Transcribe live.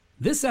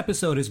This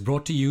episode is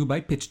brought to you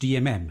by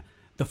PitchDMM,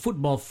 the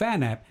football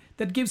fan app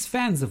that gives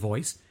fans a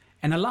voice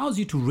and allows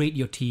you to rate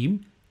your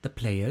team, the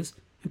players,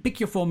 and pick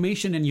your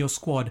formation and your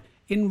squad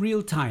in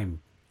real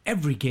time,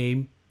 every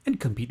game, and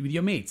compete with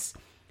your mates.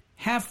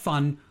 Have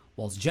fun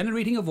whilst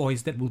generating a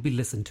voice that will be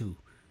listened to.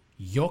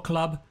 Your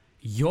club,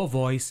 your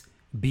voice,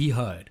 be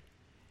heard.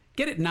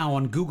 Get it now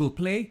on Google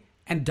Play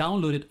and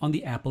download it on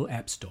the Apple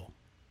App Store.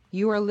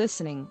 You are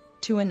listening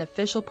to an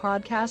official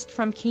podcast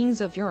from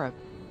Kings of Europe,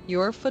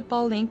 your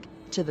football link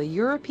to the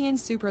European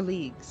Super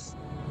Leagues.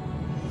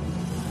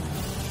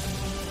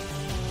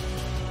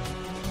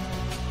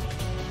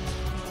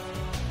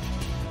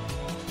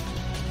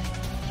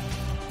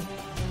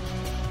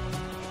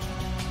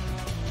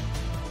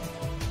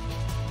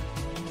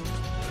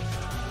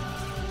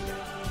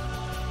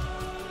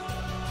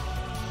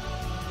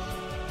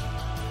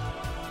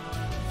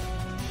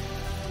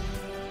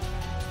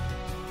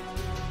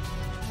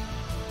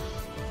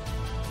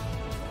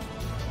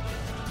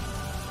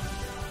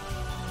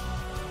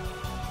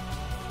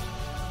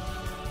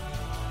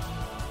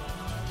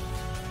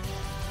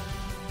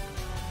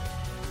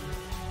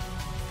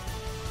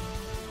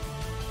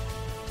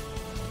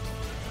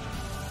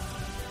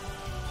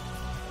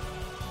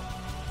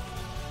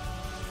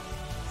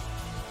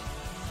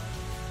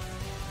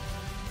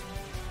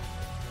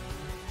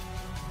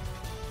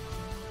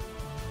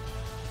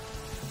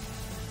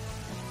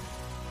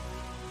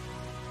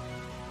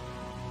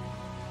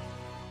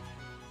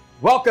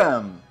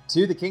 Welcome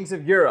to the Kings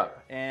of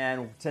Europe,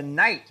 and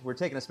tonight we're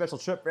taking a special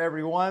trip for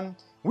everyone.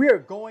 We are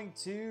going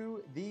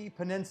to the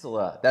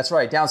peninsula. That's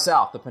right, down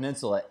south, the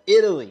peninsula.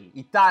 Italy,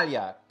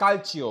 Italia,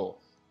 Calcio.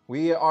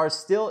 We are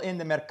still in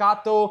the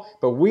Mercato,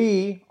 but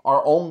we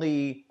are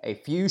only a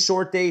few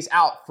short days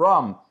out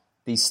from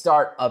the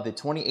start of the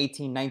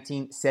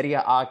 2018-19 Serie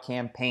A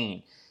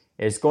campaign.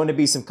 There's going to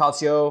be some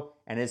Calcio,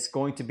 and it's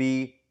going to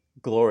be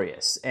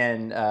glorious.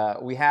 And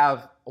we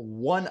have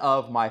one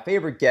of my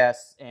favorite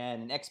guests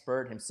and an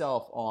expert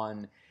himself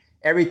on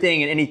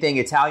everything and anything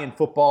Italian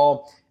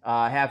football.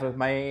 I have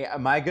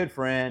my good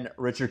friend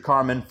Richard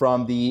Kharman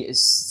from the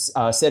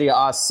Serie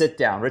A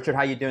Sitdown. Richard,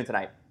 how you doing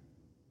tonight?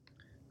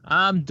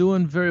 I'm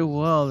doing very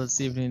well this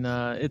evening.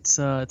 It's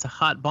a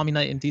hot, balmy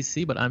night in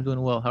DC, but I'm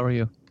doing well. How are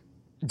you?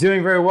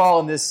 Doing very well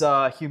in this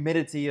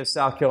humidity of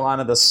South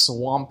Carolina, the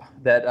swamp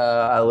that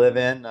I live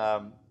in.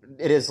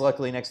 It is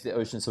luckily next to the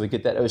ocean, so we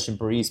get that ocean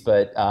breeze,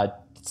 but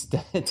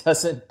it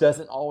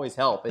doesn't always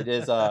help. It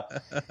is a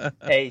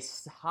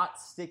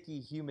hot, sticky,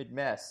 humid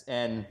mess.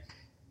 And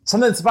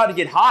something that's about to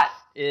get hot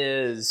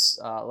is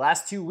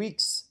last 3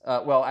 weeks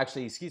of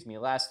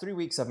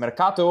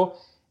Mercato,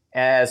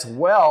 as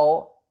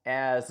well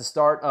as the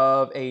start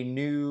of a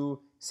new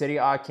Serie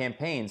A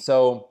campaign.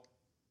 So,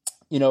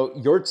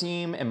 your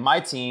team and my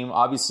team,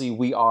 obviously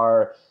we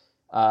are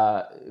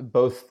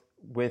both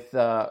with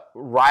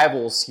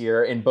rivals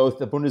here in both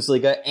the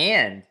Bundesliga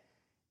and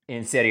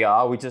in Serie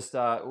A. We just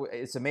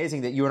it's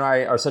amazing that you and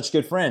I are such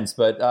good friends,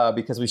 but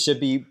because we should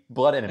be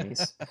blood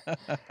enemies.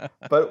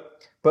 but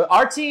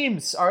our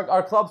teams,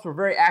 our clubs were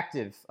very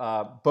active.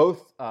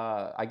 Both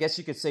I guess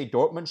you could say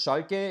Dortmund,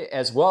 Schalke,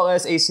 as well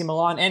as AC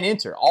Milan and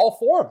Inter. All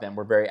four of them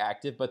were very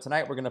active, but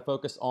tonight we're going to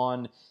focus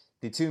on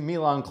the two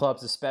Milan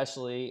clubs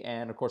especially,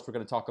 and of course we're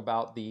going to talk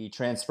about the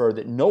transfer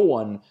that no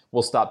one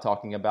will stop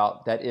talking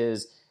about. That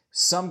is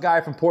some guy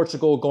from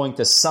Portugal going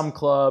to some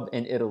club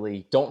in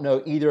Italy. Don't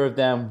know either of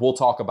them. We'll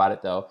talk about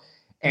it, though.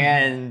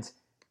 And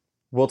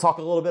we'll talk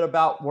a little bit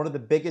about one of the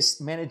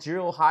biggest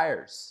managerial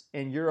hires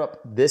in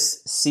Europe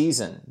this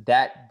season,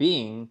 that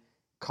being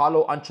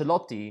Carlo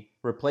Ancelotti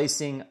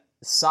replacing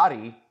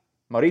Maurizio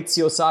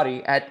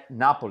Sarri at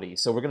Napoli.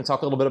 So we're going to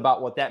talk a little bit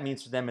about what that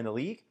means for them in the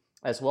league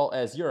as well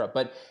as Europe.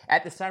 But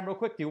at this time, real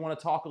quick, do you want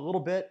to talk a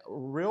little bit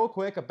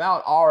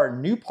about our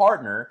new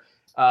partner,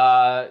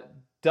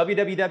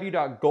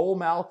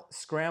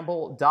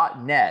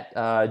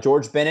 www.goalmouthscramble.net.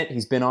 George Bennett,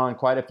 he's been on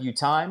quite a few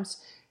times.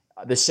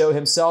 The show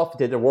himself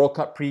did a World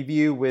Cup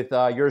preview with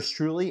yours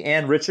truly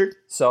and Richard.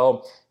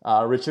 So,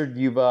 Richard,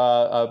 you've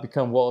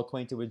become well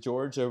acquainted with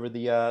George over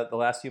the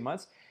last few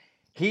months.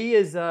 He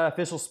is an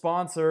official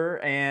sponsor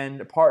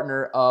and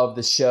partner of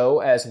the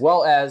show, as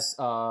well as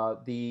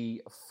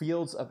the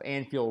Fields of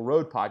Anfield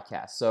Road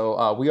podcast.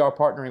 So we are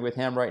partnering with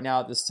him right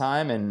now at this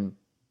time. And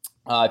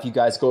if you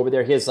guys go over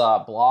there, his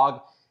blog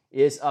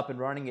is up and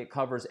running. It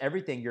covers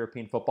everything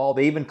European football.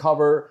 They even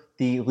cover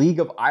the League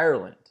of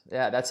Ireland.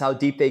 Yeah, that's how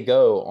deep they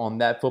go on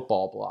that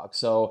football blog.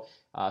 So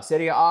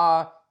Serie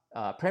A,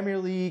 Premier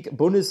League,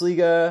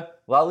 Bundesliga,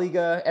 La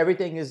Liga,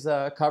 everything is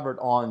covered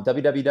on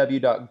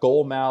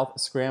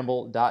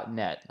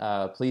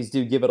www.goalmouthscramble.net. Please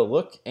do give it a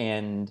look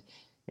and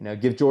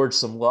give George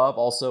some love.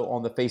 Also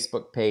on the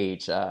Facebook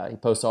page, he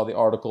posts all the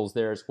articles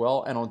there as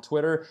well, and on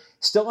Twitter,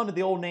 still under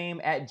the old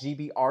name at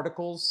GB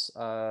Articles.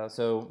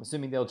 So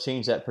assuming they'll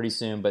change that pretty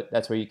soon, but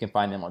that's where you can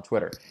find them on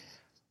Twitter.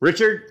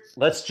 Richard,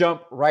 let's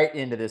jump right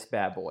into this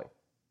bad boy,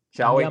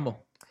 shall we?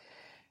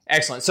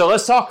 Excellent. So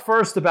let's talk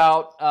first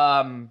about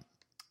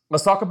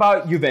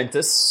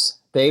Juventus.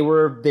 They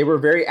were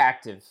very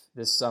active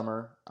this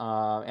summer,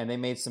 and they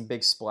made some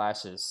big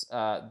splashes.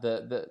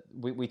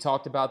 We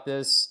talked about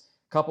this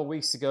a couple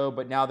weeks ago,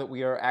 but now that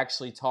we are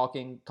actually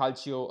talking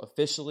Calcio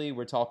officially,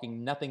 we're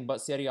talking nothing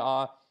but Serie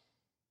A.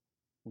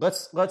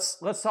 Let's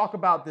talk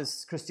about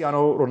this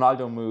Cristiano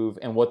Ronaldo move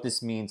and what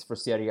this means for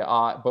Serie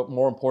A, but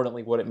more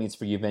importantly, what it means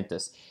for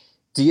Juventus.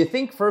 Do you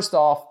think, first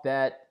off,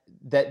 that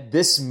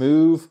this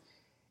move,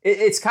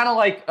 it's kind of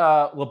like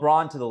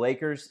LeBron to the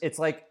Lakers? It's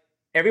like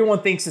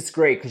everyone thinks it's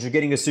great because you're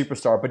getting a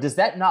superstar, but does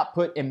that not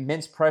put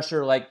immense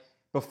pressure? Like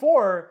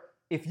before,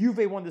 if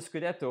Juve won the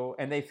Scudetto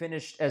and they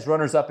finished as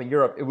runners-up in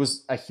Europe, it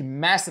was a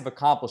massive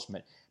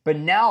accomplishment. But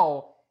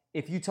now,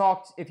 if you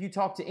talk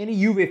to any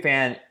Juve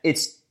fan,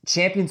 it's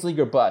Champions League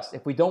or bust.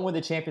 If we don't win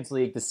the Champions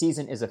League, the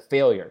season is a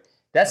failure.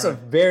 That's a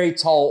very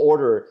tall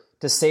order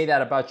to say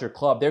that about your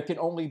club.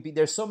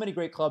 There's so many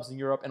great clubs in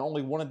Europe, and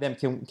only one of them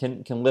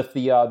can lift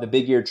the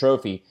big year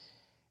trophy.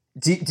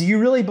 Do you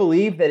really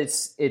believe that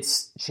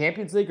it's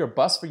Champions League or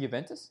bust for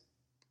Juventus?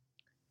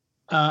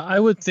 I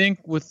would think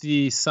with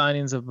the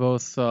signings of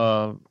both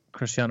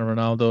Cristiano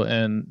Ronaldo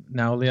and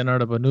now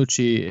Leonardo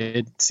Bonucci,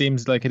 it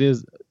seems like it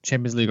is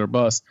Champions League or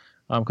bust,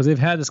 because they've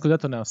had the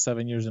Scudetto now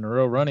 7 years in a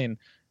row running.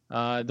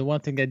 The one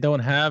thing they don't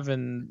have,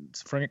 and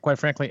quite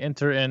frankly,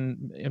 Inter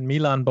and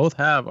Milan both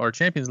have, are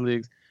Champions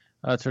Leagues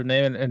to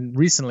name, and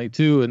recently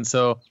too. And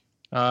so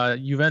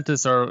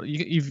Juventus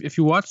if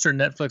you watch their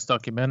Netflix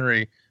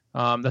documentary,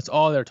 that's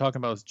all they're talking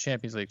about is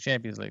Champions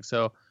League.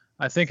 So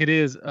I think it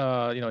is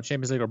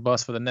Champions League or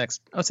bust for the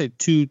next, I'd say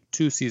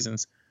two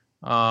seasons.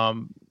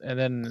 And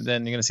then you're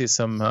going to see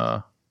some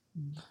I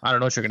don't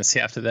know what you're going to see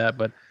after that,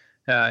 but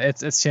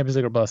it's Champions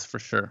League or bust for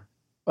sure.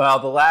 Well,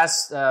 the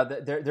last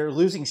their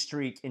losing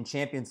streak in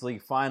Champions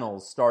League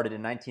finals started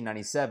in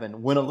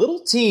 1997 when a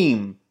little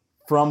team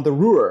from the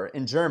Ruhr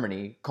in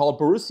Germany called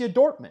Borussia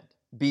Dortmund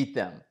beat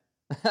them.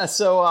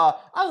 So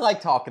I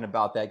like talking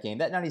about that game.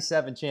 That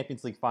 97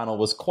 Champions League final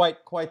was quite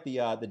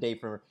the day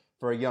for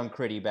a young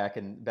Critty back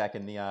in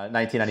the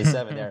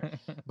 1997 there.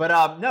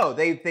 But no,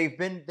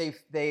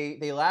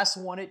 they last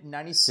won it in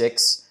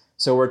 96.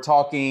 So we're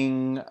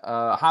talking,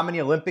 how many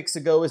Olympics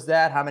ago is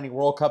that? How many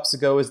World Cups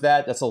ago is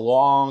that? That's a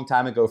long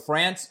time ago.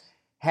 France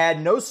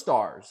had no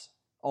stars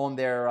on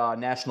their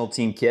national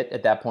team kit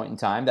at that point in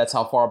time. That's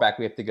how far back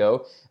we have to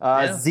go.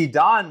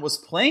 Zidane was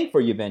playing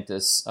for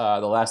Juventus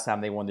the last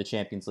time they won the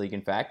Champions League,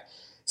 in fact.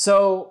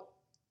 So,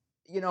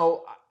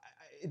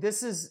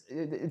 this is,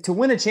 to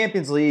win a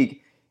Champions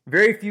League,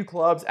 very few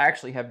clubs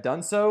actually have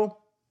done so,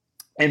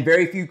 and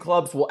very few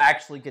clubs will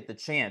actually get the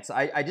chance.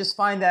 I just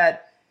find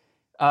that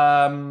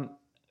I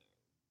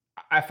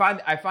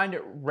find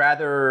it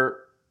rather,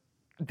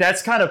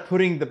 that's kind of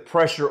putting the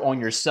pressure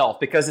on yourself,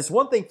 because it's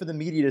one thing for the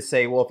media to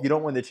say, well, if you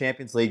don't win the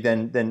Champions League,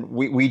 then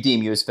we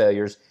deem you as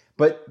failures.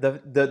 But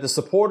the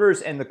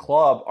supporters and the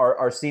club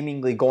are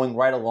seemingly going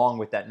right along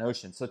with that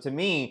notion. So to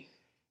me,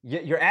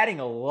 you're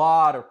adding a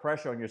lot of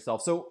pressure on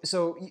yourself. So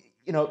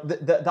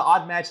the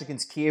odd match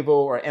against Chievo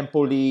or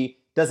Empoli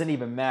doesn't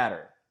even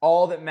matter.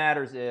 All that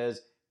matters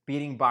is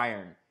beating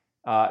Bayern,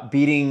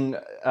 beating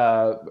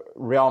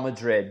Real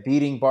Madrid,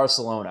 beating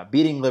Barcelona,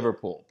 beating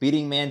Liverpool,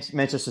 beating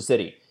Manchester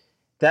City.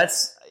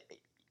 That's,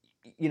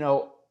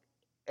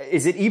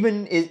 is it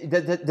even,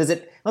 does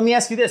it, let me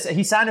ask you this.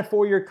 He signed a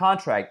 4-year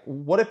contract.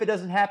 What if it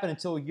doesn't happen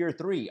until year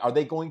 3? Are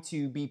they going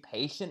to be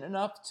patient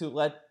enough to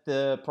let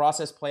the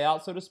process play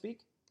out, so to speak?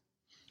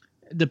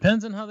 It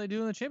depends on how they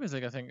do in the Champions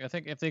League, I think. I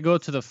think if they go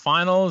to the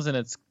finals and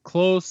it's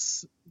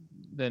close,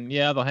 then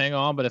yeah, they'll hang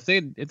on. But if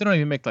they don't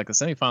even make like the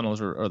semifinals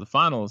or the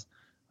finals,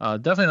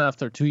 definitely not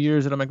after 2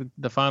 years they don't make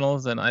the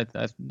finals, then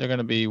they're going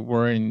to be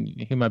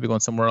worrying he might be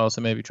going somewhere else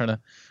and maybe trying to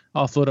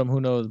offload him.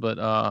 Who knows? But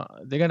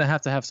they're going to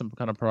have some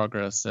kind of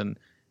progress,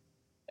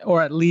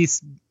 or at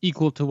least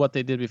equal to what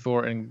they did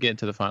before and get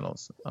into the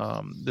finals.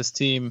 This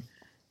team,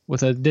 with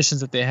the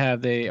additions that they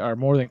have, they are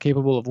more than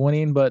capable of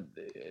winning. But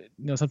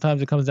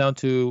sometimes it comes down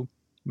to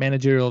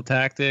managerial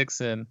tactics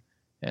and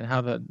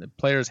how the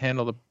players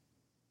handle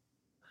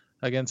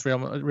against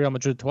Real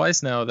Madrid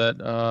twice now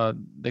that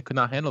they could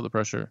not handle the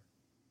pressure.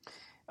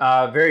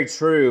 Very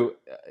true.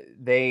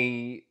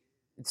 They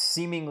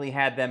seemingly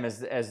had them as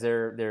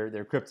their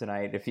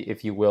kryptonite,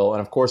 if you will,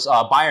 and of course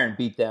Bayern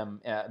beat them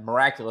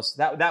miraculous.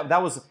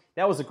 That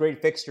was a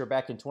great fixture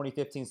back in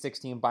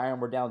 2015-16. Bayern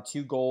were down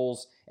 2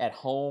 goals at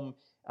home.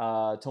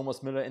 Thomas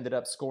Müller ended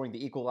up scoring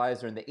the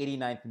equalizer in the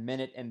 89th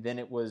minute, and then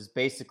it was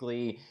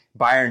basically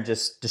Bayern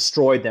just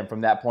destroyed them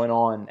from that point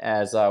on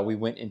as we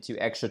went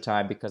into extra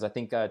time, because I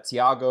think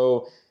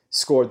Thiago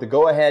scored the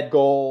go-ahead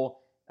goal.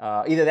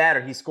 Either that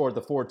or he scored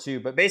the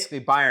 4-2, but basically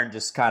Bayern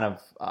just kind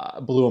of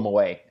blew him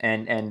away,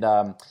 and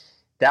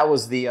that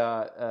was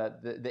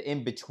the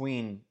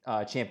in-between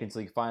Champions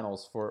League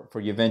finals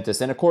for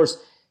Juventus. And of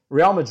course,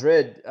 Real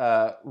Madrid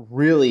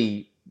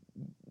really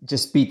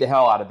just beat the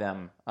hell out of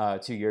them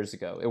 2 years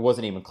ago. It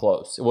wasn't even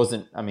close. It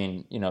wasn't. I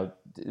mean,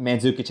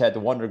 Mandzukic had the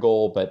wonder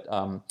goal, but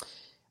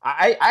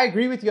I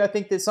agree with you. I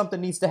think that something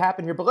needs to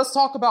happen here. But let's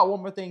talk about one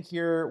more thing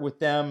here with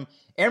them.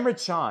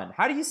 Emre Can,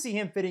 how do you see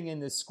him fitting in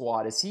this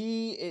squad? Is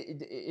he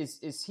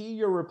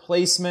your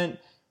replacement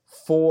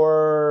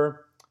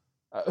for?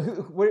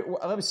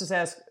 Let me just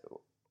ask.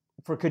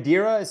 For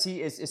Khedira,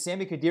 is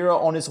Sami Khedira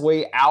on his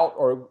way out,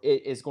 or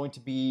is going to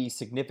be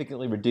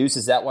significantly reduced?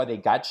 Is that why they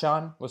got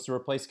Can? Was to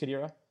replace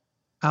Khedira?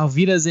 Auf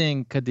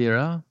Wiedersehen,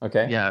 Khedira.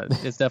 Okay. Yeah,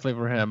 it's definitely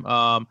for him.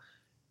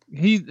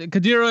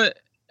 Khedira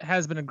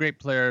has been a great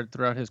player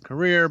throughout his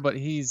career, but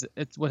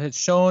it's what has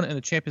shown in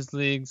the Champions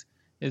Leagues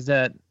is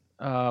that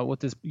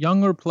with his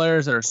younger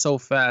players that are so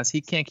fast,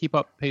 he can't keep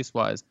up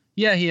pace-wise.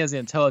 Yeah, he has the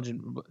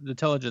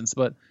intelligence,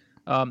 but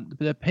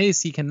the pace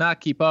he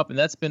cannot keep up, and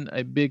that's been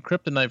a big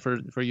kryptonite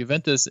for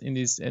Juventus in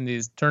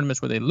these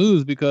tournaments where they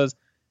lose because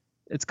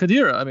it's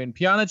Khedira. I mean,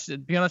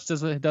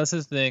 Pjanic does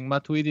his thing.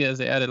 Matuidi, as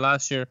they added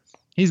last year,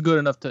 he's good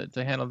enough to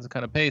handle this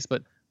kind of pace,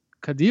 but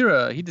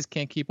Khedira, he just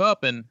can't keep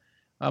up. And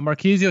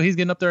Marquisio, he's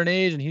getting up there in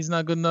age, and he's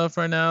not good enough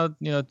right now,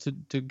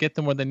 to get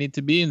them where they need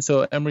to be. And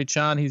so Emre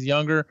Can, he's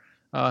younger.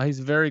 He's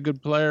a very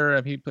good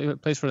player. He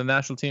plays for the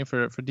national team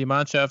for Die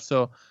Mannschaft.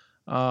 So,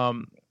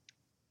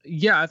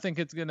 I think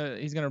he's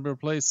gonna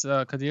replace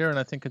Khedira, and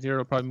I think Khedira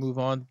will probably move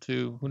on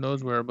to who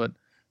knows where, but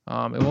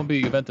it won't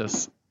be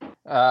Juventus.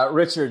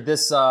 Richard,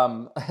 this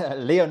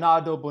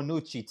Leonardo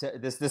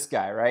Bonucci, this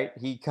guy, right?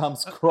 He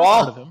comes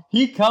crawling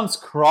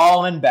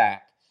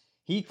back.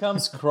 He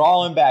comes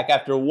crawling back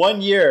after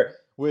 1 year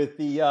with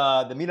the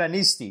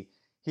Milanisti.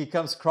 He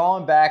comes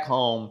crawling back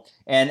home,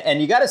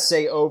 and you got to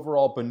say,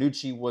 overall,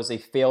 Bonucci was a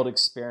failed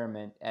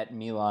experiment at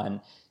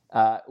Milan.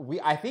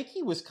 I think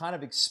he was kind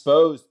of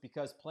exposed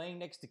because playing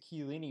next to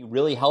Chiellini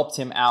really helped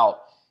him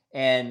out,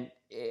 and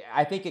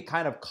I think it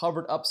kind of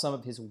covered up some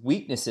of his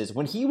weaknesses.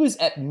 When he was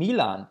at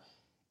Milan,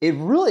 it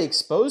really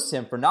exposed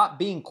him for not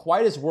being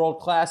quite as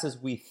world-class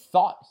as we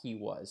thought he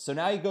was. So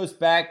now he goes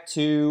back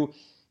to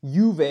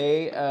Juve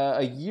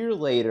a year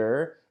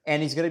later,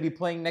 and he's going to be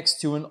playing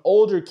next to an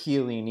older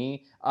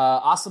Chiellini.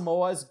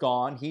 Asamoah is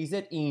gone. He's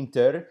at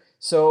Inter.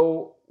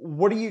 So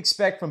what do you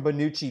expect from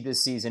Bonucci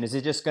this season? Is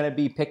it just going to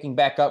be picking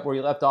back up where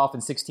he left off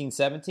in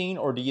 16-17,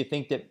 or do you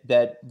think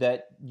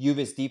that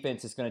Juve's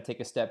defense is going to take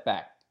a step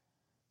back?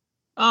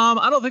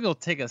 I don't think he'll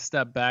take a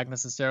step back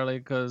necessarily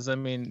because, I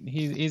mean,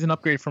 he's an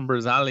upgrade from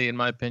Berzali, in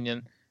my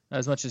opinion,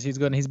 as much as he's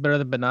good. And he's better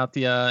than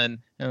Benatia and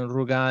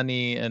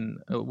Rugani, and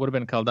it would have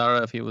been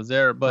Caldara if he was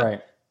there.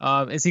 But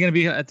right. Is he going to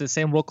be at the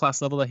same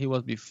world-class level that he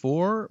was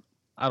before?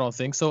 I don't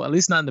think so, at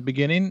least not in the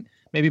beginning.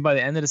 Maybe by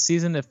the end of the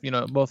season, if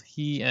both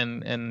he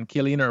and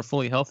Chiellini are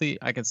fully healthy,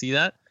 I can see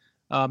that.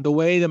 The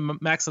way that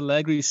Max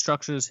Allegri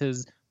structures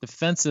his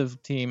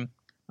defensive team,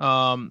 they're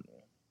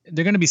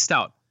going to be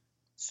stout.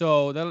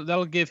 So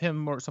that'll give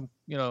him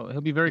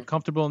he'll be very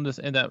comfortable in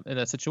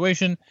that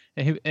situation,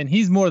 and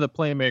he's more the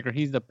playmaker.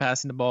 He's the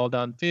passing the ball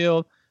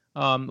downfield,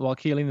 while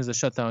Chiellini is a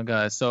shutdown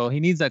guy. So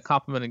he needs that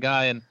complementing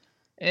guy, and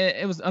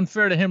it was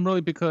unfair to him really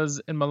because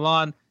in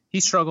Milan he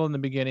struggled in the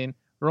beginning.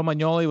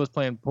 Romagnoli was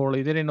playing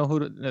poorly. They didn't know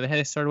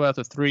they started out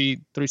with three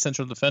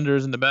central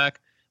defenders in the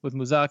back with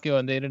Musacchio,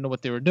 and they didn't know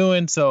what they were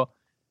doing. So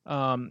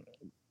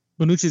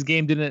Bonucci's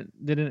game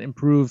didn't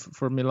improve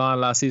for Milan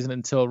last season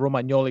until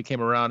Romagnoli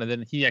came around, and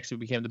then he actually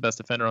became the best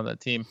defender on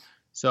that team.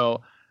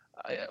 So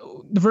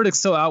the verdict's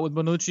still out with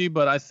Bonucci,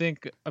 but I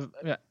think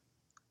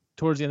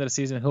towards the end of the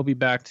season he'll be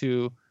back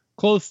to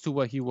close to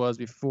what he was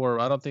before.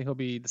 I don't think he'll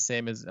be the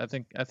same as I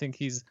think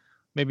he's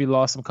maybe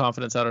lost some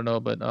confidence. I don't know,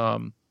 but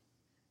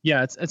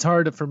it's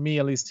hard for me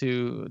at least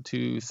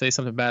to say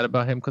something bad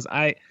about him because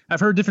I've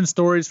heard different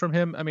stories from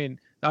him. I mean,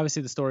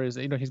 obviously the story is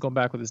he's going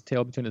back with his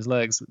tail between his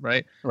legs,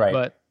 right? Right.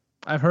 But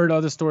I've heard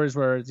other stories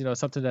where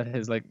something that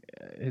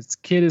his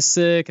kid is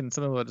sick and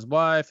something with his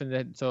wife, and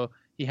then so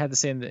he had to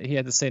stay in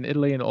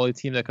Italy, and the only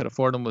team that could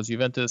afford him was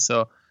Juventus.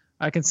 So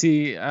I can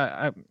see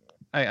I'm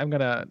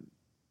gonna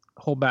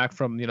hold back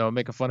from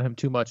making fun of him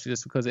too much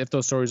just because if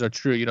those stories are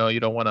true, you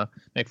don't want to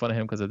make fun of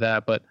him because of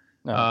that. But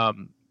no.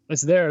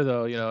 It's there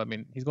though, I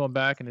mean, he's going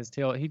back in his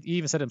tail. He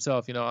even said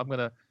himself, I'm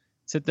gonna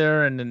sit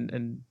there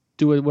and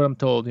do what I'm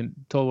told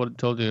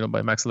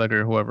by Max Allegri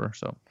or whoever.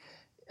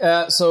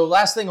 So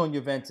last thing on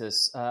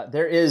Juventus,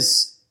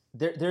 there's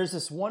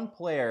this one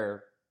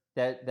player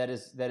that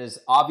is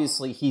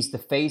obviously he's the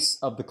face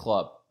of the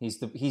club. He's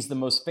the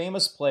most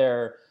famous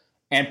player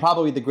and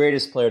probably the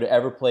greatest player to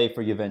ever play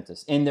for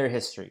Juventus in their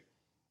history,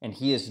 and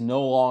he is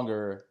no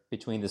longer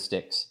between the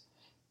sticks.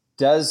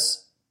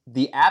 Does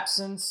the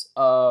absence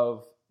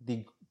of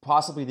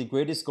possibly the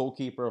greatest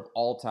goalkeeper of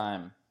all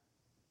time,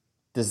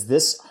 does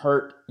this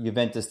hurt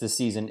Juventus this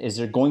season? Is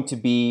there going to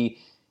be,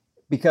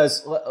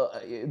 because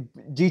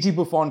Gigi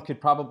Buffon could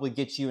probably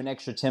get you an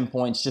extra 10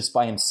 points just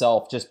by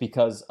himself, just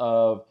because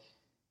of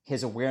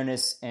his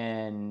awareness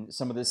and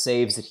some of the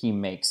saves that he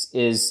makes.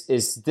 Is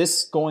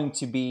this going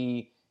to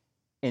be,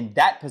 in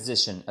that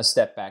position, a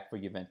step back for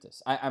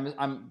Juventus?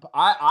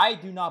 I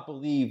do not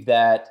believe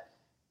that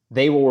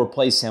they will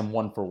replace him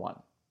one for one.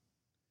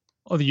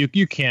 Oh,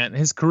 you can't.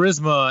 His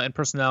charisma and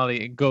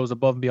personality goes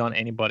above and beyond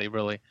anybody,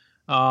 really.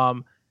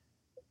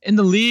 in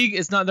the league,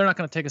 they're not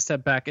going to take a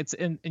step back. It's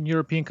in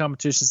European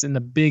competitions, in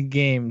the big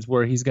games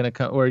where he's going to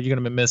come, where you're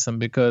going to miss him,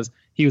 because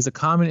he was a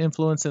common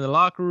influence in the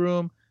locker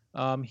room.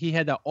 He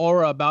had that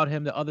aura about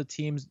him that other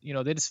teams,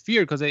 they just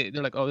feared, because they're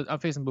like, oh, I'm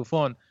facing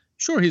Buffon.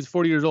 Sure, he's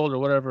 40 years old or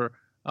whatever.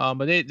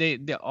 But they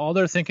all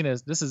they're thinking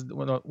is, this is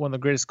one of the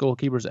greatest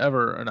goalkeepers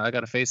ever, and I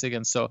got to face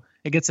against. So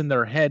it gets in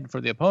their head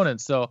for the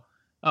opponents. So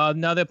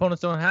now the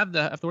opponents don't have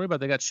to worry about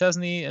it. They got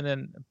Chesney and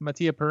then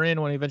Mattia Perin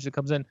when he eventually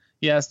comes in.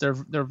 Yes, they're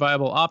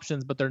viable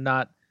options, but they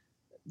don't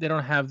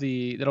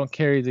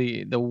carry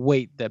the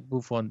weight that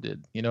Buffon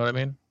did. You know what I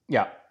mean?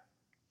 Yeah.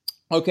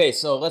 Okay,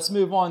 so let's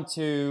move on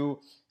to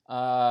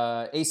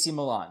AC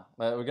Milan.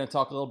 We're going to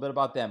talk a little bit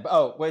about them.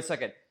 Oh, wait a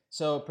second.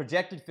 So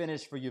projected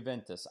finish for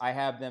Juventus. I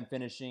have them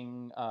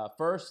finishing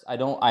first.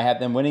 I have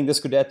them winning the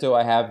Scudetto.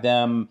 I have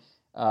them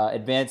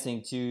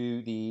advancing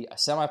to the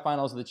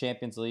semifinals of the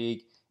Champions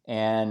League.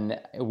 And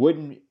it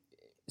wouldn't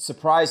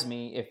surprise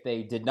me if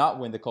they did not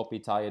win the Coppa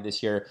Italia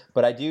this year.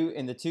 But I do,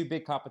 in the two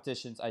big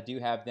competitions, I do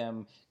have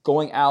them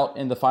going out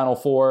in the Final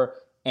Four,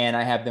 and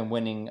I have them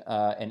winning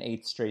an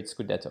 8th straight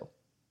Scudetto.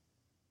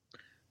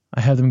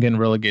 I have them getting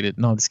relegated.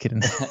 No, I'm just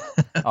kidding.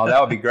 Oh,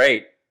 that would be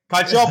great.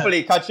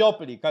 Calciopoli.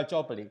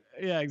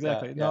 Yeah,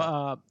 exactly. Yeah.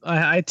 No,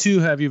 I too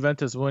have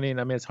Juventus winning.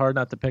 I mean, it's hard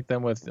not to pick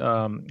them with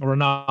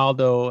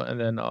Ronaldo and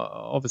then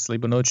obviously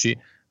Bonucci.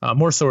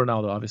 More so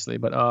Ronaldo, obviously,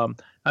 but I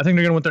think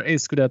they're going to win their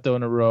 8th Scudetto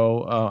in a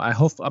row.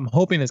 I'm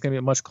hoping it's going to be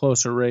a much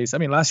closer race. I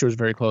mean, last year was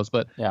very close,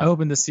 but I'm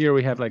hoping this year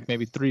we have like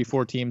maybe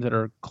 3-4 teams that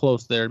are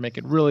close there, make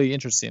it really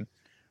interesting.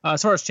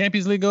 As far as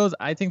Champions League goes,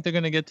 I think they're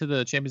going to get to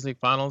the Champions League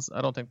finals.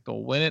 I don't think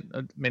they'll win it.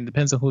 I mean, it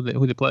depends on who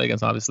they play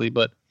against, obviously,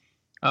 but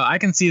I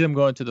can see them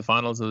going to the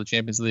finals of the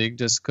Champions League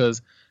just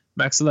because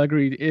Max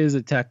Allegri is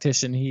a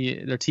tactician.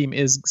 Their team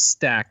is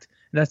stacked.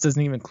 And that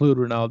doesn't even include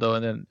Ronaldo,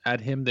 and then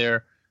add him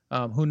there.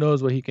 Who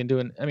knows what he can do?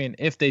 And I mean,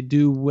 if they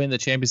do win the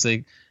Champions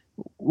League,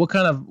 what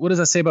does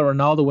that say about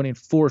Ronaldo winning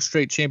 4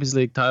 straight Champions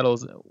League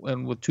titles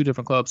and with 2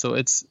 different clubs? So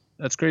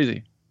that's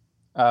crazy.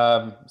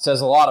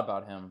 Says a lot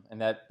about him, and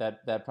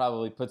that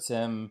probably puts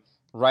him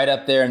right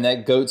up there in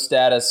that GOAT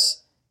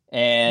status.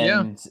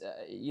 And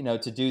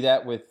to do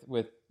that with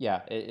it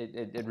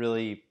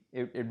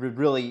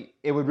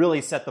would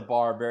really set the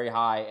bar very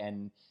high.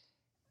 And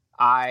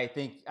I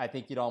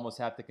think you'd almost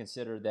have to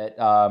consider that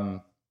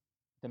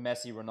the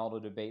Messi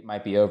Ronaldo debate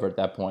might be over at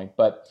that point.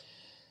 But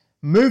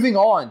moving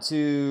on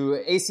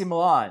to AC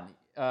Milan,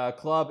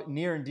 club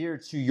near and dear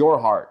to your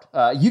heart.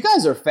 You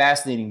guys are a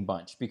fascinating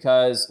bunch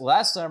because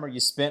last summer you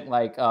spent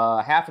like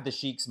half of the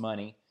Sheik's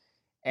money,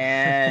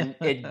 and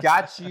it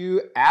got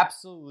you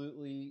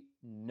absolutely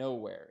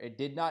nowhere. It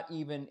did not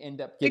even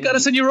end up getting. It got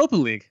us in Europa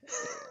League,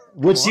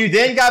 which you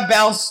then got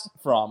bounced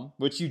from.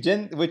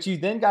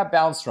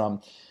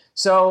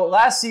 So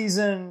last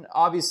season,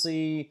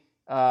 obviously,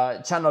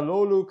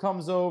 Chanalolu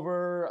comes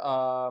over.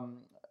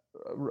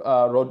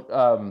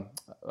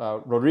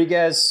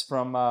 Rodriguez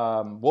from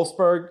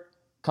Wolfsburg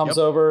comes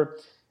over.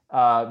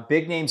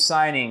 Big name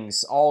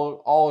signings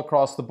all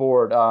across the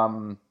board.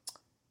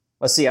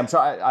 Let's see.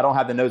 I don't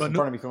have the notes in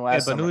front of me from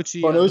last summer.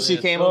 Bonucci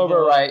came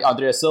over, right?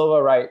 Andrea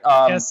Silva, right?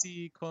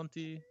 Kessie,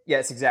 Conti.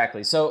 Yes,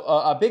 exactly. So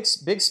a big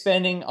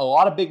spending, a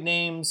lot of big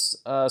names.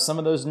 Some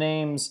of those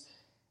names,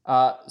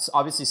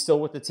 obviously, still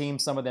with the team.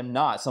 Some of them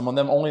not. Some of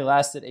them only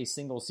lasted a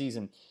single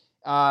season.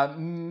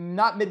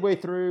 Not midway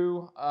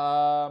through.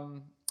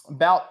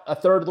 About a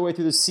third of the way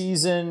through the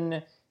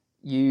season,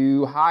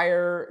 you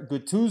hire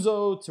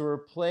Gattuso to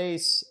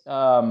replace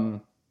Montella,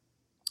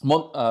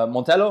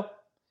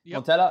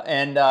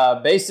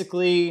 and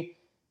basically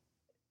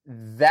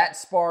that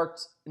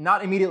sparked,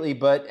 not immediately,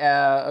 but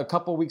a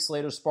couple weeks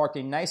later, sparked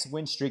a nice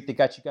win streak that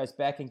got you guys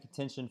back in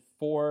contention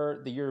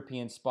for the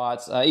European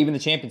spots. Even the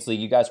Champions League,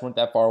 you guys weren't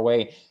that far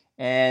away,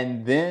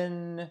 and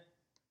then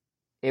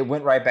it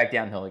went right back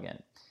downhill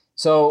again.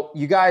 So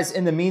you guys,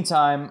 in the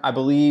meantime, I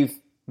believe,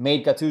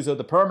 made Gattuso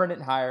the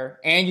permanent hire,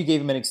 and you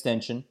gave him an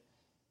extension.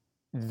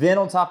 Then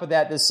on top of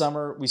that, this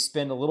summer, we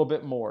spend a little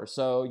bit more.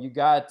 So you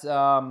got,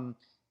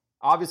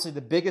 obviously,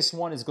 the biggest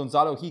one is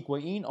Gonzalo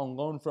Higuain on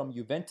loan from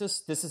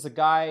Juventus. This is a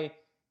guy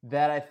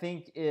that I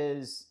think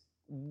is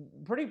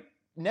pretty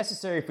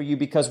necessary for you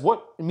because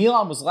what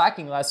Milan was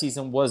lacking last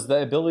season was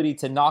the ability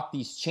to knock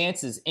these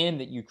chances in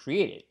that you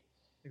created.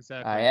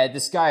 Exactly. I had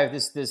this guy,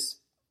 this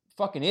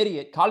fucking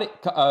idiot,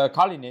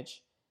 Kalinic,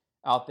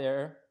 out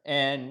there,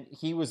 and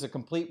he was a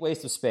complete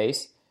waste of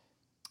space.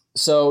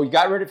 So you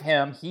got rid of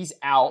him. He's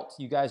out.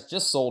 You guys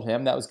just sold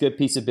him. That was a good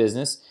piece of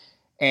business.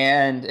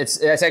 And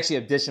that's actually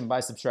addition by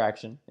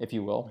subtraction, if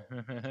you will.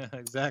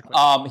 Exactly.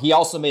 He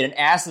also made an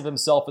ass of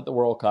himself at the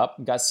World Cup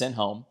and got sent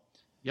home.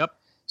 Yep.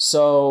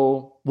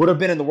 So would have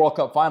been in the World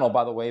Cup final,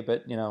 by the way,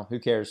 but who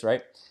cares,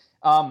 right?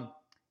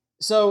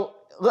 So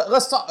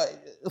let's talk.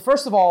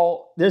 First of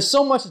all, there's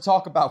so much to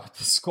talk about with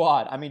the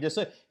squad. I mean,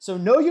 so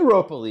no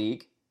Europa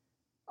League.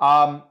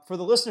 For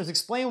the listeners,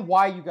 explain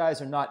why you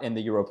guys are not in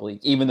the Europa League,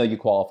 even though you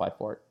qualified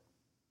for it.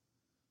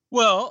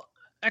 Well,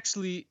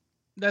 actually,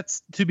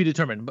 That's to be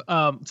determined.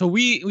 So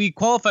we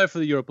qualified for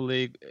the Europa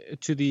League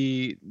to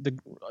the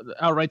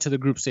outright to the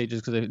group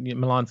stages because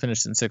Milan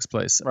finished in 6th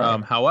place.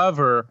 Right.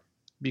 However,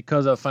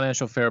 because of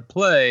financial fair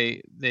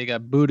play, they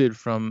got booted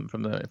from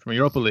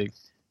Europa League.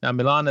 Now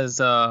Milan has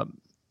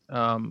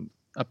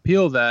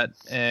appealed that,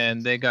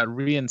 and they got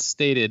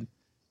reinstated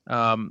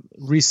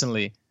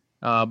recently.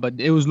 But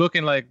it was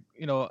looking like,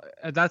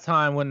 at that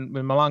time when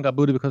Milan got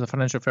booted because of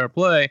financial fair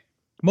play,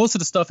 most of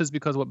the stuff is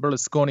because what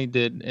Berlusconi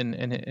did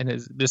in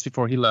his just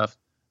before he left,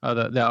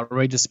 the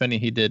outrageous spending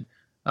he did.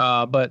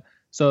 But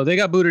so they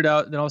got booted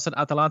out. Then all of a sudden,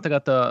 Atalanta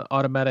got the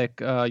automatic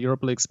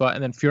Europa League spot,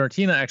 and then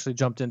Fiorentina actually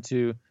jumped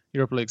into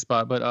Europa League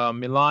spot. But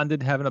Milan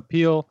did have an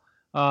appeal.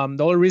 The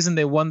only reason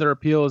they won their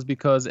appeal is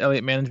because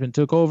Elliott Management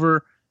took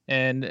over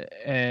and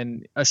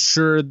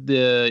assured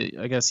the,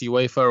 I guess,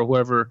 UEFA or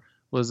whoever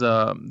was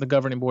the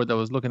governing board that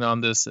was looking on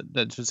this,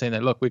 that was saying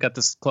that, look, we got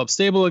this club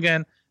stable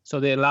again. So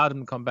they allowed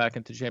him to come back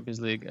into Champions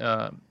League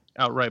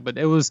outright. But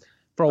it was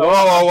for a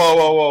while.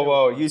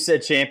 Whoa. You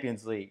said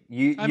Champions League.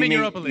 You mean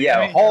Europa League.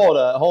 Yeah, hold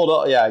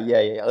on.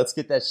 Yeah. Let's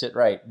get that shit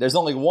right. There's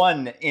only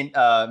one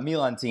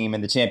Milan team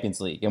in the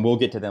Champions League, and we'll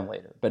get to them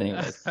later. But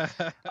anyways.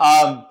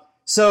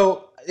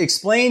 So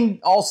explain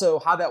also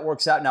how that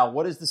works out now.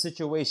 What is the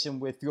situation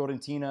with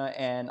Fiorentina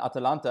and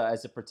Atalanta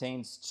as it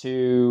pertains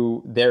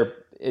to their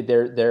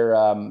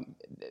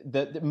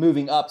the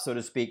moving up, so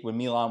to speak, when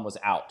Milan was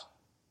out?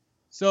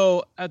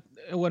 So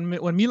when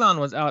Milan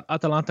was out,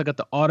 Atalanta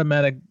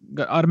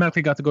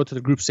automatically got to go to the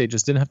group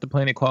stages. Didn't have to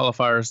play any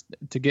qualifiers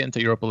to get into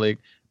Europa League.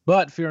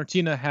 But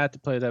Fiorentina had to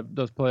play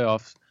those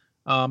playoffs.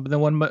 But then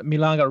when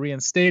Milan got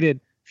reinstated,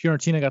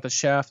 Fiorentina got the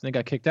shaft and they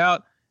got kicked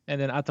out. And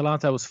then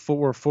Atalanta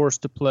were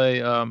forced to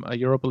play a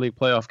Europa League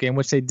playoff game,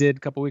 which they did a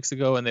couple weeks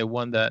ago, and they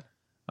won that.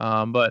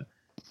 Or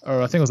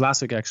I think it was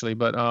last week actually.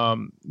 But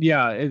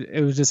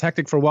it was just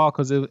hectic for a while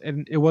because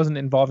it wasn't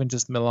involving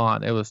just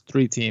Milan. It was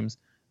 3 teams.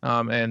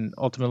 And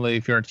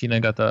ultimately,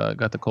 Fiorentina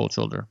got the cold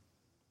shoulder.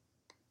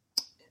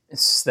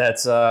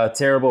 That's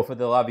terrible for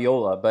the La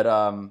Viola, but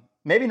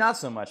maybe not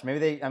so much. Maybe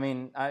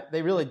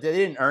they really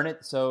didn't earn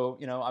it, so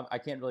I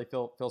can't really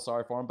feel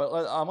sorry for them. But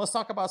let's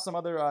talk about some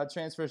other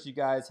transfers you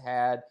guys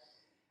had.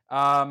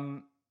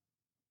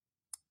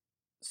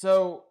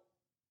 So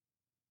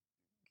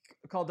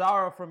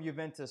Caldara from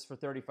Juventus for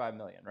 $35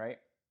 million, right?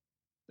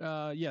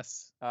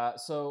 Yes.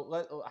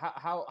 So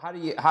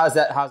how's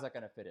that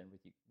going to fit in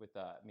with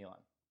Milan?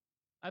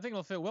 I think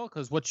it'll fit well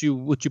because what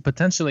you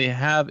potentially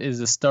have is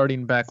a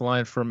starting back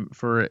line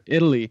for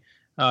Italy.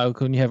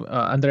 When you have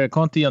Andrea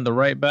Conti on the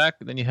right back,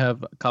 then you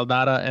have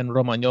Caldara and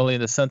Romagnoli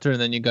in the center,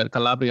 and then you got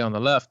Calabria on the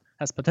left.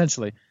 That's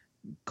potentially.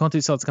 Conti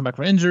still has to come back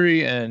from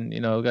injury, and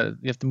you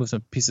have to move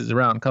some pieces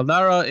around.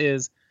 Caldara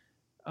is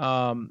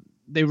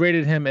they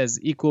rated him as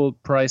equal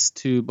price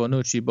to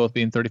Bonucci, both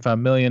being $35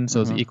 million,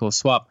 so it's an equal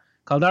swap.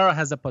 Caldara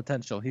has the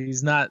potential.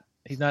 He's not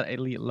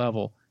elite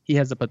level. He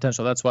has the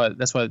potential. That's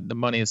why the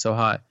money is so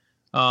high.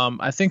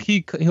 I think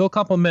he'll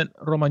complement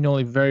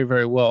Romagnoli very,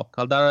 very well.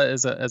 Caldara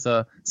is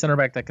a center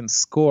back that can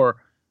score.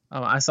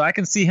 So I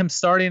can see him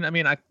starting. I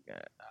mean,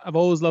 I've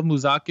always loved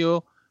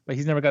Musacchio, but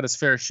he's never got his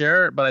fair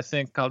share. But I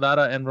think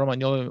Caldara and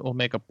Romagnoli will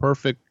make a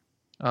perfect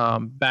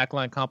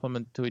backline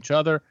complement to each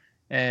other.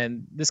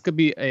 And this could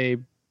be a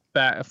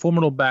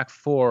formidable back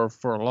four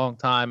for a long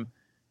time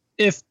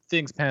if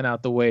things pan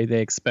out the way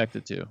they expect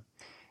it to.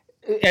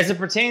 As it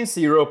pertains to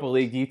Europa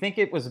League, do you think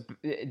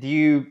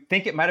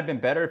it might have been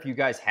better if you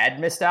guys had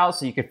missed out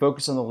so you could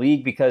focus on the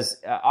league? Because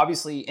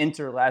obviously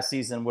Inter last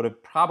season would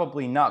have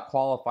probably not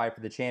qualified for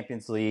the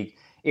Champions League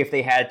if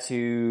they had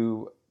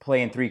to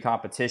play in 3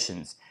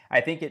 competitions.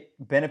 I think it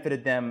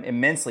benefited them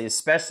immensely,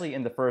 especially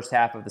in the first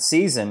half of the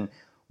season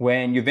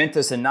when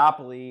Juventus and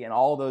Napoli and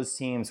all those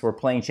teams were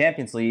playing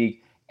Champions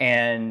League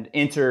and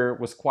Inter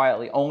was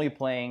quietly only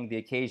playing the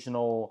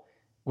occasional.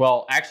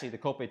 Well, actually, the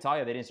Coppa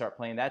Italia, they didn't start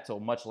playing that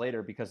till much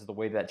later because of the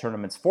way that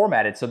tournament's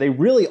formatted. So they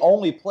really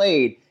only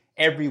played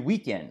every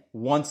weekend,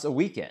 once a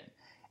weekend.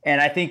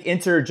 And I think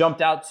Inter jumped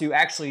out to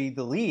actually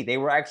the lead. They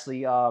were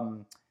actually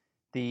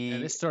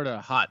they started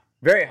hot.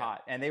 Very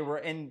hot. And they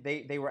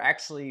were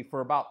actually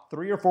for about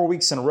 3 or 4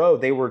 weeks in a row,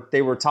 they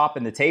were top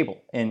in the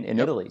table in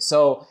Italy.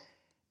 So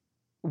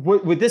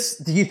with this,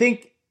 do you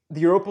think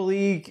the Europa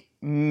League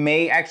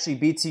may actually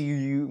be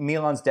to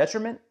Milan's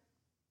detriment?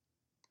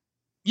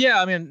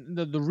 Yeah, I mean,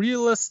 the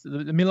realists,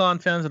 the Milan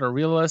fans that are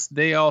realists,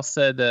 they all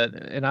said that,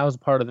 and I was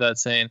part of that,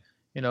 saying,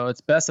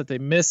 it's best that they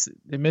miss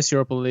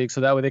Europa League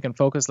so that way they can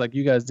focus like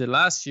you guys did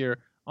last year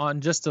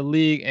on just the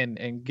league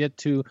and get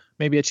to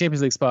maybe a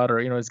Champions League spot,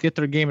 or just get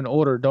their game in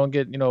order. Don't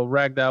get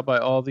ragged out by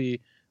all the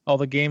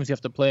games you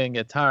have to play and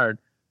get tired.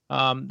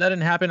 That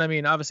didn't happen. I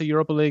mean, obviously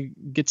Europa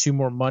League gets you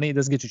more money. It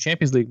doesn't get you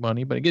Champions League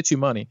money, but it gets you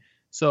money.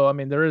 So I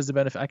mean, there is the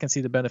benefit. I can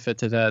see the benefit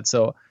to that.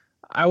 So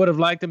I would have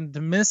liked them to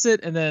miss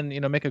it and then,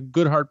 make a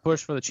good hard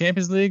push for the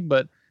Champions League.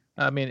 But,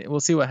 I mean, we'll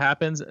see what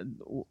happens.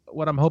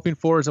 What I'm hoping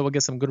for is that we'll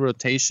get some good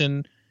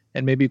rotation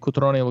and maybe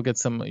Cutrone will get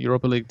some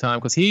Europa League time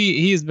because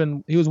he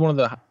was one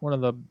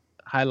of the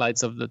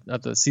highlights of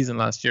the season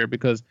last year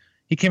because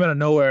he came out of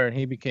nowhere and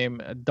he became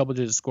a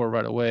double-digit scorer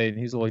right away, and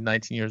he's only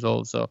 19 years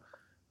old. So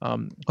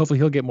hopefully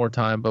he'll get more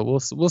time, but we'll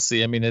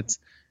see. I mean, it's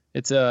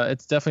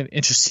definitely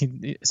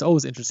interesting. It's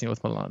always interesting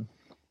with Milan.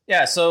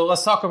 Yeah, so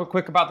let's talk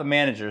quick about the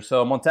manager.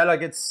 So Montella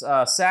gets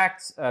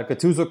sacked.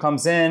 Gattuso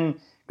comes in.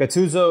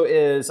 Gattuso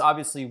is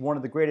obviously one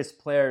of the greatest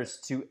players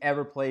to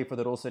ever play for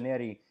the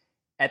Rossoneri.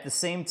 At the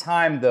same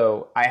time,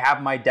 though, I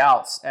have my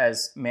doubts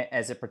as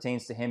it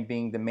pertains to him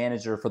being the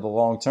manager for the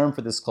long term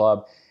for this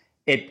club.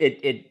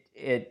 In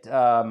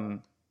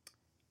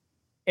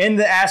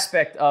the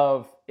aspect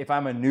of, if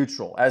I'm a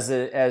neutral, as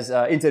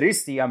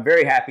Interisti, I'm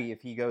very happy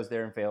if he goes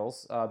there and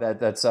fails.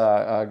 That's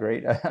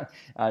great.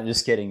 I'm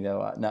just kidding,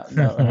 though. No.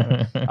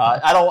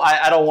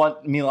 I don't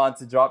want Milan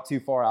to drop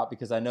too far out,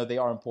 because I know they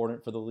are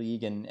important for the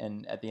league,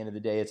 and at the end of the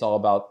day, it's all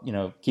about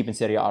keeping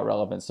Serie A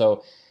relevant.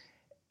 So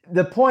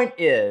the point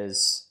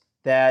is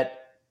that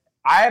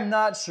I am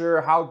not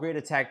sure how great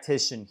a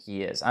tactician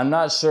he is. I'm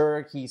not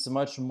sure he's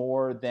much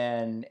more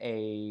than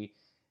a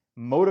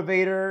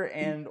motivator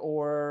and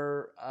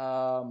or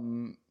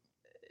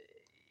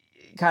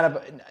kind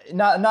of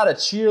not a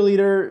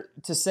cheerleader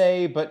to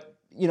say, but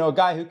a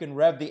guy who can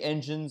rev the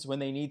engines when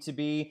they need to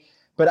be.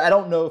 But I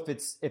don't know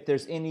if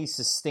there's any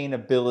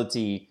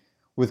sustainability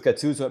with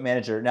Gattuso at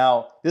manager.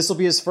 Now, this will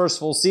be his first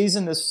full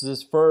season. This was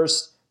his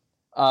first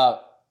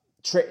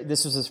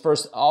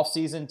off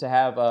season to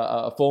have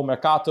a full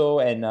Mercato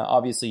and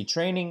obviously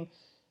training.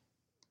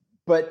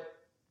 But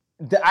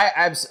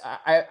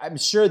I'm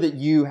sure that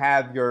you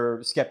have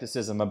your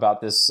skepticism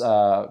about this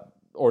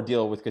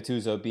ordeal with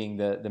Gattuso being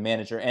the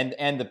manager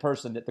and the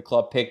person that the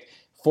club picked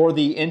for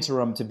the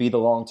interim to be the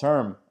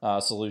long-term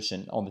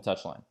solution on the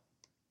touchline.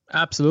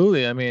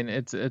 Absolutely. I mean,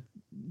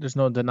 there's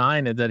no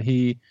denying it that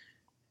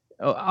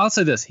I'll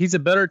say this: he's a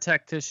better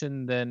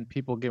tactician than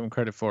people give him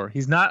credit for.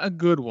 He's not a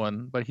good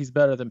one, but he's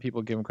better than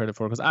people give him credit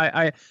for. Because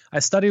I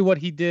studied what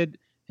he did,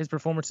 his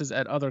performances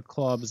at other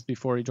clubs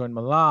before he joined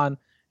Milan.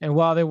 And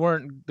while they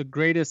weren't the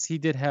greatest,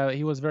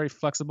 he was very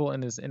flexible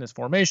in his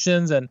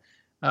formations, and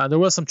there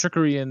was some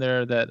trickery in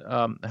there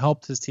that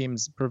helped his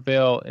teams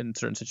prevail in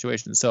certain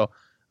situations. So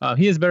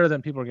he is better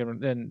than people are giving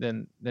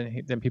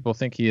than people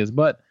think he is.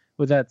 But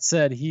with that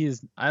said,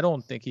 I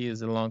don't think he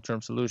is a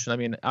long-term solution. I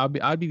mean,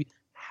 I'd be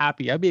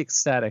happy, I'd be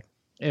ecstatic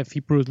if he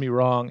proves me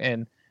wrong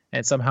and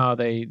somehow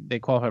they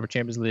qualify for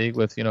Champions League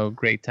with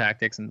great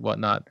tactics and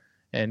whatnot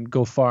and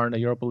go far in the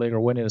Europa League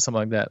or win it or something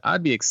like that.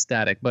 I'd be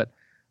ecstatic, but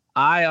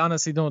I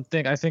honestly don't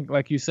think. I think,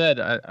 like you said,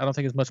 I don't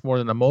think it's much more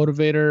than a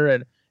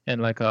motivator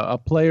and like a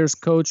player's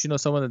coach.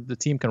 Someone that the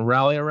team can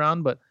rally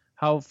around. But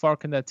how far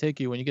can that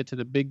take you when you get to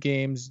the big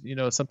games?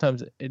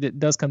 Sometimes it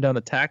does come down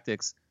to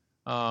tactics.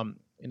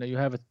 You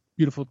have a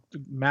beautiful,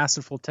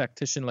 masterful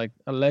tactician like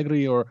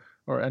Allegri or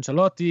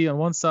Ancelotti on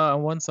one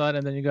side,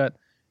 and then you got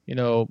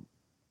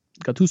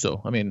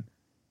Gattuso. I mean,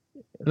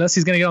 unless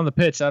he's going to get on the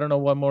pitch, I don't know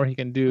what more he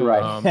can do.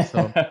 Right.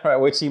 Right,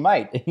 which he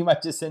might. He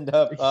might just end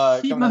up.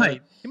 He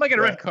might get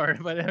a red card,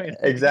 but I mean,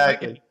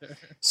 exactly.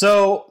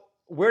 So,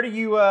 where do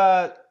you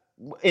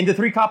in the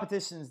three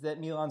competitions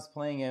that Milan's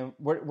playing in?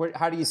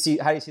 How do you see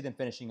them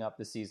finishing up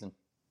this season?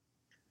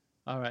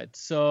 All right.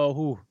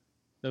 So,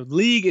 the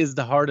league is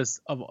the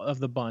hardest of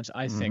the bunch,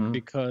 I think,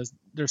 because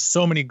there's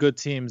so many good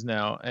teams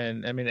now,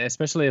 and I mean,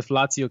 especially if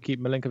Lazio keep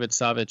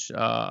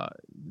Milinkovic-Savic,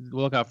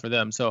 look out for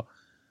them. So.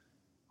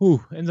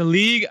 In the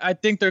league, I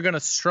think they're going to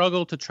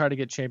struggle to try to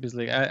get Champions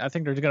League. I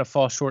think they're going to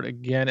fall short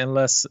again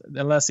unless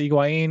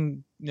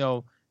Higuain,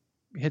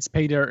 hits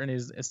pay dirt and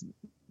is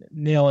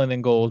nailing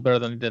in goals better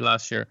than he did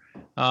last year.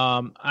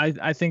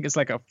 I think it's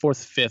like a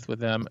 4th, 5th with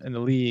them in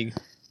the league.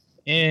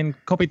 In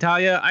Coppa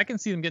Italia, I can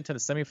see them getting to the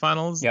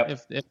semifinals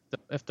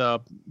if the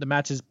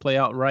matches play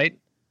out right.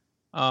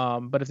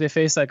 But if they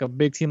face like a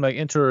big team like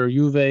Inter or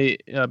Juve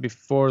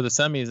before the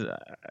semis,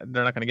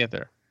 they're not going to get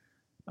there.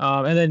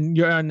 And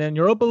then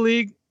Europa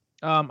League.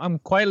 I'm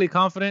quietly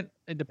confident.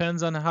 It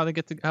depends on how they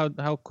get to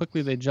how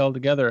quickly they gel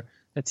together.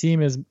 The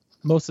team is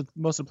most of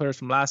the players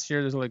from last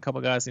year. There's only a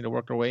couple guys need to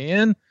work their way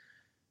in.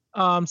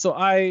 So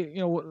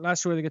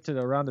last year they get to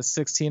around the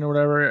 16 or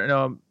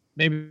whatever.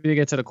 Maybe they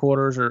get to the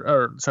quarters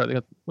or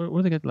sorry, where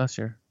did they get last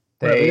year?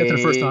 They get to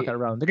the first knockout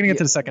round. They're gonna get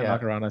to the second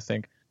knockout round, I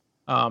think.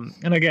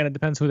 And again, it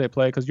depends who they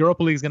play because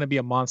Europa League is going to be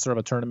a monster of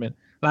a tournament.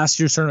 Last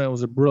year's tournament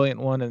was a brilliant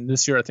one, and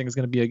this year I think is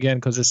going to be again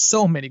because there's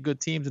so many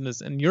good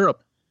teams in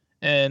Europe,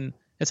 and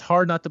it's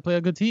hard not to play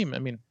a good team. I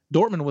mean,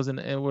 Dortmund was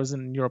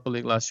in Europa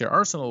League last year.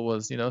 Arsenal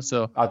was,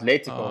 so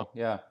Atletico,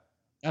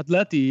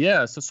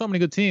 Atleti, so many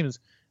good teams.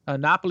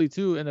 Napoli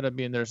too ended up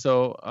being there.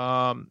 So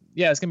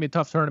it's gonna be a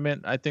tough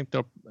tournament. I think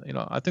they'll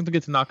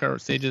get to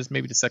knockout stages,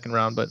 maybe the second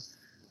round, but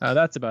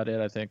that's about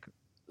it, I think.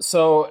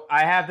 So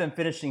I have them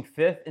finishing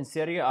 5th in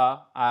Serie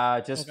A,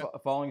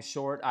 falling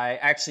short.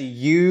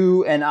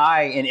 You and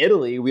I in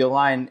Italy, we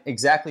align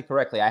exactly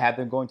correctly. I have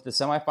them going to the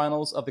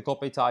semifinals of the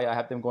Coppa Italia. I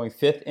have them going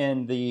 5th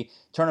in the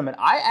tournament.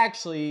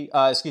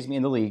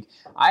 In the league.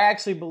 I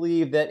actually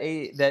believe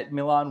that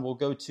Milan will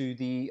go to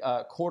the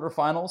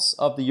quarterfinals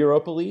of the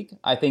Europa League.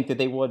 I think that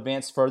they will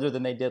advance further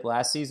than they did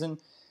last season.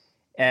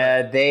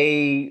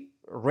 They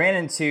ran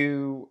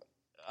into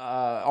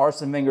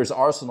Arsene Wenger's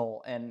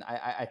Arsenal, and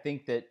I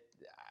think that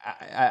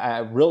I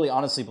really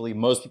honestly believe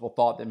most people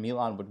thought that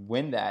Milan would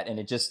win that, and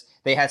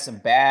they had some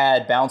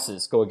bad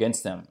bounces go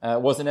against them.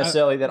 It wasn't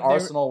necessarily that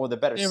Arsenal were the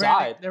better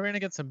side. They ran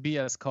against some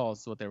BS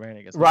calls, is what they ran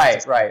against.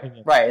 Right.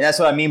 And that's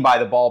what I mean by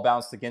the ball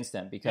bounced against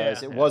them,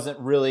 because it wasn't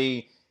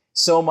really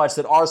so much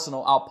that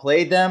Arsenal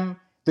outplayed them.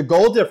 The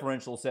goal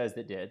differential says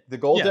it did.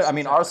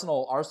 Exactly.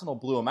 Arsenal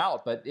blew them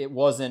out, but it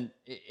wasn't.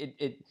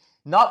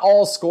 Not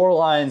all score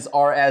lines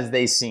are as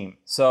they seem.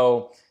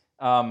 So.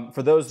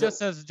 For those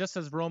just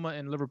as Roma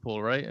and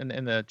Liverpool, right,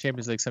 in the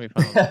Champions League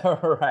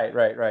semifinals.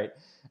 right.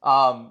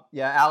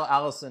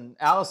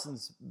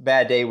 Allison's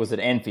bad day was at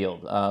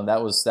Anfield.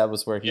 That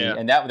was where he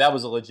and that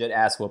was a legit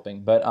ass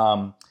whooping. But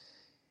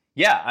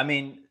I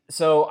mean,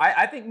 so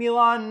I think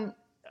Milan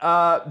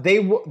they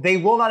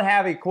will not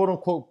have a quote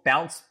unquote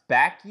bounce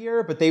back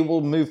year, but they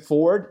will move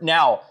forward.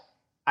 Now,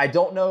 I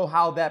don't know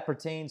how that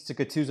pertains to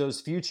Gattuso's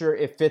future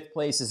if 5th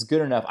place is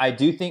good enough. I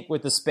do think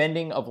with the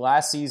spending of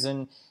last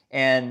season.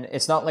 And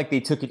it's not like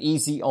they took it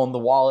easy on the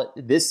wallet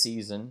this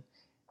season.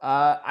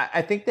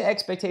 I think the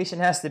expectation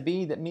has to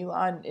be that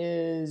Milan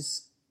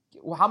is,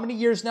 how many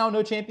years now?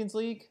 No Champions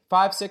League?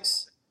 5,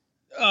 6?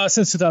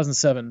 Since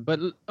 2007. But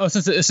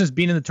since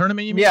being in the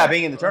tournament, you mean? Yeah,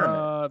 being in the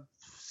tournament.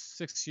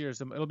 6 years.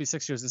 It'll be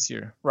 6 years this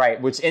year.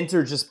 Right, which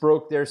Inter just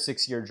broke their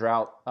 6-year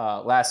drought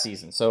last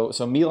season. So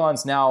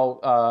Milan's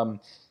now.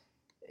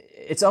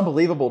 It's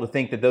unbelievable to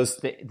think that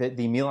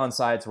the Milan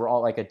sides were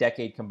all like a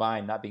decade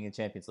combined, not being in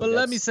Champions League. But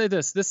let me say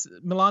this: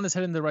 Milan is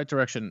heading in the right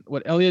direction.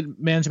 What Elliott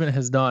management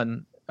has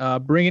done,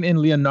 bringing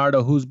in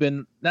Leonardo,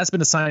 that's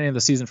been a signing of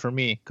the season for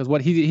me, because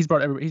what he's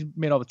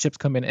made all the chips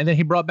come in, and then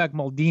he brought back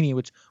Maldini,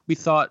 which we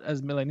thought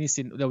as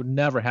Milanisti that would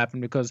never happen,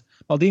 because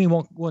Maldini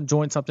won't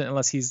join something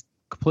unless he's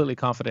completely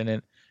confident in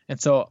it. And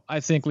so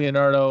I think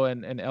Leonardo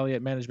and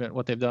Elliott management,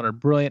 what they've done, are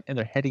brilliant, and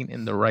they're heading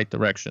in the right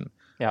direction.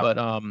 Yeah.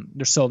 But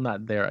they're still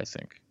not there, I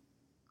think.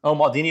 Oh,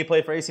 Maldini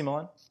played for AC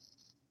Milan?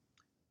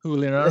 Who,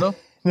 Leonardo?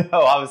 No,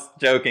 I was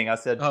joking. I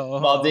said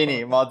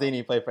Maldini.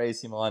 Maldini played for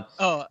AC Milan.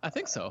 Oh, I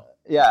think so.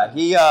 Yeah,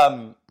 he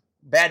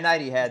bad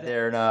night he had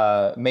there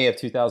in May of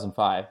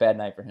 2005. Bad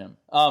night for him.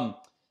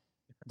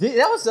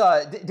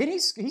 Didn't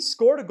he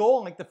scored a goal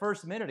in like the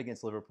first minute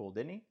against Liverpool,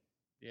 didn't he?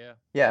 Yeah.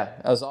 Yeah,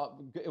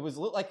 it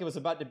looked like it was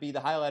about to be the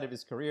highlight of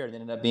his career, and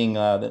it ended up being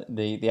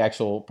the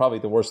actual, probably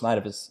the worst night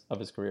of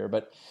his career.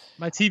 But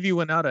my TV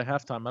went out at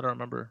halftime. I don't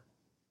remember.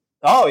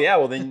 Oh yeah,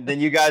 well then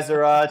you guys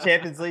are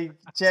Champions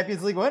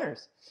League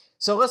winners.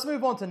 So let's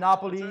move on to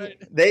Napoli. Right.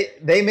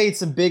 They made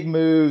some big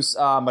moves.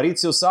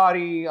 Maurizio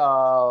Sarri,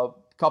 a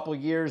couple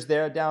years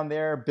down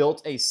there,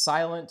 built a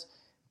silent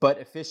but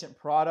efficient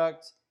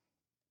product.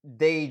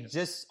 They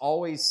just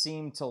always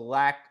seem to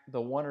lack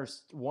the one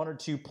or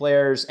two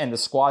players and the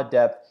squad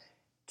depth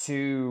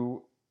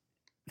to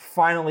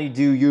finally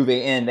do Juve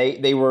in.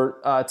 They were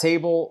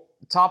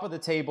top of the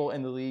table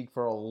in the league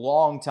for a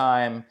long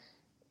time.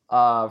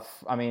 I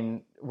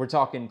mean, we're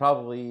talking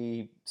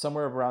probably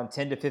somewhere around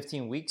 10 to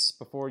 15 weeks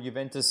before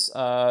Juventus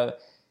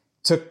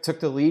took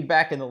the lead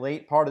back in the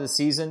late part of the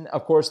season.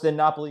 Of course, then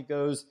Napoli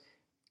goes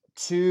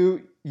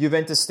to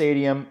Juventus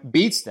Stadium,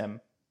 beats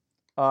them.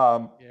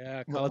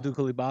 Kalidou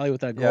Koulibaly with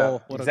that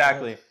goal. Yeah,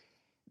 exactly.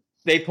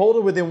 They pulled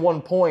it within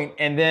 1 point,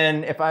 and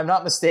then, if I'm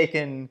not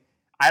mistaken,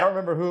 I don't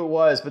remember who it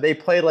was, but they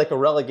played like a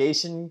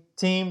relegation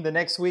team the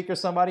next week or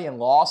somebody and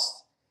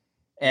lost.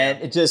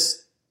 And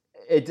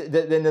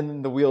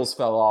then the wheels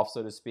fell off,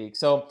 so to speak.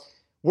 So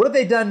what have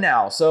they done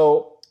now?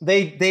 So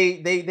they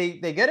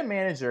get a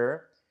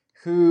manager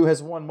who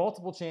has won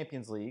multiple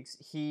Champions Leagues.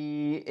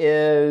 He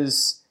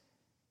has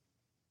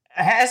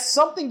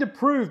something to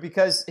prove,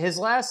 because his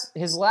last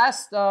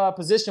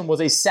position was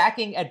a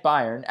sacking at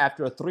Bayern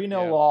after a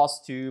 3-0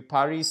 loss to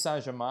Paris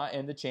Saint-Germain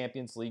in the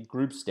Champions League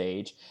group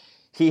stage.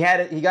 He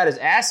got his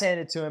ass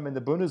handed to him in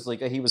the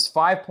Bundesliga. He was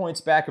 5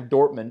 points back of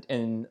Dortmund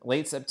in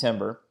late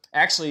September.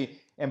 Actually.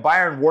 And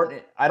Bayern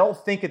weren't, I don't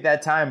think at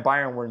that time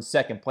Bayern were in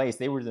second place.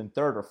 They were in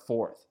third or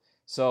fourth.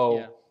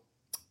 So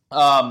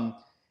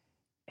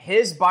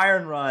his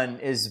Bayern run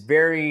is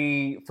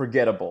very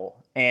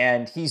forgettable.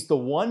 And he's the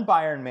one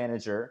Bayern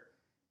manager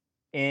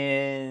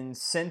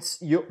since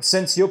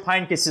Jupp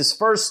Heynckes'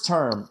 first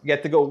term. You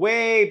have to go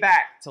way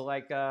back to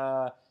like,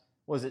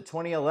 was it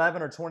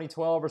 2011 or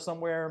 2012 or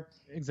somewhere?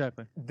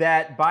 Exactly.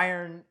 That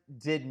Bayern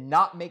did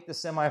not make the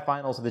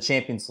semifinals of the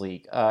Champions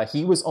League.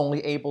 He was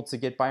only able to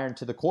get Bayern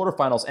to the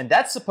quarterfinals, and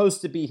that's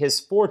supposed to be his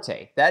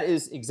forte. That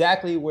is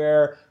exactly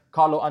where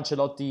Carlo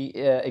Ancelotti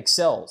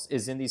excels,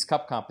 is in these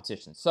cup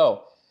competitions.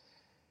 So,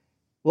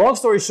 long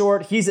story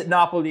short, he's at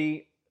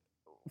Napoli.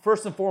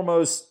 First and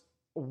foremost,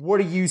 what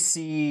do you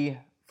see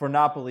for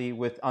Napoli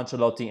with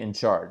Ancelotti in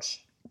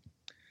charge?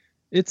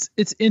 It's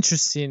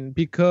interesting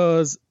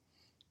because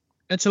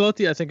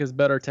Ancelotti, I think, is a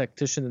better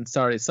tactician than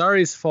Sarri.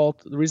 Sarri's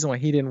fault, the reason why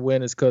he didn't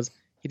win is because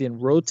he didn't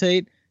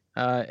rotate.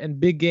 In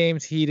big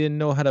games, he didn't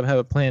know how to have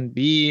a plan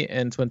B,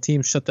 and when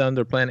teams shut down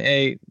their plan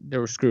A, they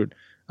were screwed.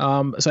 So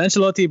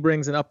Ancelotti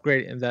brings an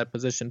upgrade in that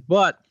position.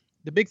 But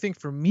the big thing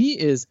for me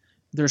is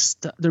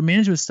their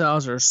management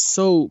styles are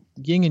so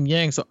yin and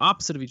yang, so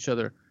opposite of each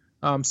other.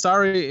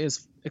 Sarri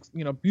is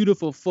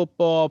beautiful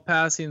football,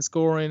 passing,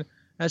 scoring.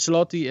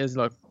 Ancelotti is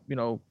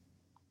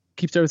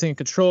keeps everything in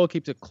control,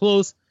 keeps it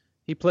close.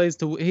 He plays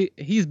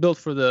he's built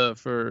for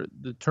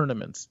the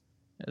tournaments.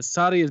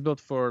 Sarri is built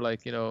for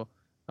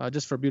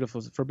just for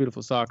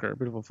beautiful soccer,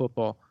 beautiful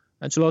football.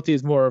 Ancelotti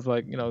is more of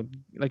like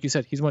you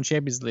said, he's won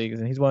Champions Leagues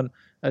and he's won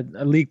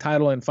a league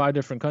title in 5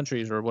 different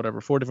countries or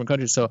whatever, 4 different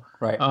countries. So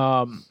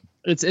right.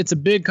 It's a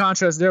big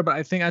contrast there, but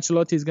I think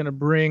Ancelotti is going to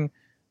bring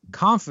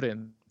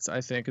confidence. I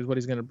think is what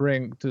he's going to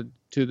bring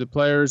to the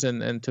players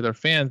and to their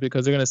fans,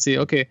 because they're going to see,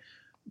 okay,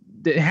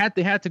 they had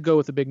to go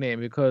with a big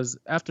name, because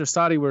after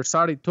where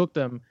Sarri took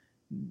them,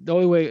 the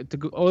only way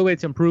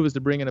to improve is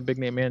to bring in a big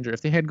name manager.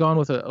 If they had gone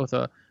with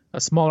a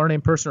smaller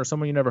name person or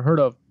someone you never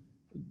heard of,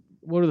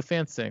 what do the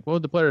fans think? What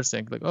would the players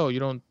think? Like, oh, you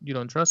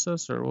don't trust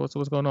us, or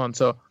what's going on?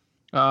 So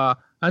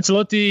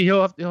Ancelotti,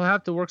 he'll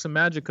have to work some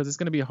magic, because it's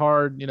going to be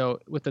hard,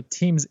 with the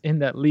teams in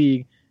that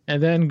league,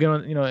 and then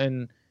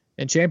going,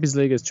 in Champions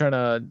League is trying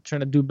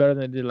to do better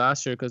than they did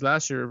last year, because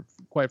last year,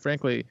 quite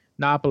frankly,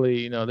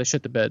 Napoli, they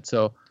shit the bed.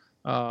 So.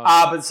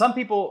 But some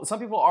people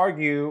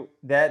argue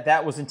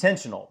that was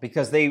intentional,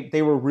 because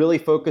they were really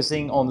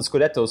focusing on the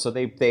Scudetto, so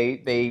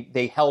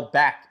they held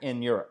back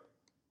in Europe.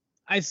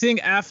 I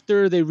think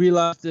after they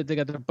realized that they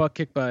got their butt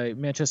kicked by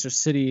Manchester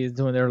City,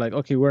 they're like,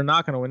 okay, we're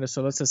not going to win this,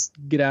 so let's just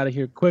get out of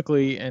here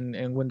quickly and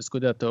win the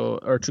Scudetto,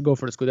 or to go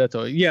for the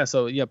Scudetto. Yeah,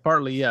 so yeah,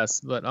 partly yes,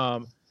 but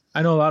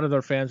I know a lot of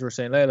their fans were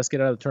saying, hey, let's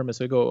get out of the tournament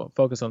so we go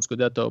focus on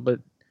Scudetto. But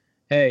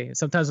hey,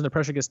 sometimes when the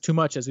pressure gets too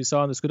much, as we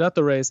saw in the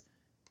Scudetto race,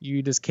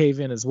 you just cave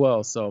in as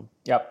well. So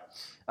yep.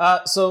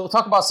 So we'll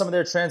talk about some of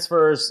their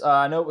transfers.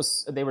 I know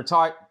they were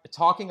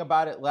talking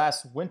about it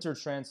last winter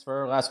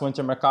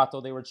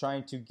Mercato. They were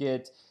trying to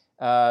get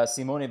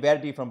Simone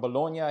Verdi from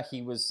Bologna.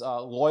 He was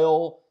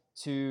loyal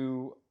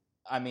to,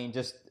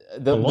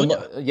 Bologna.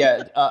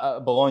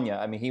 Bologna.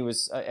 I mean, he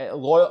was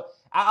loyal.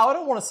 I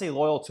don't want to say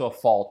loyal to a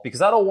fault,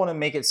 because I don't want to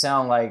make it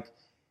sound like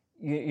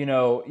you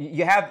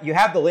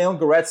have the Leon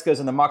Goretzkas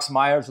and the Max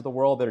Meyers of the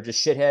world that are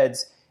just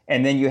shitheads.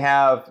 And then you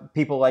have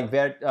people like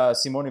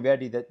Simone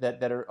Verdi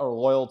that are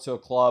loyal to a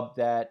club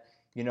that,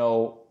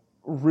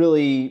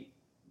 really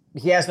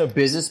he has no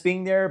business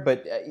being there.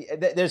 But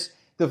there's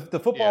the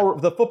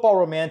football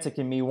romantic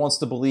in me wants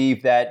to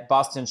believe that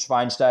Bastian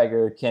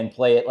Schweinsteiger can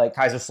play it like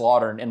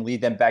Kaiserslautern and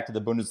lead them back to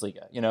the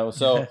Bundesliga.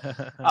 So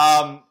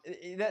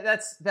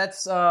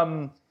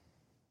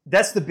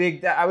that's the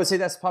big. I would say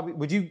that's probably.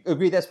 Would you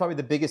agree that's probably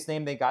the biggest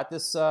name they got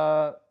this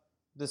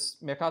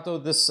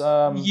Mercato?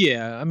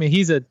 Yeah,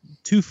 he's a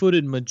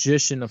 2-footed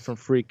magician from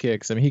free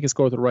kicks. He can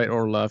score with the right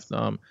or left.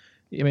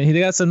 They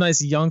got some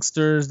nice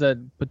youngsters that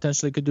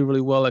potentially could do really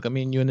well, like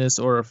Amin Younes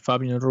or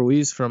Fabian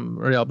Ruiz from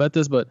Real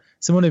Betis, but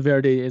Simone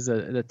Verdi is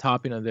the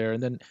topping of there.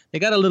 And then they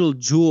got a little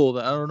jewel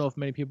that I don't know if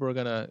many people are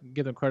going to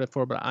give them credit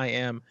for, but I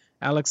am.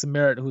 Alex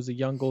Merritt, who's a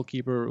young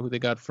goalkeeper who they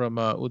got from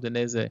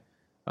Udinese.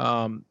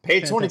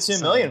 Paid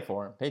 $22 million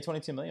for him.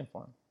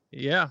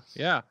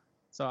 Yeah.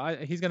 So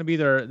he's going to be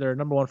their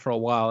number one for a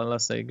while,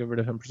 unless they get rid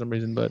of him for some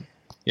reason. But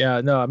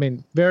yeah, no,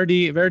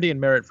 Verdi and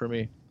Merritt for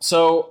me.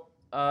 So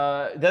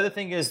the other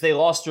thing is they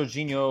lost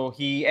Jorginho.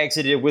 He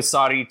exited with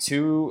Sarri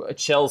to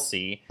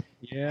Chelsea.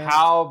 Yeah.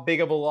 How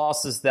big of a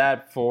loss is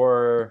that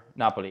for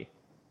Napoli?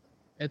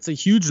 It's a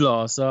huge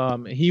loss.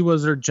 He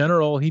was their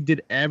general. He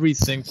did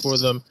everything for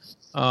them.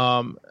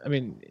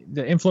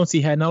 The influence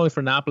he had not only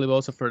for Napoli but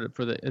also for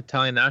the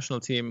Italian national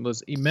team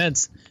was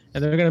immense,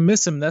 and they're going to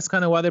miss him. That's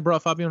kind of why they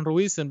brought Fabian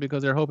Ruiz in,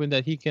 because they're hoping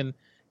that he can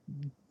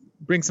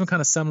bring some kind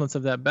of semblance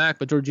of that back.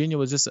 But Jorginho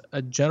was just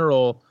a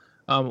general.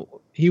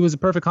 He was a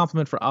perfect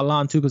complement for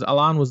Alan too, because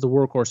Alan was the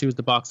workhorse. He was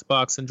the box to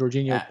box, and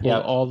Jorginho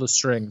pulled all the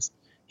strings.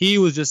 He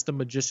was just a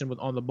magician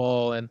on the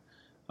ball, and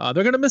they're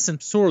going to miss him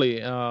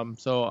sorely.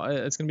 So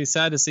it's going to be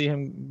sad to see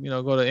him,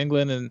 go to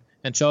England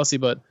and Chelsea,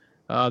 but.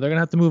 They're going to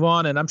have to move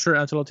on, and I'm sure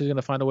Ancelotti is going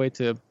to find a way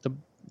to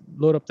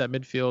load up that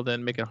midfield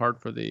and make it hard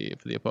for the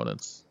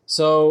opponents.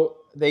 So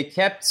they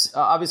kept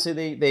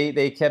obviously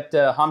they kept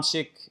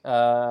Hamsik.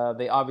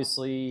 They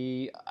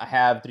obviously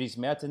have Dries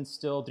Mertens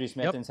still. Dries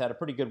Mertens had a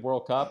pretty good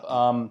World Cup.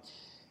 How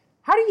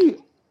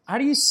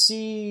do you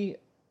see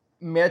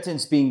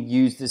Mertens being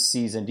used this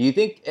season? Do you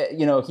think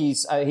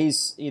he's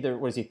either,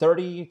 what is he,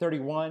 30,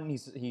 31?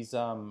 He's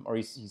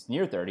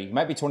near 30. He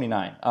might be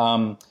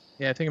 29.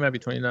 Yeah, I think it might be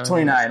 29.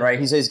 29, right?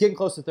 He's getting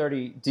close to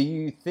 30. Do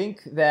you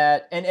think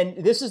that,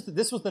 and this was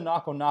the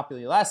knock on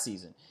Napoli last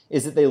season,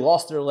 is that they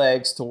lost their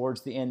legs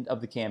towards the end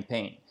of the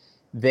campaign.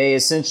 They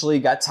essentially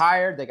got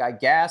tired, they got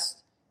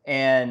gassed,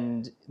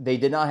 and they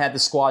did not have the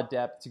squad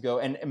depth to go.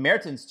 And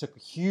Mertens took a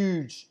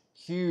huge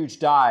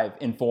dive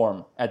in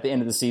form at the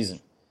end of the season.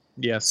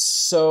 Yes.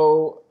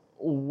 So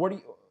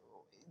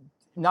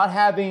not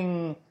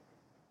having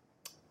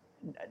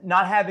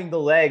the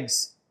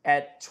legs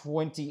at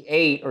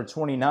 28 or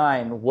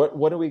 29,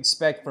 what do we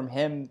expect from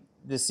him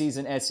this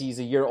season, as he's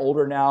a year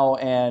older now,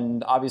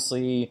 and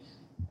obviously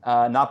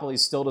Napoli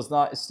still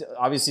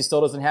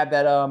doesn't have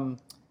that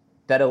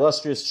that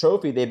illustrious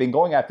trophy they've been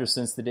going after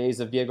since the days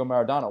of Diego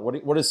Maradona.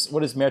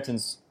 What is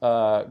Mertens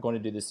going to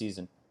do this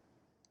season?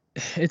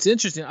 It's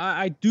interesting.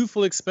 I do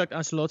fully expect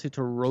Ancelotti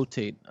to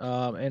rotate.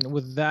 And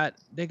with that,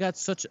 they got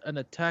such an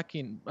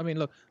attacking. I mean,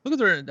 look at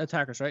their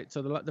attackers, right?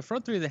 So the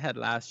front three they had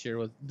last year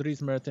was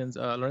Dries Mertens,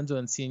 Lorenzo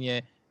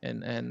Insigne,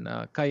 and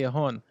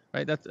Callejon,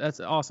 right? That's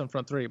an awesome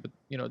front three. But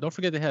don't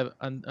forget they have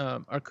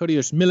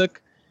Arkadiusz Milik,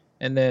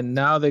 and then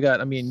now they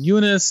got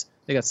Younes.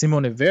 They got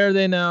Simone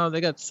Verde now.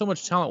 They got so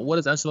much talent. What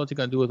is Ancelotti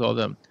going to do with all of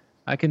them?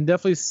 I can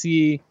definitely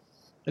see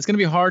it's going to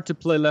be hard to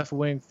play left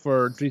wing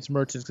for Dries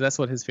Mertens because that's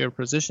what his favorite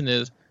position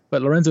is.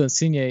 But Lorenzo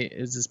Insigne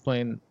is just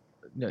playing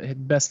his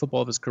best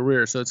football of his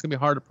career, so it's going to be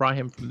hard to pry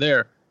him from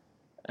there.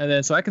 And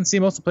then so I can see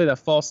him also play that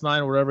false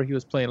nine or whatever he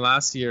was playing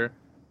last year.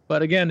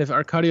 But again, if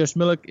Arkadiusz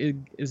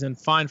Milik is in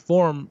fine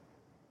form,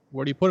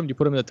 where do you put him? Do you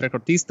put him in the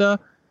trequartista?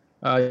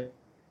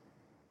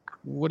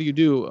 What do you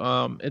do?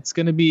 It's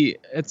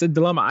a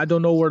dilemma. I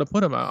don't know where to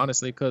put him,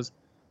 honestly, because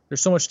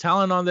there's so much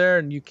talent on there,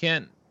 and you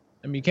can't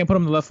put him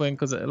in the left wing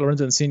because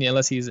Lorenzo Insigne,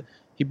 unless he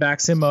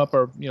backs him up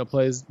or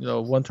plays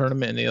one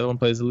tournament and the other one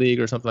plays the league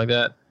or something like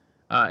that.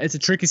 It's a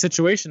tricky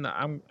situation.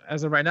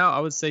 As of right now, I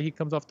would say he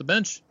comes off the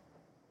bench.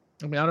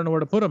 I mean, I don't know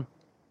where to put him.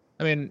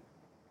 I mean,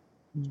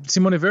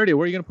 Simone Verde,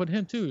 where are you going to put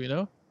him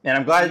too? And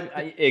I'm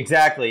glad,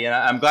 exactly. And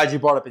I'm glad you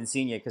brought up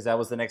Insigne because that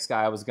was the next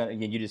guy I was going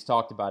to. You just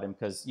talked about him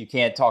because you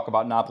can't talk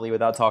about Napoli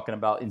without talking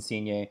about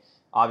Insigne.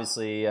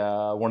 Obviously,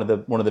 one of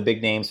the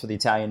big names for the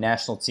Italian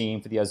national team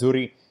for the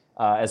Azzurri,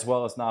 as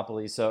well as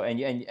Napoli. So and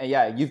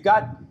yeah, you've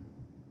got.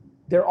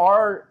 There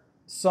are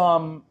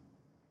some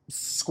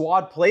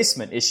squad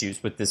placement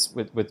issues with this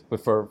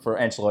for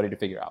Ancelotti to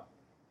figure out.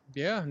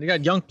 Yeah, and they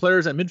got young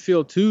players at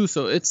midfield too,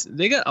 so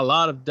they got a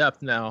lot of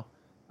depth now.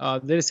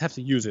 They just have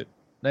to use it.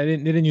 They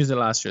didn't use it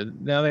last year.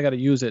 Now they got to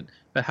use it.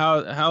 But how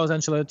is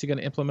Ancelotti going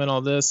to implement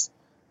all this?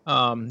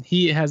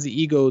 He has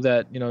the ego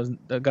that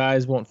the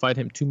guys won't fight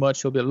him too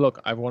much. He'll be like,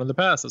 look, I've won in the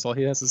past. That's all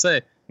he has to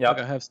say. Yep.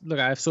 I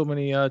have so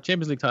many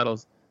Champions League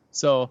titles.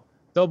 So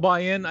they'll buy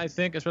in, I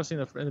think, especially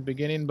in the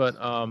beginning. But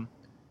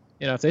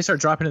if they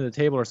start dropping to the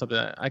table or something,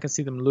 I can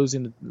see them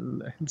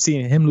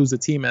seeing him lose the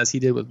team as he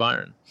did with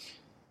Bayern.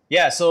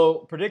 Yeah, so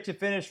predicted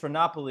finish for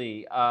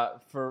Napoli.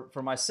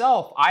 For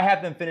myself, I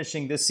have them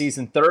finishing this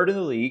season third in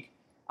the league.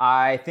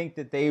 I think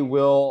that they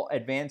will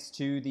advance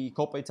to the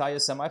Coppa Italia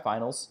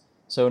semifinals.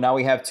 So now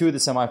we have two of the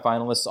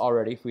semifinalists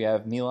already. We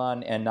have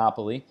Milan and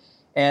Napoli.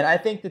 And I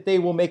think that they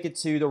will make it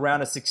to the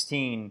round of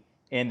 16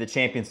 in the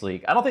Champions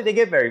League. I don't think they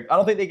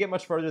get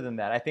much further than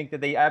that. I think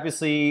that they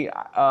obviously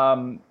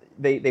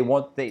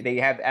they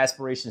have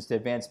aspirations to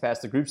advance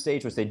past the group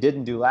stage, which they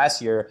didn't do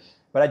last year.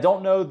 But I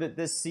don't know that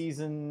this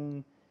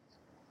season.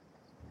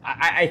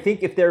 I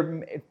think if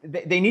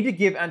they need to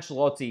give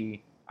Ancelotti,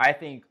 I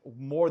think,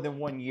 more than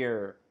 1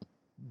 year.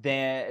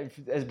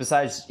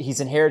 Besides, he's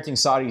inheriting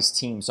Sarri's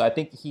team, so I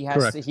think he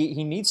has to,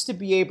 he needs to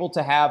be able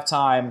to have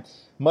time,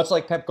 much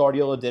like Pep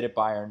Guardiola did at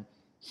Bayern.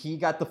 He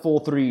got the full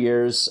 3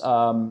 years.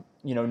 No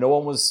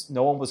one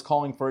was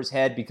calling for his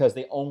head because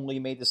they only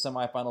made the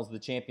semifinals of the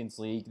Champions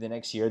League the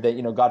next year.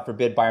 That God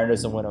forbid Bayern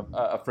doesn't win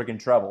a freaking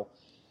treble.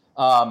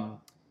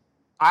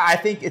 I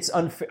think it's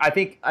unfair. I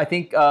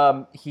think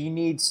he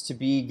needs to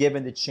be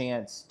given the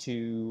chance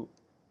to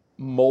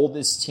mold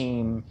this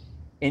team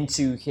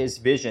into his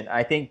vision.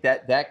 I think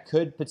that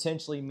could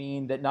potentially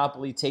mean that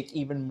Napoli take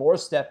even more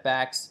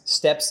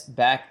steps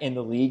back in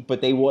the league, but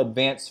they will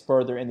advance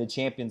further in the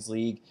Champions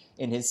League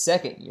in his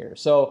second year.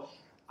 So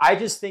I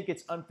just think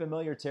it's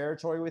unfamiliar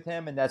territory with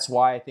him, and that's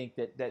why I think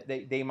that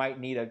they might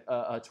need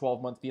a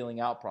 12-month feeling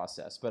out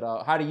process.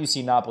 But how do you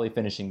see Napoli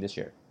finishing this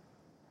year?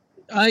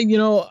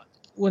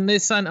 When they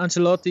signed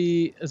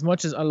Ancelotti, as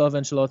much as I love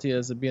Ancelotti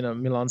as being a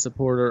Milan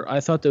supporter, I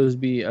thought there would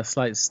be a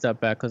slight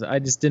step back because I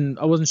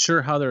wasn't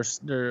sure how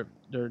their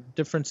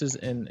differences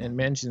in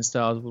managing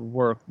styles would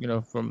work.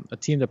 From a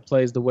team that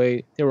plays the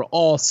way they were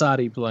all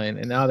Sarri playing,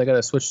 and now they got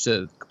to switch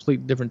to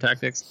complete different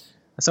tactics.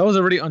 So I was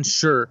already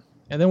unsure.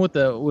 And then with some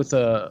of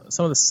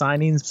the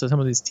signings to some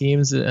of these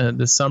teams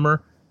this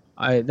summer,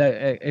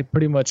 it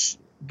pretty much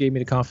gave me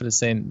the confidence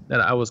saying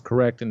that I was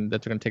correct and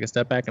that they're going to take a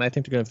step back. And I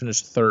think they're going to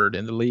finish third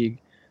in the league.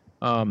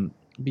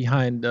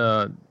 Behind,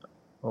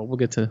 we'll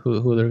get to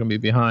who they're going to be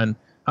behind.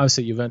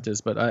 Obviously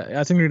Juventus, but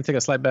I think they're going to take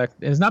a slight back.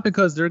 And it's not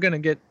because they're going to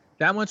get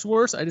that much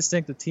worse. I just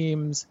think the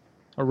teams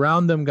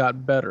around them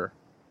got better,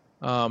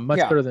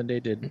 better than they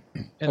did.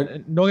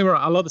 And don't get me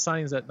wrong, I love the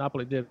signings that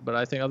Napoli did, but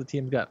I think other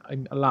teams got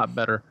a lot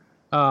better.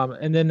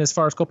 And then as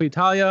far as Coppa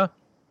Italia,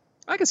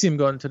 I can see them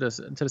going into the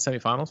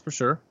semifinals for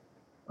sure.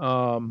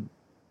 I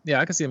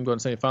can see them going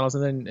to semifinals,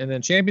 and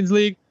then Champions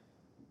League.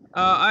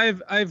 I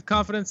have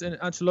confidence in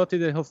Ancelotti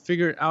that he'll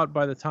figure it out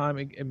by the time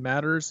it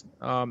matters.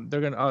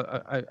 They're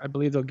gonna. I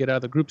believe they'll get out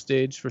of the group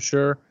stage for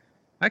sure.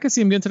 I can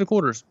see him getting to the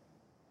quarters.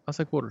 I'll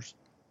say quarters.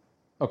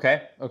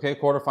 Okay,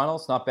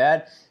 quarterfinals, not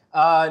bad.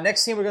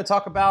 Next team we're going to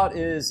talk about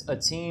is a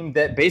team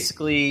that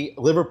basically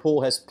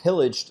Liverpool has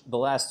pillaged the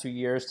last 2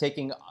 years,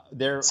 taking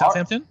their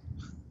Southampton.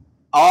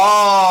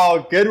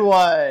 Oh, good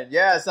one.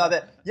 Yeah, I saw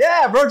that.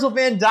 Yeah, Virgil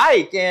van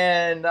Dijk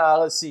and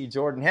let's see,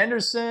 Jordan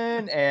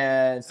Henderson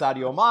and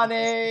Sadio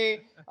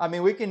Mane. I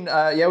mean, we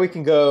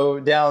can go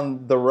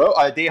down the road.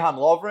 Dejan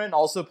Lovren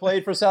also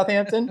played for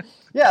Southampton.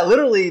 Yeah,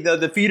 literally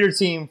the feeder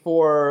team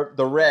for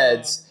the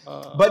Reds.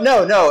 But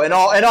no. In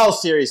all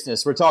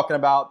seriousness, we're talking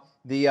about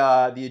the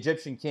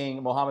Egyptian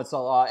king Mohamed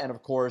Salah, and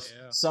of course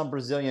some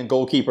Brazilian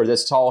goalkeeper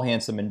that's tall,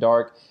 handsome, and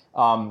dark.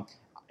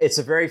 It's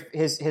a very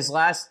his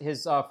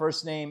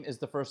first name is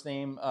the first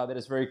name that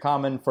is very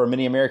common for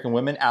many American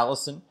women,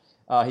 Allison.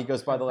 He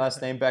goes by the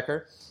last name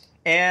Becker,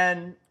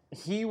 and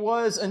he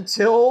was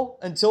until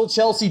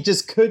Chelsea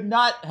just could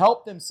not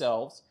help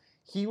themselves.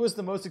 He was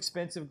the most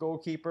expensive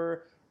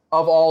goalkeeper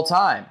of all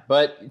time.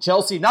 But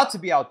Chelsea, not to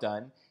be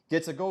outdone,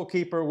 gets a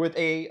goalkeeper with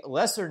a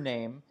lesser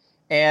name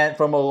and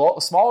from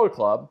a smaller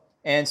club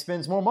and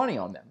spends more money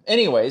on them.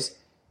 Anyways,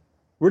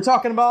 we're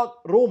talking about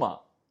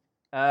Roma,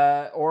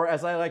 or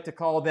as I like to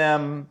call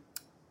them,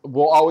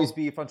 will always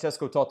be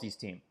Francesco Totti's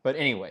team. But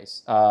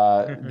anyways,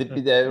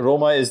 the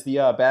Roma is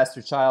the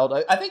bastard child.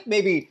 I think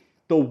maybe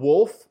the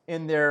wolf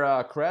in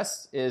their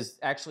crest is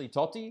actually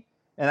Totti.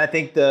 And I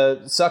think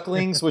the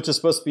sucklings, which is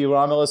supposed to be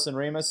Romulus and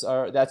Remus,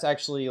 that's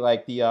actually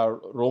like the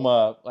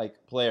Roma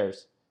like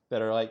players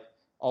that are like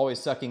always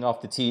sucking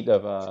off the teat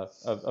of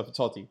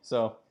Totti.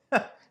 So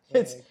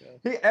he's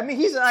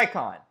an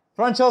icon.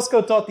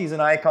 Francesco Totti's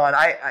an icon.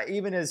 I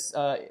even as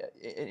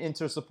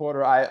Inter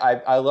supporter,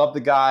 I love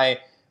the guy.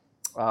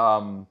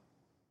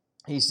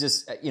 He's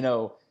just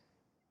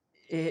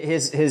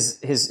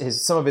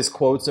his some of his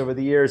quotes over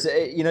the years.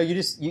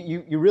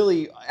 You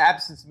really,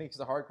 absence makes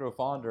the heart grow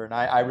fonder, and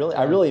I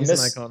really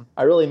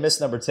miss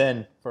number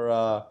 10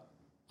 for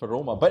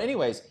Roma. But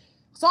anyways,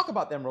 let's talk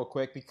about them real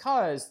quick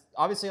because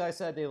obviously, like I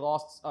said, they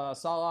lost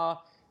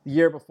Salah the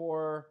year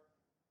before,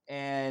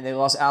 and they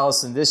lost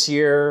Alisson this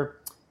year.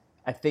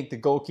 I think the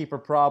goalkeeper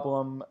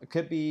problem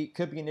could be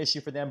an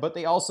issue for them, but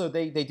they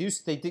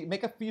did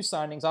make a few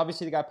signings.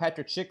 Obviously, they got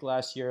Patrick Schick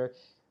last year.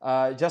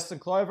 Justin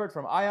Kluivert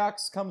from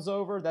Ajax comes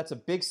over. That's a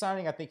big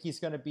signing. I think he's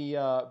going to be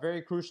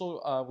very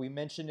crucial. We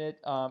mentioned it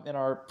in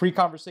our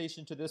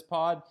pre-conversation to this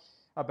pod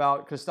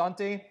about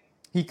Cristante.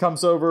 He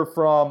comes over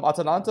from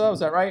Atalanta. Was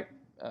that right?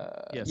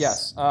 Yes.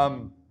 Yes.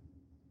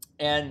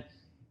 And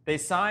they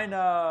signed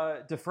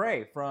De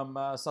Vrij from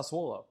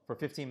Sassuolo for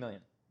 $15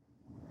 million.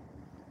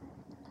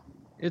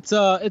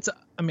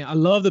 I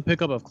love the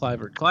pickup of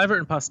Kluivert. Kluivert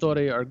and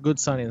Pastore are good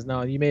signings.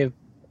 Now, you may have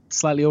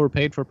slightly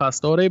overpaid for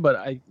Pastore,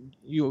 but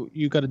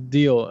you got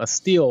a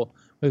steal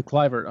with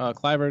Kluivert.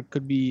 Kluivert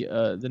could be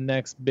the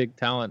next big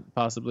talent,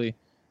 possibly.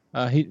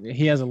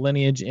 He has a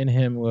lineage in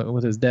him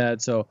with his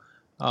dad, so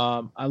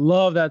I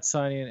love that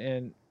signing.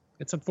 And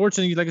it's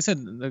unfortunate, like I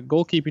said, the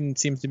goalkeeping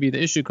seems to be the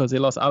issue because they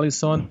lost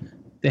Alisson.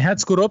 They had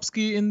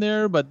Skorupski in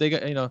there, but they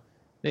got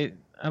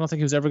I don't think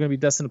he was ever going to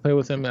be destined to play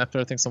with him after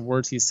I think some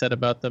words he said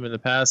about them in the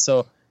past.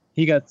 So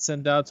he got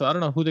sent out. So I don't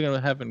know who they're going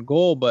to have in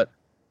goal, but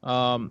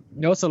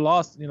they also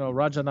lost,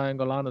 Raja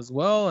Nainggolan as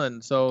well.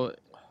 And so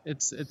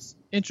it's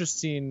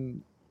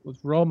interesting with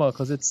Roma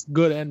because it's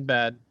good and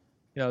bad.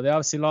 They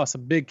obviously lost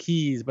some big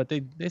keys, but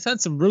they sent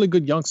some really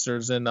good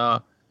youngsters. And,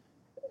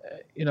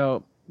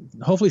 hopefully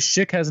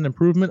Schick has an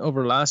improvement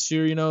over last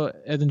year.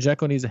 Edin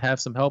Dzeko needs to have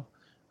some help.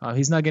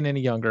 He's not getting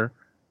any younger.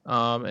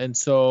 And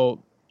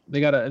so they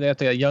have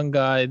a young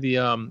guy,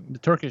 the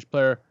Turkish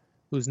player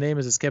whose name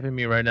is escaping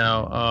me right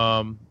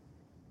now.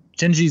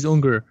 Cengiz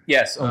Ünder.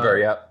 Yes,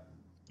 Ünder, yeah.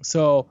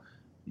 So,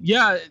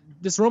 yeah,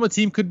 this Roma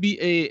team could be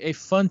a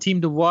fun team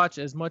to watch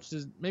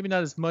maybe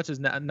not as much as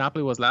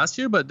Napoli was last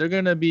year, but they're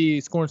going to be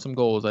scoring some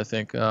goals, I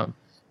think.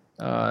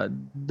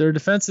 Their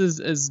defense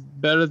is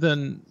better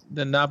than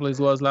Napoli's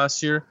was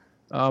last year.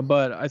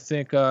 But I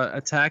think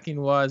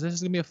attacking-wise, this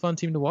is going to be a fun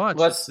team to watch.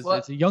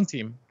 It's a young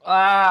team.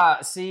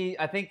 See,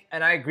 I think,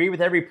 and I agree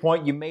with every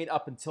point you made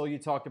up until you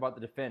talked about the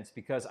defense,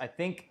 because I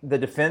think the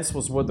defense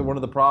was one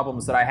of the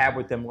problems that I had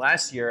with them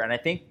last year, and I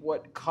think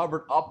what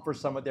covered up for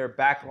some of their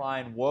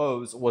backline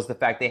woes was the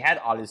fact they had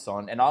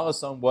Alisson, and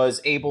Alisson was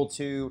able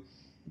to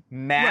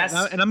mask.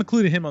 Right, and I'm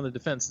including him on the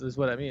defense, is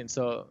what I mean.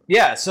 So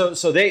yeah, so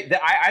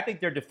I think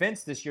their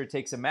defense this year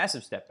takes a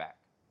massive step back.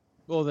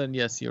 Well, then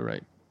yes, you're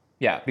right.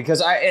 Yeah,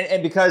 because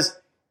because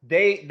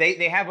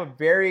they have a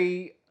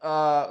very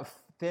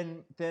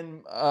thin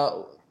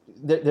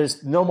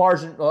there's no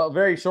margin,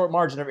 very short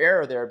margin of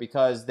error there,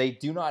 because they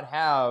do not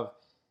have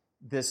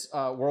this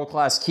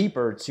world-class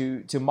keeper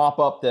to mop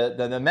up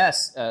the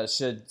mess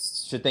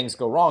should things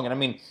go wrong. And I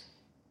mean,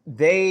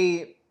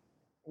 they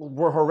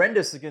were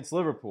horrendous against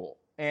Liverpool,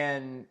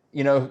 and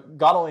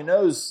God only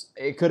knows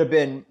it could have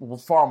been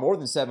far more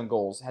than 7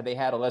 goals had they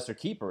had a lesser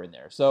keeper in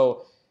there.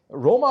 So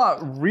Roma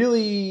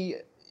really,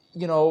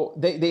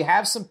 they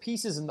have some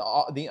pieces in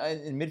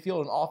in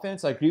midfield and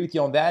offense. I agree with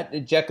you on that.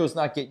 Dzeko's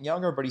not getting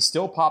younger, but he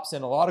still pops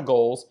in a lot of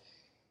goals.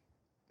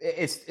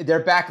 It's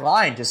their back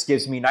line just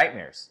gives me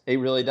nightmares. It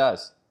really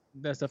does.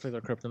 That's definitely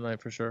their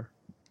kryptonite for sure.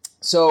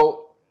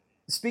 So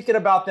speaking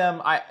about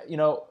them,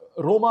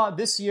 Roma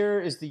this year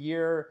is the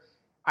year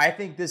I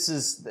think this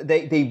is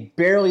they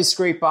barely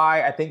scrape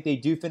by. I think they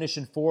do finish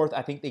in fourth.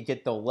 I think they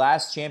get the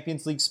last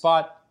Champions League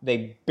spot.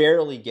 They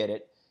barely get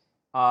it.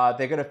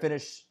 They're going to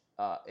finish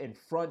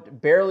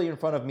barely in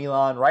front of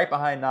Milan, right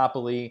behind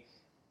Napoli.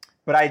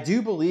 But I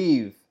do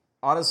believe,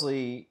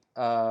 honestly,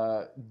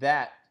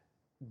 that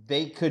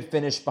they could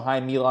finish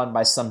behind Milan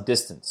by some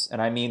distance.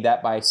 And I mean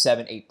that by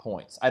 7-8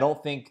 points. I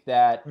don't think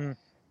that...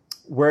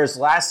 Whereas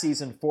last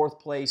season, fourth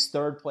place,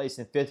 third place,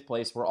 and fifth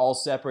place were all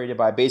separated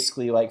by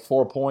basically like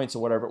 4 points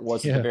or whatever it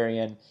was at the very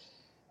end.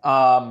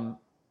 Roma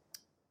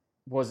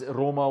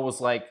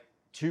was like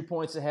 2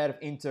 points ahead of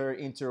Inter.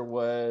 Inter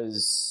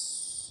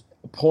was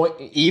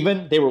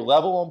even. They were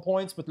level on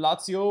points with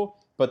Lazio,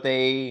 but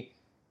they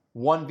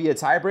won via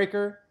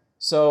tiebreaker.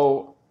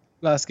 So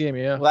last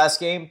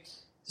game.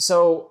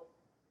 So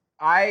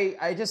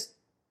I just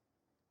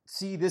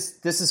see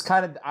this is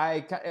kind of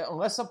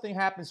unless something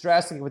happens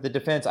drastically with the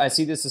defense, I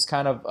see this as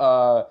kind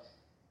of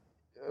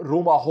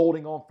Roma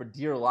holding on for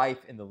dear life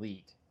in the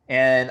league.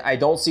 And I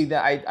don't see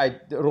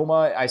that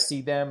Roma, I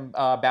see them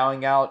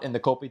bowing out in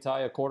the Coppa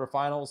Italia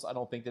quarterfinals. I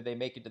don't think that they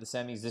make it to the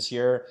semis this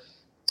year.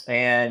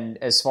 And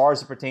as far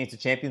as it pertains to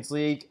Champions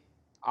League,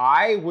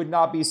 I would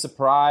not be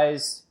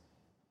surprised.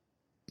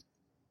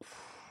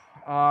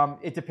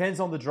 It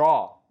depends on the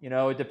draw.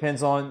 It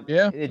depends on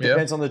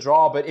depends on the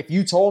draw. But if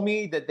you told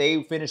me that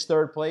they finished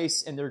third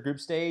place in their group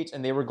stage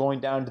and they were going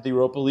down to the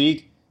Europa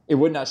League, it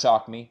would not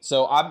shock me.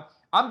 So I'm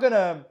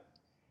gonna.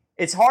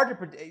 It's hard to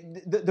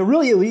predict. The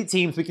really elite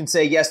teams, we can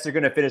say yes, they're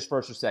going to finish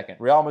first or second.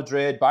 Real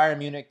Madrid, Bayern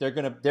Munich, they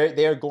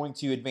are going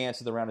to advance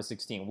to the round of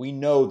 16. We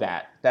know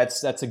that.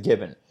 That's a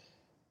given.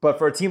 But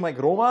for a team like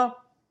Roma,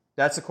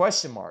 that's a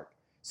question mark.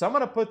 So I'm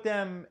going to put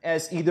them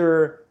as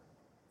either.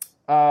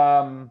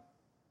 I'm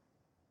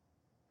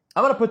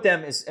going to put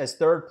them as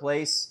third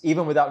place,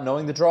 even without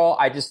knowing the draw.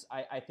 I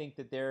think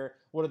that they're,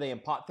 what are they, in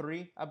pot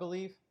 3, I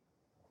believe?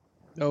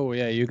 Oh,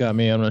 yeah, you got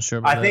me. I'm not sure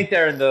about I think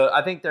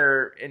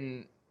they're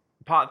in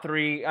pot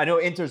 3. I know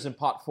Inter's in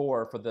pot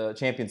 4 for the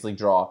Champions League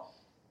draw.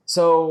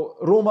 So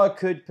Roma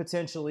could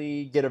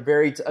potentially get a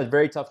very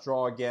tough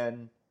draw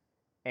again.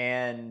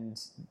 And,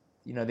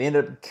 they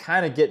ended up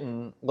kind of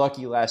getting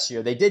lucky last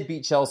year. They did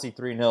beat Chelsea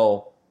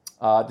 3-0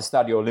 at the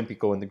Stadio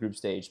Olimpico in the group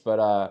stage.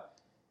 But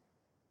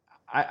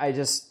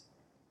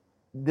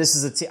this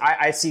is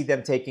I see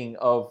them taking,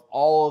 of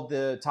all of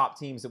the top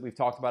teams that we've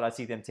talked about, I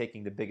see them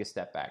taking the biggest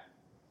step back.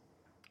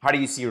 How do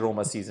you see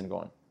Roma's season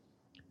going?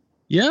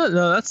 Yeah,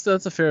 no, that's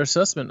a fair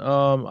assessment.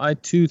 I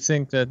too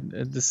think that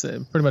this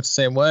pretty much the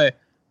same way.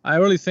 I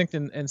really think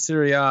in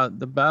Serie A,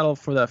 the battle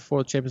for that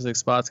fourth Champions League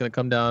spot is going to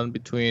come down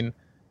between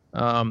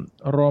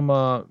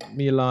Roma,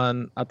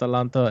 Milan,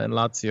 Atalanta, and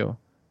Lazio.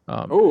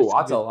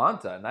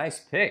 Atalanta, nice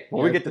pick.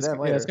 Well, we get to them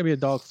later. Yeah, it's going to be a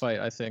dogfight,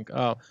 I think.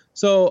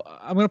 So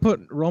I'm going to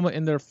put Roma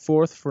in their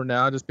fourth for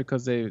now, just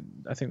because I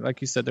think,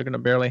 like you said, they're going to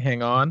barely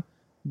hang on.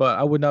 But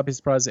I would not be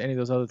surprised if any of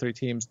those other three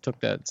teams took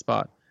that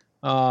spot.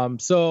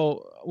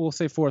 So we'll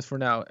say fourth for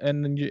now.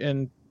 And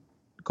in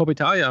Coppa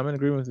Italia, I'm in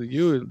agreement with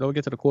you. They'll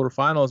get to the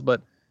quarterfinals,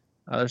 but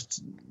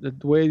the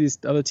way these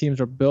other teams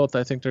are built,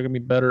 I think they're going to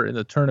be better in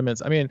the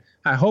tournaments. I mean,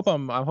 I hope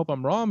I'm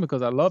wrong,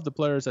 because I love the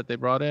players that they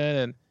brought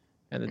in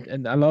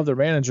and I love their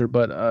manager,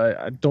 but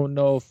I don't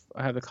know if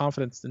I have the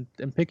confidence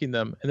in picking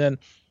them. And then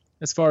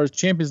as far as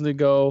Champions League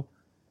go,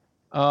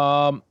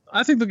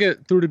 I think they'll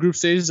get through the group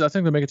stages. I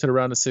think they'll make it to the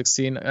round of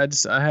 16. I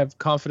have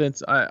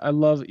confidence. I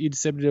love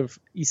Eusebio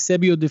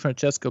Di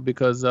Francesco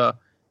because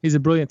he's a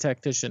brilliant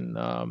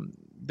tactician.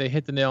 They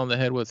hit the nail on the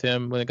head with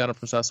him when they got him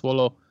from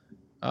Sassuolo.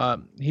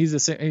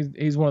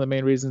 He's one of the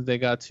main reasons they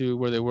got to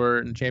where they were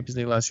in Champions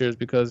League last year, is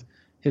because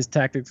his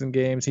tactics in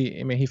games.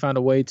 He found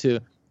a way to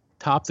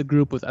top the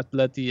group with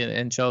Spalletti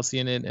and Chelsea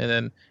in it, and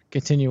then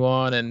continue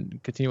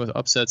with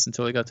upsets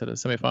until they got to the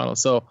semifinals.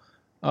 So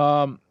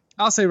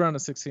I'll say round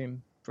of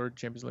 16 for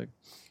Champions League.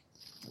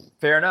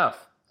 Fair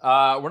enough.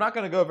 We're not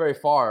going to go very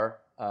far,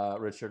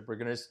 Richard. We're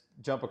going to just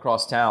jump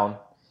across town,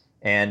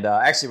 and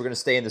actually we're going to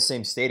stay in the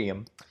same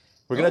stadium.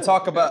 We're going to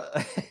talk about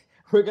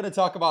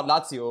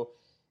Lazio,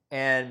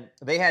 and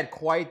they had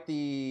quite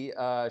the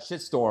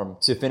shitstorm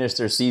to finish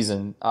their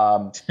season.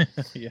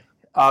 Yeah.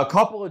 A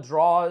couple of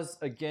draws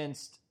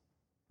against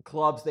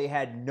clubs they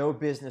had no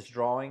business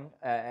drawing.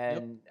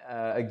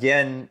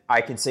 Again,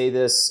 I can say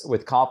this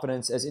with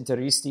confidence as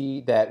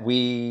Interisti, that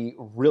we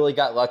really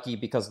got lucky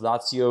because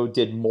Lazio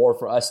did more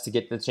for us to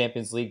get to the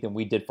Champions League than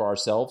we did for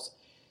ourselves.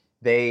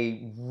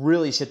 They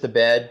really shit the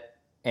bed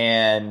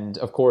and,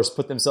 of course,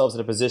 put themselves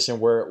in a position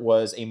where it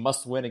was a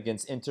must-win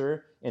against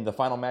Inter in the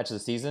final match of the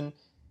season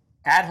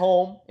at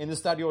home in the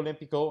Stadio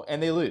Olimpico,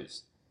 and they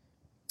lose.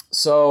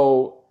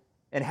 So,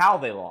 and how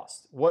they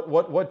lost.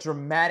 What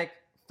dramatic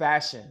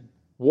fashion.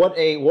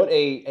 It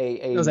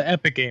was an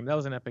epic game. That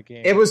was an epic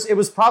game. It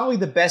was probably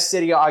the best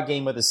Serie A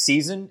game of the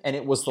season, and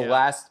it was the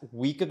last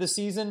week of the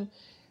season.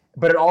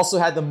 But it also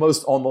had the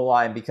most on the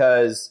line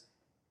because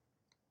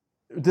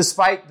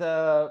despite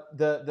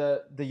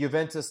the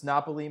Juventus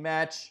Napoli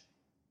match,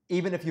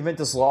 even if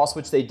Juventus lost,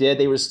 which they did,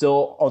 they were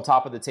still on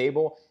top of the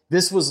table.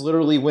 This was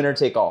literally winner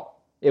take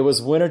all. It was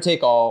winner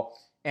take all.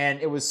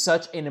 and it was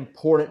such an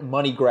important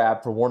money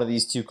grab for one of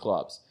these two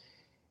clubs.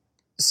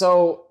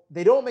 So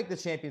they don't make the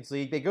Champions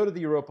League. They go to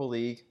the Europa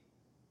League.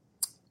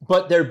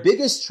 But their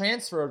biggest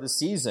transfer of the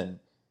season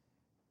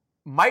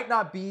might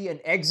not be an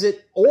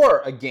exit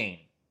or a gain.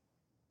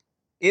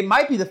 It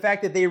might be the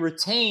fact that they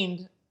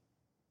retained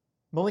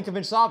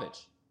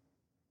Milinkovic-Savic.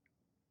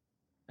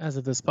 As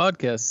of this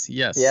podcast,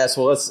 yes. Yes,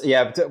 well, let's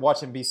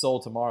watch him be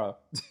sold tomorrow.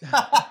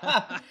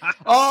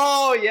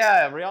 Oh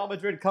yeah, Real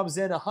Madrid comes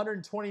in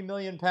 120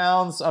 million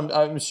pounds.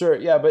 I'm sure.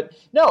 Yeah, but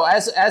no.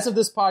 As of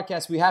this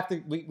podcast,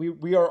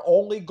 we are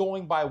only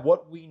going by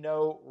what we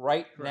know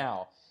right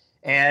now.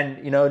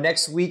 And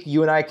next week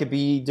you and I could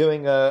be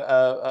doing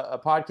a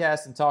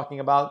podcast and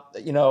talking about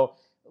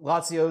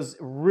Lazio's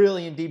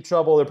really in deep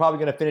trouble. They're probably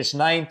going to finish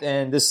 9th,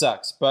 and this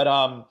sucks.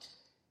 But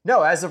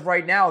no, as of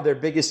right now, their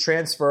biggest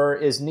transfer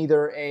is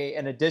neither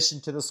an addition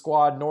to the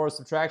squad nor a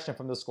subtraction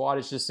from the squad.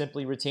 It's just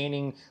simply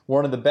retaining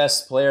one of the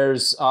best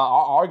players,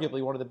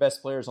 arguably one of the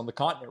best players on the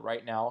continent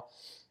right now.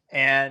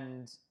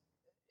 And,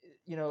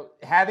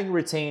 having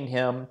retained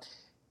him,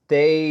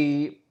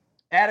 they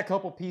add a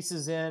couple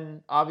pieces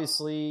in.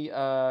 Obviously,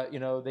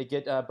 they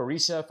get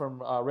Berisha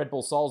from Red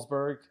Bull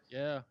Salzburg.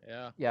 Yeah.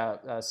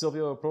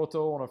 Silvio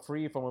Proto on a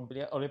free from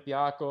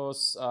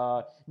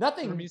Olympiacos.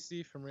 Nothing.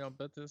 Misi from Real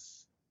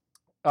Betis.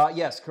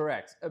 Yes,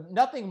 correct.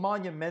 Nothing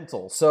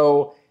monumental.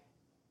 So,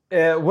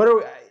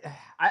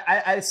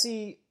 I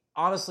see,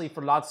 honestly,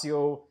 for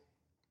Lazio,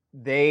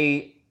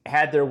 they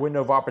had their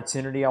window of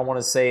opportunity, I want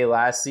to say,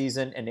 last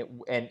season, and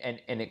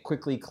it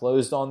quickly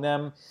closed on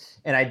them.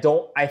 And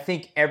I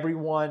think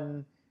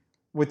everyone,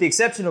 with the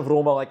exception of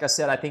Roma, like I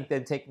said, I think they're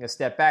taking a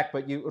step back,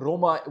 but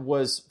Roma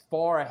was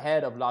far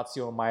ahead of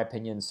Lazio, in my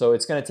opinion. So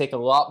it's going to take a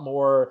lot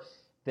more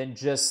than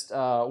just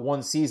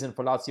one season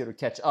for Lazio to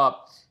catch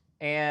up.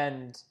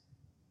 And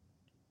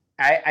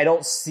I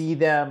don't see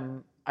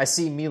them. I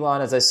see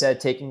Milan, as I said,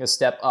 taking a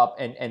step up,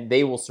 and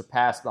they will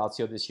surpass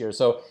Lazio this year.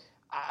 So,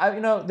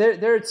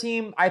 they're a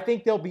team. I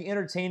think they'll be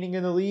entertaining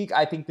in the league.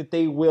 I think that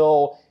they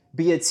will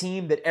be a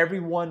team that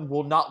everyone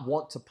will not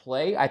want to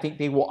play. I think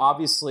they will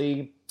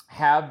obviously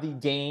have the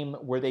game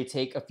where they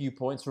take a few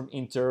points from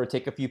Inter, or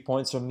take a few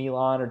points from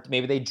Milan, or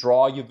maybe they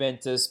draw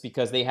Juventus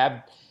because they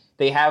have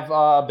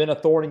been a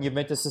thorn in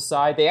Juventus'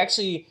 side. They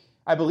actually,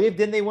 I believe,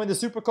 didn't they win the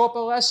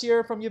Supercoppa last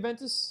year from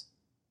Juventus?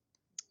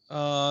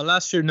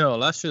 Last year, no.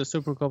 Last year, the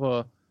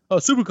Supercoppa. Oh,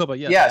 Supercoppa,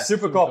 yes. Yeah,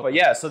 Supercoppa,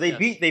 yeah. So they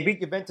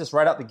beat Juventus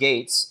right out the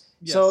gates.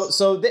 Yes.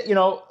 So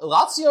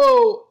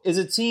Lazio is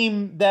a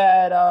team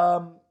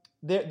that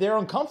they're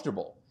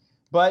uncomfortable,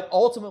 but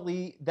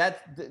ultimately that's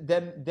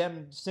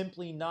them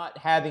simply not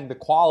having the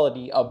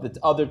quality of the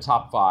other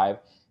top five.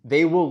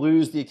 They will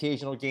lose the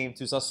occasional game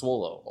to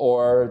Sassuolo,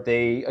 or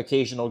the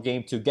occasional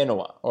game to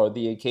Genoa, or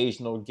the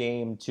occasional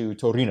game to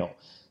Torino.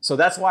 So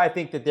that's why I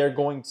think that they're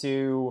going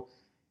to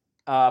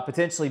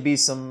potentially be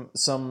some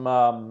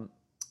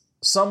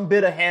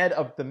bit ahead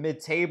of the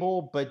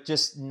mid-table, but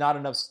just not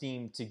enough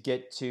steam to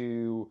get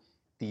to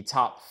the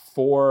top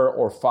 4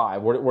 or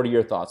 5. What are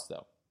your thoughts,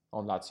 though,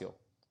 on Lazio?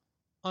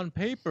 On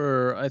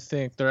paper, I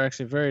think they're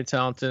actually very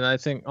talented. I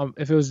think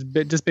if it was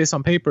just based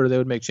on paper, they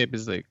would make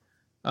Champions League.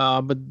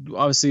 But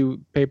obviously,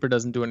 paper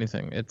doesn't do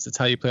anything. It's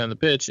how you play on the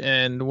pitch.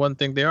 And one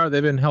thing they've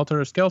been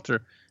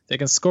helter-skelter. They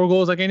can score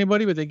goals like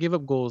anybody, but they give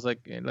up goals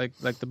like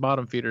the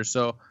bottom feeders.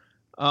 So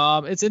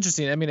it's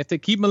interesting. I mean, if they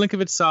keep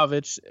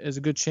Milinkovic-Savic, there's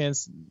a good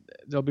chance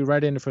they'll be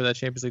right in for that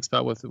Champions League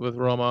spot with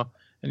Roma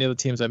and the other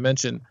teams I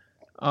mentioned.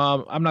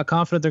 I'm not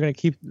confident they're going to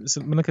keep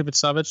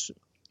Milinkovic-Savic.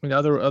 I mean,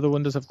 other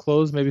windows have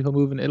closed. Maybe he'll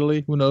move in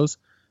Italy. Who knows?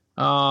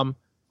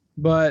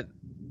 But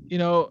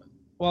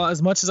well,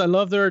 as much as I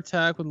love their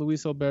attack with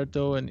Luis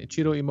Alberto and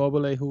Ciro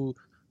Immobile, who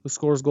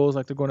scores goals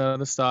like they're going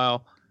out of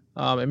style,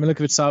 and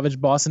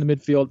Milinkovic-Savic, boss in the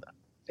midfield,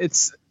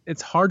 it's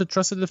hard to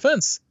trust the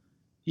defense.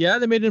 Yeah,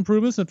 they made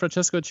improvements with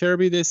Francesco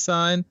Cerbi. They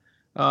signed.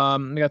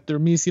 They got their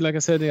Misi, like I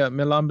said. They got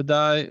Milan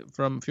Badai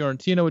from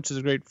Fiorentina, which is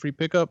a great free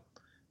pickup.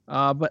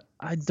 But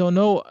I don't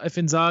know if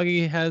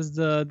Inzaghi has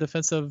the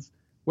defensive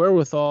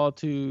wherewithal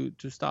to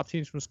stop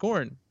teams from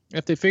scoring.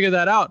 If they figure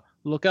that out,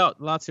 look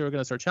out. Lazio are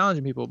going to start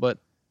challenging people, but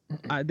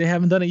they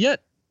haven't done it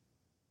yet.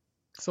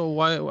 So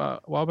why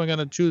am I going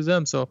to choose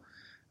them? So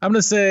I'm going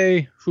to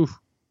say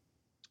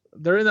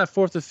they're in that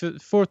fourth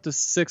to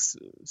sixth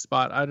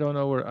spot. I don't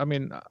know where. I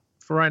mean,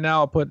 for right now,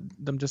 I'll put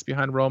them just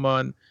behind Roma,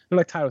 and they're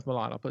like tied with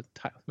Milan. I'll put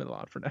tied with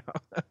Milan for now.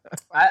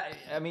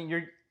 I mean,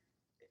 but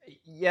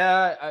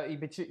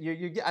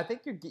I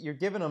think you're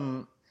giving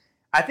them.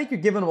 I think you're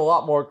giving them a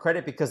lot more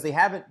credit because they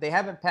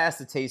haven't passed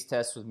the taste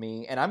test with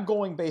me, and I'm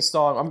going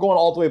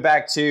all the way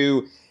back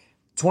to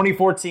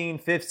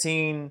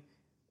 2014-15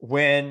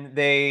 when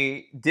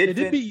they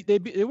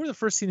were the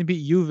first team to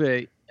beat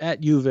Juve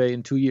at Juve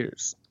in 2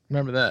 years.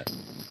 Remember that?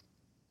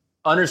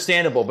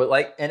 Understandable, but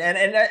like, and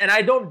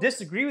I don't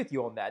disagree with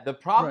you on that. The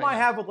problem I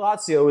have with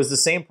Lazio is the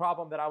same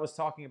problem that I was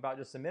talking about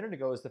just a minute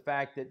ago, is the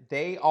fact that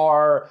they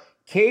are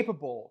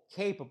capable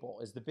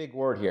is the big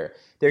word here.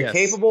 They're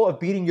capable of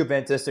beating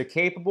Juventus, they're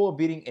capable of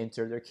beating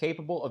Inter, they're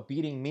capable of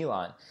beating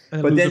Milan.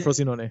 And then lose to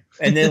Frosinone.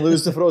 And then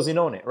lose to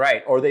Frosinone,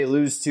 right. Or they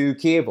lose to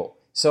Chievo.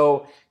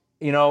 So,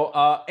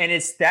 and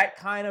it's that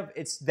kind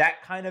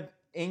of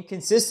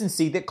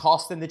inconsistency that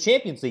cost them the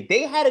Champions League.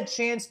 They had a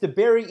chance to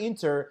bury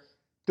Inter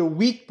the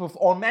week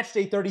before, on match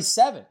day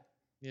 37.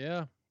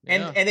 Yeah.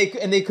 And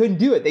they couldn't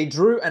do it. They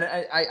drew, and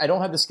I don't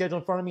have the schedule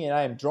in front of me, and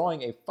I am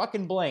drawing a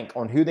fucking blank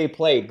on who they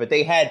played, but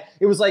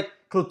it was like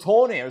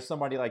Crotone or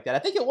somebody like that. I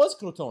think it was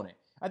Crotone.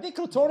 I think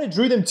Crotone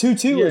drew them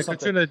 2-2 or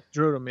something. Crotone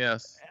drew them,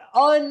 yes.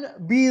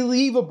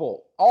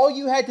 Unbelievable. All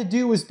you had to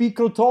do was beat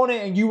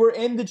Crotone and you were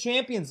in the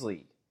Champions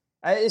League.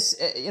 And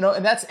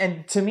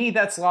to me,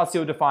 that's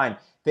Lazio defined.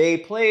 They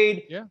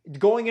played,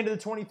 going into the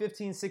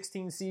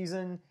 2015-16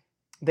 season,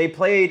 they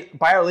played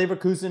Bayer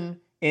Leverkusen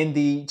in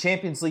the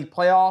Champions League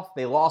playoff.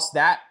 They lost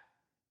that.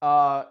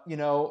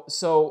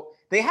 So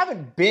they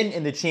haven't been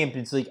in the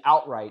Champions League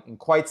outright in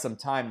quite some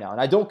time now.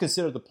 And I don't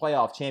consider the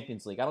playoff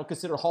Champions League. I don't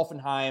consider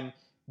Hoffenheim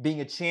being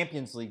a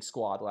Champions League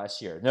squad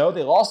last year. No,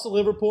 they lost to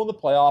Liverpool in the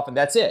playoff, and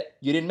that's it.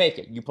 You didn't make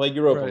it. You played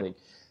Europa League.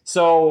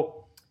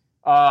 So,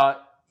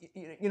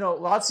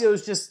 Lazio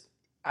is just,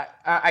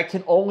 I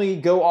can only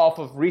go off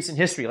of recent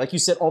history. Like you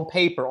said, on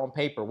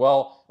paper.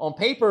 Well, on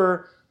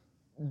paper,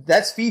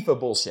 that's FIFA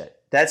bullshit.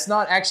 That's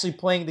not actually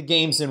playing the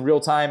games in real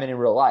time and in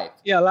real life.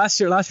 Yeah, last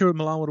year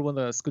Milan would have won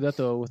the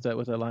Scudetto with that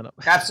lineup.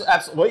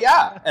 Absolutely. Well,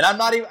 yeah, and I'm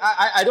not even.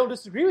 I don't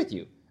disagree with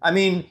you. I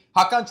mean,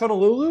 Hakan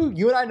Çalhanoğlu,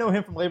 you and I know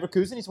him from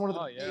Leverkusen. He's one of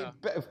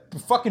the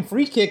fucking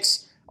free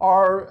kicks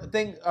are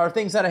things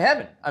out of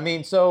heaven. I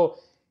mean, so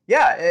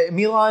yeah,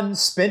 Milan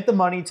spent the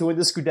money to win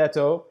the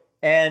Scudetto,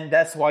 and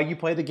that's why you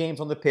play the games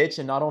on the pitch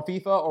and not on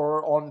FIFA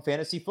or on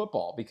fantasy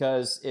football,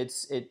 because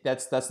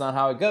that's not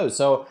how it goes.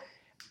 So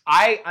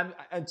I'm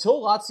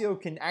until Lazio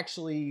can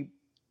actually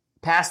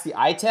pass the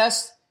eye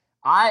test,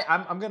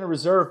 I'm going to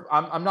reserve.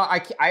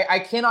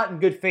 I cannot in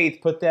good faith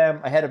put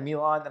them ahead of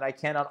Milan, and I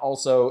cannot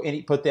also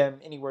put them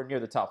anywhere near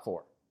the top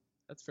four.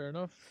 That's fair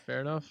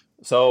enough.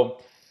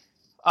 So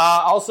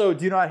also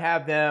do not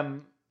have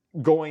them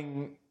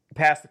going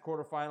past the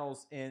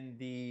quarterfinals in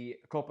the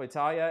Coppa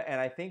Italia, and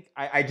I think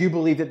I do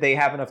believe that they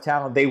have enough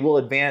talent. They will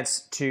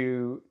advance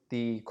to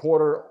the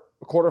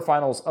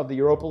quarterfinals of the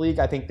Europa League.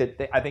 I think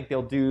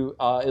they'll do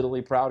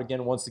Italy proud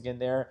once again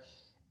there.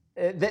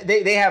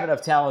 They have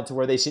enough talent to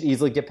where they should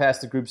easily get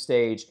past the group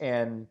stage,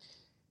 and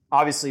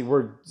obviously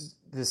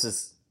this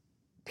is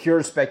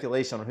pure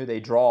speculation on who they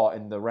draw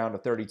in the round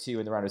of 32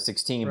 and the round of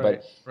 16,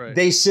 but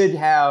they should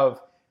have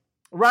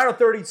round of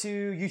 32.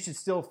 You should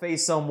still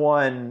face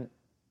someone,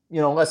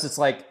 unless it's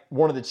like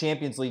one of the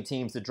Champions League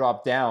teams that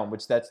drop down,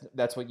 which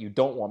that's what you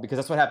don't want, because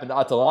that's what happened to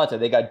Atalanta.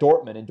 They got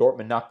Dortmund, and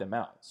Dortmund knocked them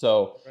out.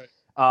 So,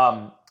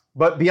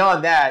 but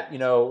beyond that,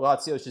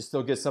 Lazio should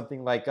still get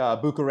something like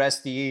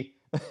Bucuresti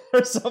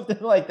or something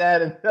like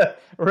that in the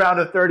round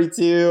of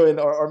 32,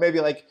 or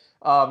maybe like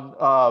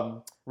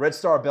Red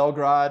Star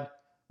Belgrade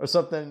or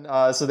something.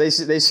 So they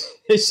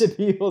should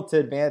be able to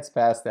advance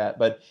past that.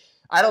 But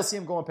I don't see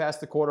them going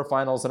past the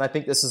quarterfinals, and I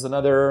think this is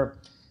another.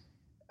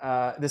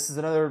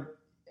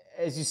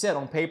 As you said,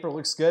 on paper it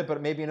looks good,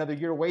 but maybe another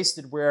year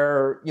wasted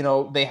where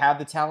they have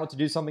the talent to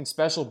do something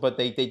special, but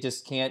they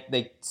just can't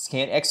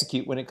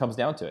execute when it comes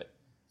down to it.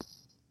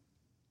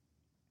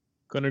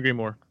 Couldn't agree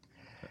more.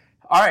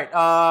 All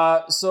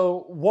right,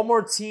 so one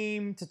more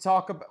team to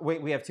talk about. Wait,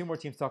 we have two more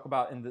teams to talk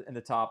about in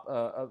the top.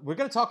 We're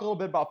going to talk a little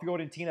bit about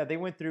Fiorentina. They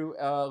went through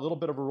a little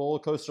bit of a roller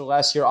coaster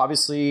last year.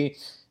 Obviously,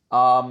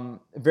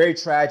 very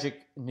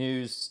tragic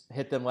news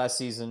hit them last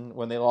season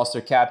when they lost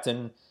their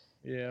captain.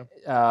 Yeah,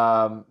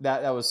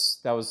 that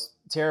was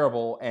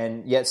terrible,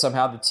 and yet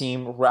somehow the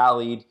team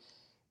rallied.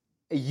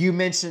 You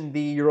mentioned the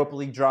Europa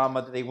League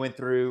drama that they went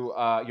through.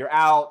 You're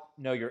out,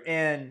 no, you're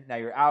in, now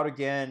you're out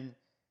again.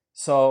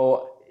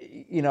 So,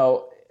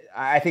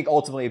 I think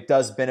ultimately it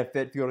does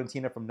benefit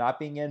Fiorentina from not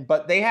being in,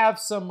 but they have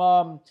some.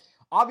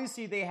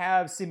 Obviously, they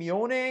have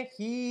Simeone.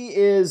 He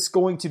is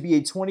going to be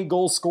a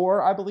 20-goal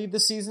scorer, I believe,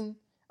 this season.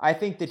 I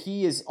think that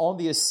he is on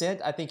the ascent.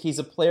 I think he's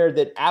a player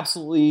that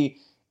absolutely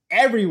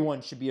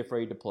everyone should be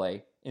afraid to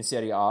play in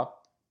Serie A.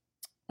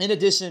 In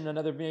addition,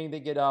 another being they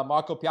get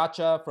Marco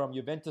Piazza from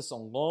Juventus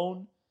on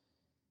loan.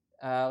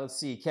 Let's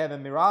see,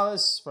 Kevin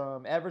Miralles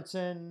from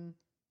Everton.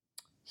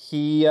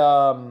 He,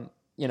 on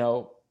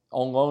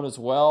loan as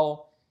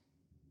well.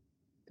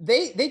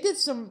 They did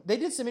some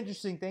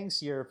interesting things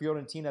here,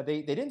 Fiorentina.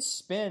 They didn't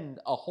spend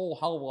a whole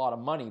hell of a lot of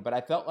money, but I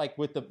felt like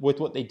with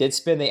what they did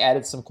spend, they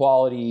added some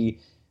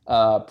quality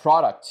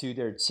product to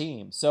their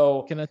team.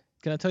 So can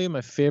I tell you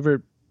my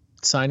favorite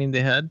signing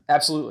they had?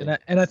 Absolutely.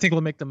 And I think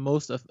will make the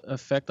most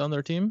effect on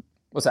their team.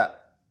 What's that?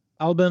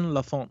 Albin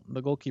Lafont,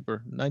 the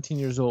goalkeeper, 19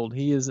 years old.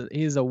 He is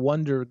a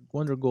wonder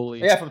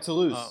goalie. Yeah, from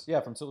Toulouse.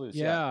 From Toulouse.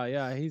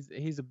 Yeah.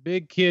 He's a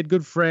big kid,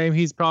 good frame.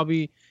 He's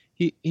probably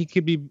he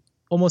could be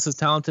almost as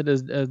talented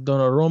as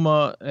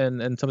Donnarumma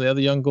and some of the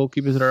other young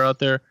goalkeepers that are out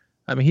there.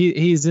 I mean,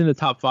 he's in the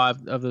top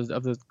 5 of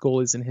the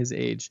goalies in his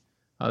age.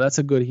 That's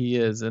how good he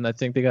is, and I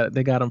think they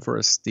got him for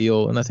a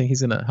steal, and I think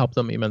he's going to help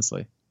them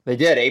immensely. They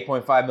did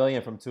 $8.5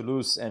 million from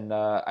Toulouse, and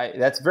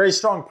that's very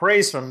strong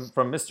praise from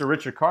Mr.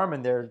 Richard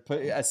Kharman there,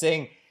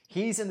 saying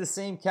he's in the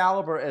same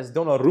caliber as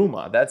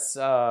Donnarumma. That's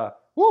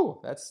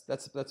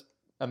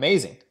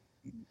amazing.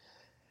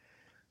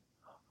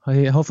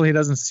 Hopefully he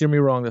doesn't steer me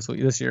wrong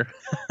this year.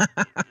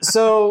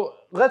 So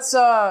let's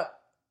talk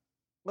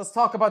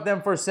about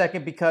them for a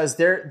second, because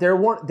they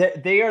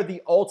are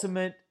the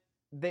ultimate.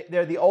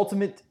 They're the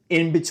ultimate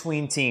in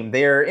between team.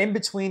 They are in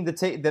between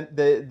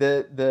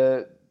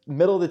the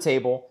middle of the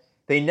table.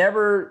 They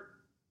never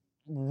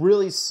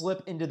really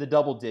slip into the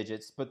double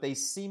digits, but they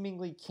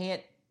seemingly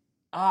can't.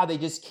 They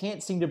just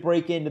can't seem to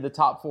break into the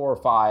top 4 or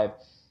 5.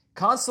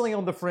 Constantly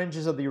on the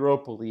fringes of the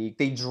Europa League.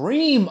 They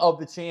dream of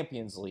the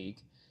Champions League.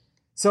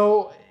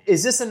 So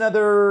is this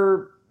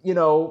another, I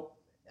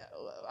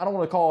don't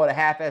want to call it a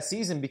half-ass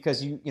season,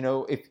 because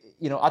if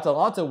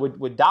Atalanta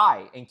would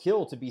die and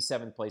kill to be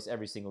 7th place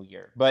every single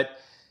year. But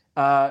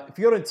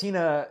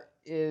Fiorentina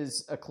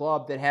is a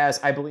club that has,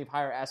 I believe,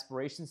 higher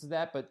aspirations than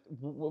that. But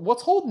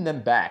what's holding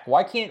them back?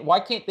 Why can't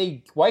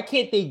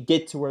they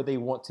get to where they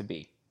want to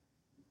be?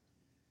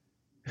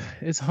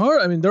 It's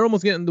hard. I mean, they're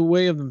almost getting in the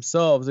way of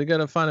themselves. They got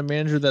to find a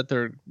manager that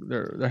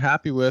they're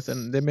happy with,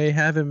 and they may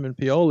have him in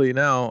Pioli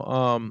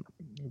now.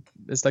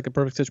 It's like a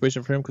perfect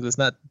situation for him, because it's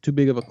not too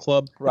big of a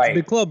club. Right. It's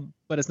a big club,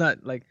 but it's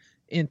not like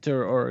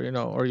Inter or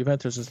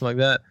Juventus or something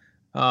like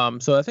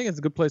that. So I think it's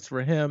a good place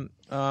for him.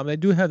 They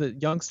do have the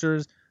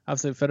youngsters,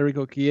 obviously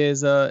Federico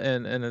Chiesa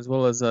and as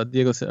well as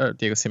Diego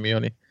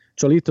Simeone,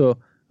 Cholito.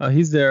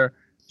 He's there.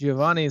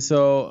 Giovanni.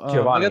 So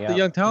I got the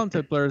young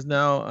talented players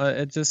now.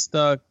 It just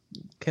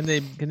can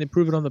they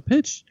prove it on the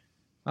pitch?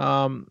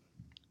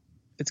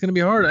 It's going to be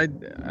hard.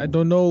 I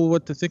don't know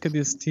what to think of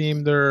this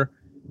team.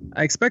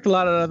 I expect a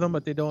lot out of them,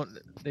 but they don't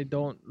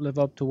live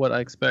up to what I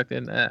expect,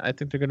 and I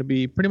think they're going to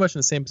be pretty much in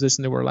the same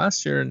position they were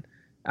last year and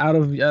out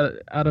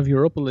of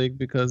Europa League,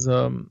 because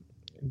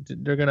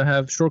they're going to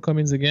have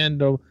shortcomings again.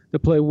 They'll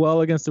play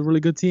well against the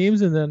really good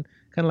teams, and then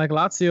kind of like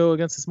Lazio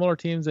against the smaller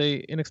teams, they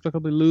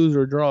inexplicably lose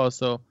or draw.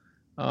 So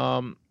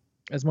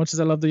as much as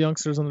I love the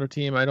youngsters on their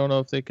team, I don't know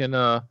if they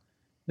can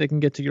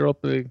get to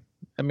Europa League.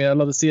 I mean, I'd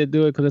love to see it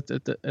do it, because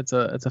it's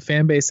a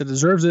fan base that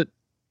deserves it,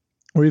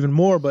 or even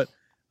more. But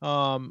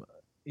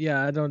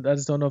yeah, I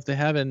just don't know if they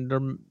have it.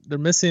 And they're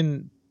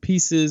missing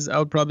pieces, I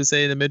would probably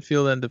say, in the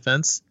midfield and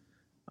defense.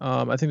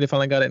 I think they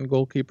finally got it in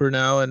goalkeeper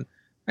now, and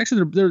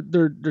actually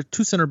their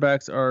 2 center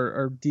backs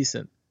are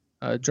decent.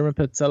 German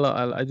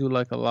Petzela I do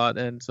like a lot,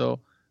 and so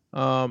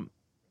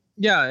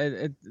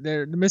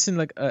they're missing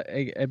like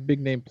a big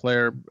name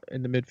player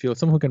in the midfield,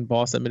 someone who can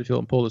boss that midfield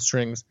and pull the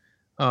strings.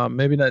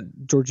 Maybe not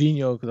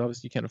Jorginho, because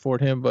obviously you can't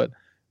afford him, but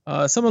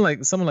someone like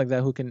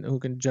that who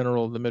can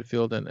general the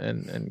midfield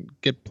and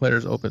get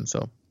players open.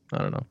 So I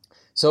don't know.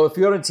 So with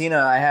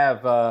Fiorentina, I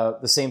have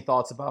the same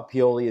thoughts about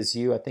Pioli as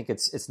you. I think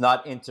it's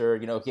not Inter.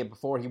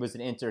 Before he was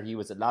at Inter, he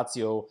was at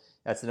Lazio.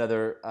 That's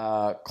another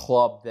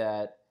club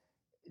that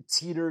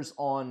teeters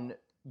on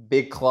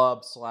big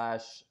club / I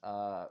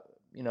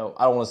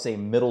don't want to say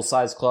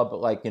middle-sized club,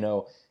 but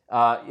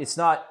it's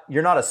not.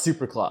 You're not a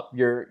super club.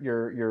 You're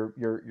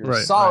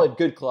a solid,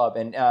 good club.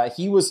 And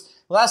he was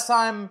last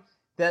time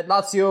that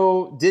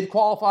Lazio did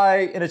qualify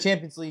in a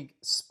Champions League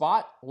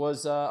spot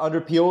was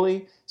under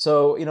Pioli.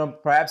 So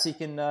perhaps he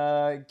can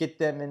get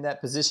them in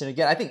that position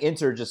again. I think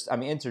Inter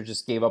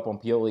just gave up on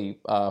Pioli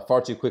far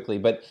too quickly.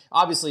 But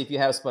obviously, if you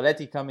have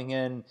Spalletti coming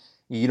in,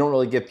 you don't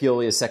really give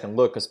Pioli a second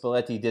look, because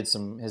Spalletti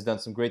has done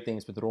some great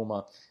things with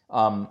Roma.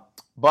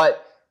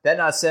 But that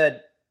not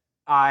said,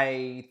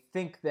 I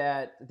think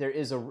that there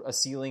is a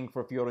ceiling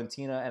for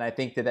Fiorentina, and I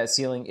think that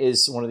ceiling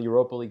is one of the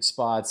Europa League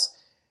spots.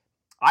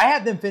 I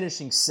have them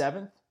finishing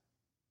 7th.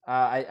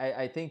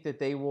 I think that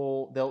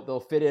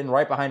they'll fit in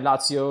right behind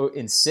Lazio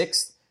in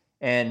 6th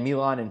and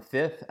Milan in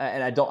 5th.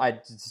 And I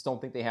just don't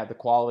think they have the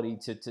quality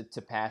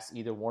to pass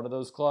either one of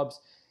those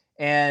clubs.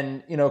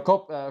 And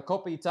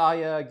Coppa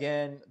Italia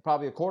again,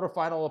 probably a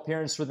quarterfinal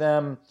appearance for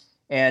them,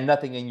 and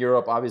nothing in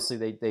Europe. Obviously,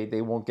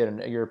 they won't get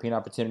a European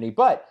opportunity.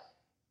 But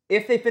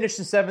if they finish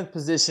in 7th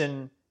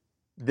position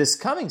this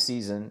coming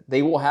season,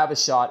 they will have a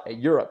shot at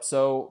Europe.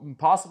 So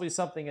possibly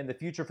something in the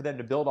future for them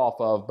to build off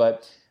of.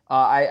 But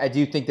I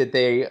do think that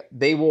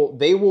they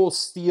will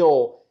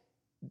steal,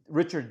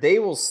 Richard. They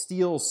will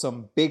steal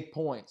some big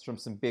points from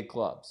some big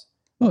clubs.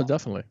 Oh,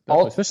 definitely.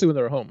 Especially when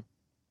they're at home.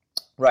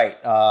 Right.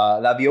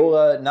 La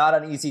Viola, not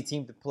an easy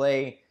team to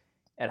play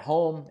at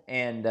home.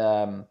 And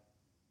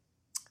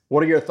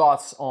what are your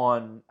thoughts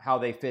on how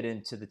they fit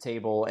into the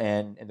table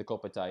and in the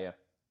Coppa Italia?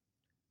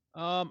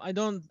 I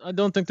don't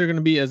think they're going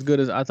to be as good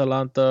as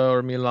Atalanta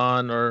or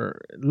Milan or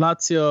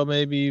Lazio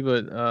maybe,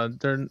 but I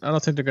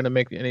don't think they're going to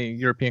make any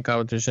European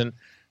competition.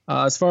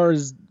 As far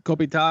as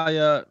Coppa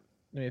Italia,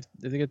 if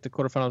they get to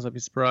quarterfinals, I'd be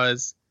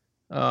surprised.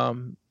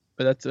 But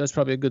that's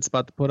probably a good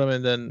spot to put them.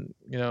 And then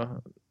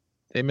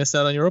they missed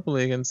out on Europa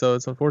League, and so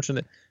it's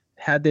unfortunate.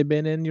 Had they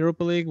been in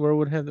Europa League, where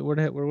would they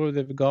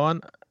have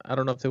gone? I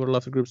don't know if they would have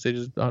left the group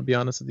stages. I'll be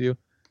honest with you.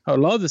 I would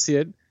love to see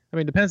it. I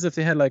mean, it depends if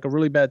they had like a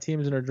really bad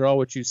teams in their draw,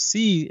 which you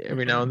see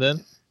every now and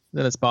then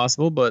it's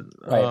possible. But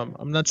Right.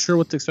 I'm not sure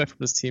what to expect from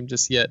this team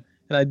just yet.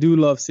 And I do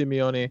love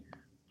Simeone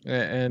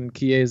and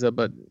Chiesa,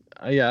 but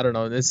yeah, I don't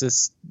know. It's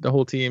just the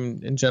whole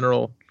team in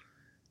general.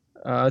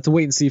 It's a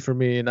wait and see for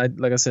me. And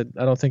like I said,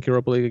 I don't think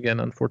Europa League again,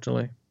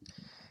 unfortunately.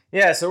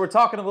 Yeah, so we're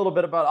talking a little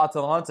bit about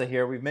Atalanta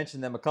here. We've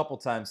mentioned them a couple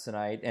times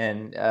tonight,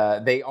 and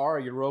they are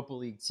a Europa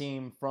League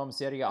team from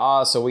Serie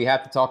A, so we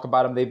have to talk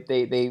about them.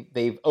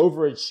 They've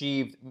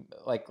overachieved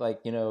like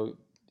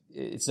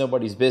it's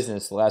nobody's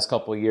business the last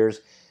couple of years.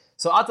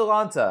 So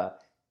Atalanta,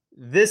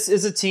 this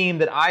is a team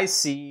that I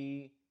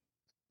see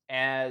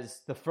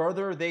as the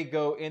further they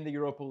go in the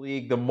Europa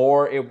League, the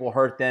more it will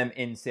hurt them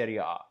in Serie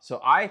A.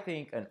 So I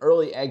think an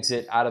early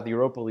exit out of the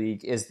Europa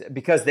League is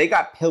because they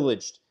got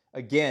pillaged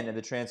again in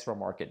the transfer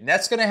market. And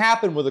that's going to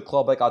happen with a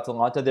club like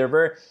Atalanta.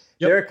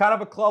 They're kind of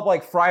a club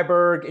like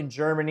Freiburg in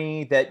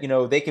Germany that,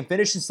 they can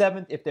finish in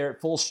 7th if they're at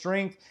full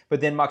strength,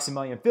 but then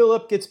Maximilian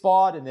Philipp gets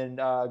bought, and then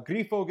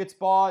Grifo gets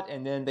bought,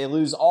 and then they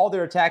lose all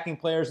their attacking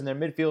players and their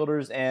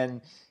midfielders, and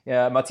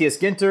Matthias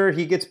Ginter,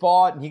 he gets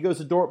bought, and he goes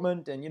to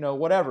Dortmund, and,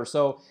 whatever.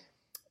 So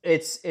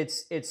it's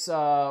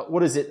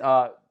what is it?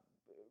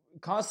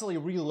 Constantly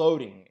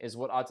reloading is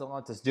what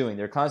Atalanta's doing.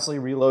 They're constantly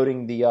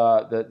reloading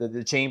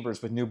the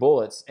chambers with new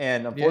bullets,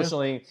 and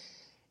unfortunately,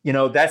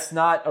 that's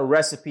not a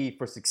recipe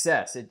for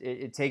success.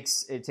 It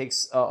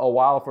takes a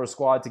while for a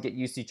squad to get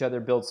used to each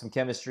other, build some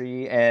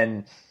chemistry,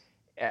 and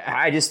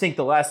I just think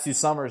the last 2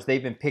 summers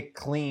they've been picked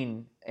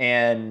clean,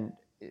 and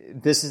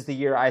this is the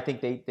year I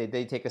think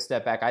they take a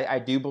step back. I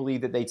do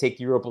believe that they take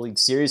the Europa League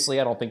seriously.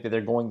 I don't think that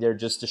they're going there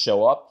just to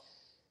show up,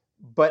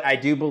 but I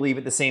do believe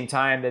at the same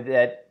time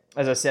that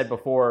as I said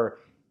before,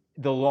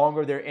 the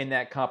longer they're in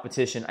that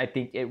competition, I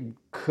think it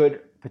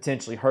could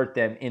potentially hurt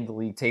them in the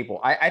league table.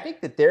 I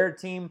think that their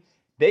team,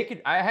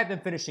 I have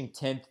them finishing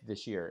 10th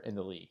this year in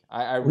the league.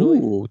 I really...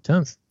 Ooh,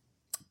 10th.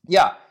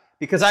 Yeah,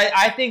 because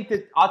I think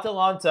that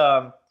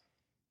Atalanta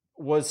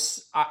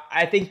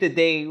I think that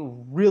they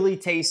really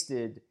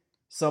tasted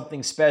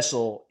something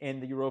special in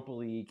the Europa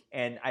League,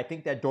 and I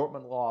think that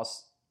Dortmund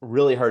loss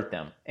really hurt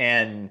them.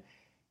 And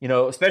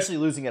especially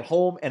losing at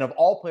home. And of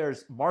all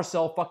players,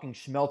 Marcel fucking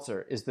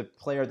Schmelzer is the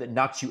player that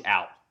knocks you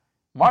out.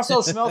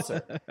 Marcel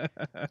Schmelzer,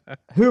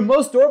 who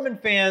most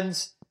Dortmund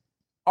fans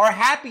are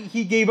happy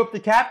he gave up the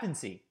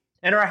captaincy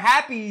and are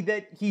happy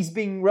that he's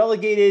being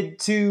relegated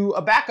to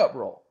a backup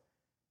role.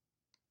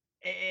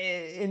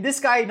 And this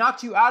guy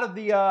knocked you out of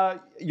the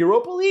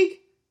Europa League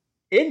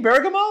in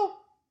Bergamo?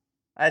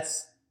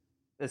 That's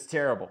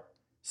terrible.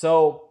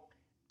 So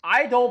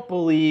I don't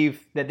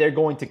believe that they're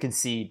going to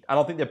concede. I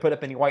don't think they'll put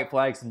up any white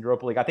flags in the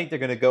Europa League. I think they're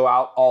going to go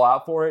all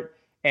out for it.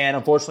 And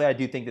unfortunately, I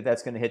do think that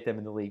that's going to hit them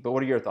in the league. But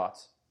what are your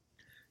thoughts?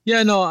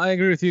 Yeah, no, I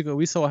agree with you.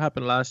 We saw what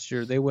happened last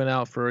year. They went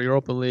out for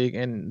Europa League,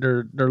 and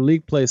their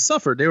league play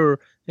suffered.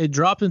 They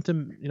dropped into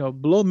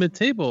below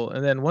mid-table,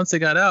 and then once they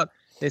got out,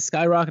 they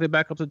skyrocketed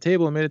back up to the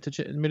table and made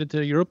it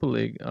to Europa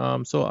League.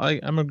 So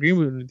I'm agreeing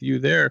with you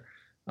there.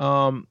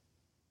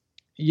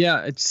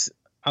 Yeah,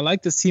 I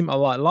like this team a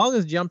lot. As long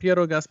as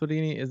Gianpiero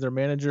Gasperini is their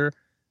manager,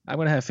 I'm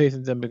gonna have faith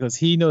in them because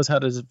he knows how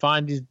to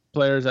find these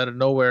players out of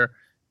nowhere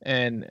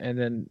and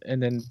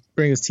then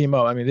bring his team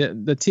up. I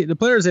mean, the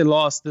players they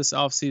lost this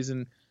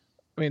offseason,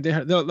 I mean,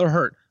 they're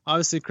hurt.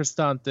 Obviously,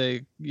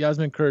 Cristante,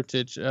 Yasmin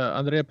Kurtic,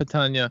 Andrea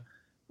Petagna,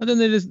 and then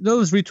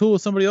they'll just retool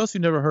with somebody else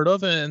you never heard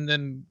of, and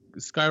then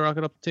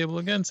skyrocket up the table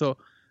again. So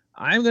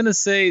I'm gonna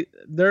say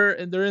they're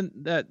in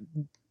that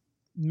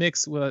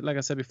mix with, like I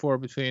said before,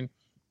 between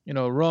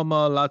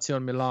Roma, Lazio,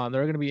 and Milan.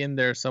 They're going to be in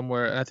there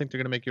somewhere, and I think they're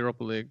going to make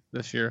Europa League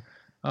this year.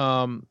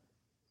 Well,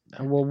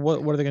 what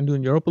are they going to do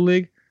in Europa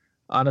League?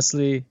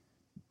 Honestly,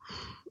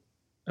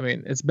 I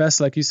mean, it's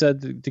best, like you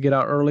said, to get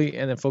out early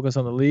and then focus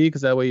on the league,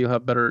 because that way you'll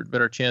have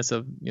better chance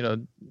of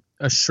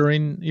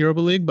assuring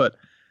Europa League. But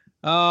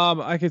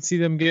I could see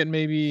them getting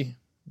maybe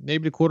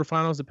the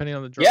quarterfinals, depending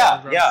on the draw.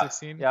 Yeah.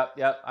 16.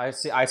 Yeah. I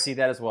see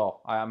that as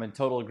well. I'm in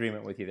total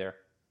agreement with you there.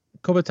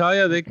 Coppa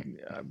Italia, they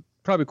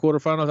probably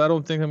quarterfinals. I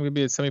don't think I'm going to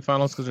be at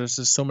semifinals because there's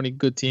just so many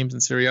good teams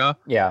in Serie A.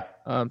 Yeah.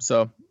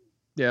 So,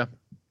 yeah.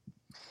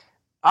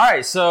 All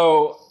right.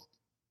 So,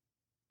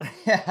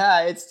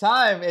 it's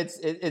time.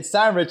 It's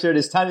time, Richard.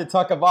 It's time to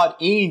talk about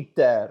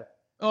Inter.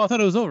 Oh, I thought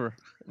it was over.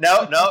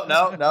 No.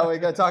 We're going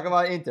to talk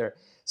about Inter.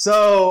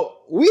 So,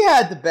 we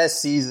had the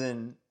best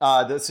season.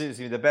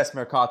 The best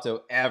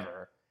Mercato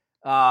ever.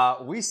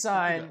 We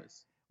signed.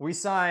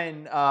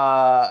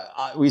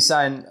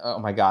 Oh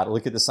my God!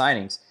 Look at the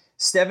signings.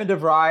 Steven de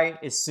Vrij,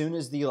 as soon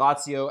as the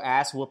Lazio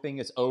ass whooping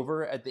is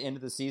over at the end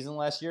of the season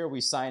last year, we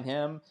signed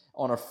him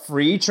on a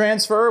free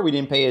transfer. We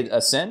didn't pay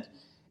a cent.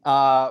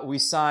 We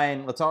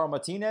signed Lautaro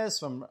Martinez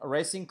from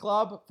Racing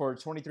Club for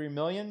 $23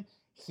 million.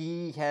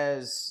 He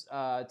has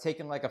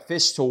taken like a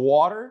fish to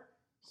water.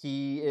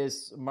 He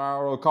is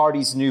Mauro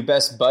Icardi's new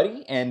best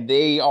buddy, and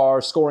they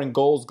are scoring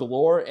goals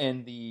galore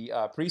in the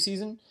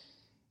preseason.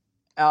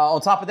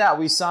 On top of that,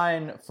 we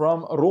signed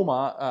from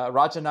Roma,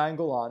 Raja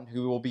Nainggolan,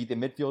 who will be the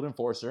midfield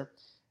enforcer.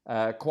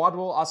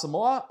 Kwadwo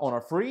Asamoah on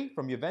a free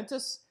from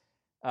Juventus.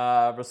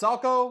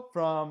 Rosalco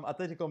from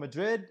Atletico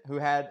Madrid, who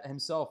had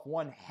himself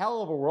one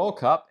hell of a World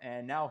Cup,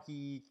 and now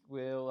he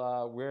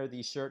will wear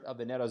the shirt of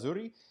the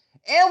Nerazzurri.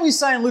 And we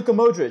signed Luka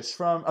Modric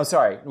from... Oh,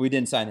 sorry, we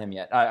didn't sign him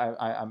yet.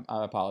 I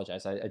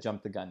apologize. I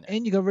jumped the gun there.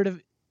 And you got rid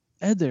of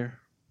Eder.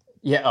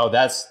 Yeah, oh,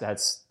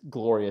 that's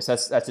glorious.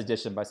 That's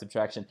addition by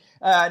subtraction.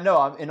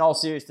 No, in all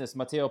seriousness,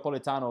 Matteo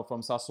Politano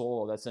from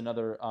Sassuolo, that's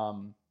another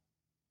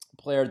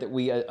player that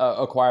we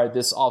acquired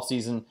this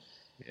offseason.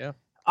 Yeah.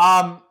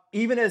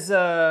 Even as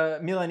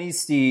a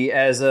Milanisti,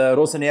 as a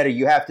Rossoneri,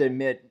 you have to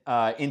admit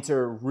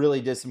Inter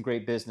really did some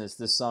great business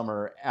this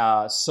summer.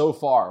 So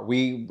far,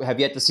 we have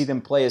yet to see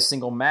them play a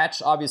single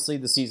match. Obviously,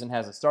 the season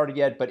hasn't started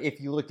yet, but if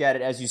you look at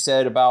it, as you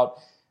said, about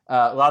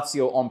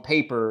Lazio on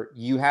paper,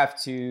 you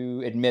have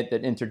to admit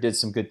that Inter did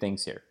some good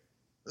things here.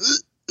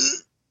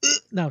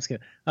 No, I'm just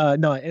kidding.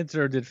 No,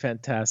 Inter did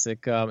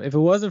fantastic. If it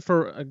wasn't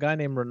for a guy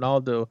named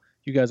Ronaldo,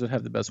 you guys would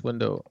have the best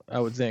window, I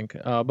would think.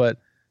 But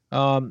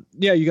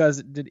yeah, you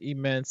guys did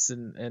immense,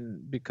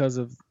 and because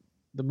of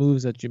the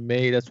moves that you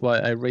made, that's why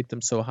I rate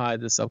them so high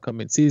this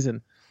upcoming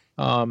season.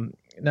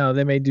 Now,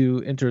 they may do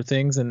Inter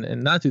things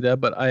and not do that,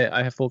 but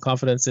I have full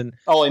confidence in...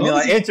 Oh, you mean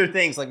like Inter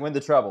things, like win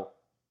the treble?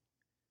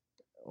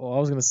 Well, I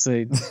was going to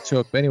say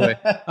choke, but anyway.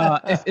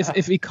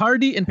 If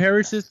Icardi and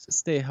Perisic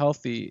stay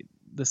healthy,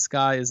 the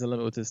sky is the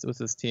limit with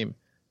this team.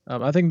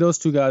 I think those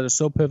two guys are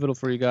so pivotal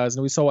for you guys,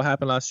 and we saw what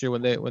happened last year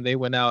when they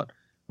went out,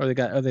 or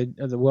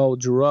the well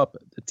drew up.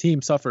 The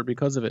team suffered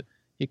because of it.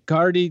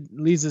 Icardi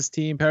leads this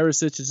team.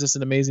 Perisic is just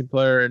an amazing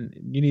player, and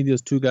you need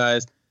those two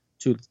guys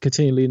to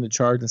continue leading the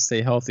charge and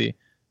stay healthy.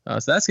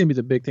 So that's going to be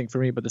the big thing for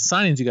me. But the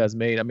signings you guys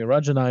made, I mean,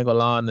 Raja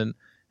Nainggolan and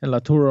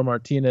Lautaro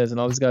Martinez and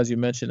all these guys you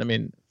mentioned, I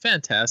mean,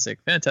 fantastic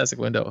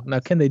window. Now,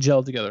 can they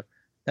gel together?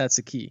 That's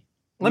the key.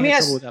 Let me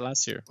ask you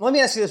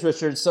this,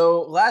 Richard.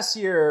 So last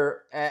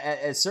year,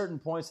 at certain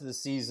points of the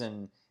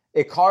season,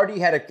 Icardi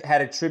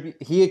had a tribute.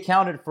 He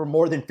accounted for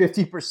more than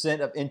 50%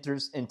 of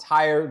Inter's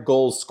entire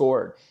goals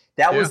scored.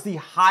 That was the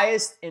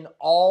highest in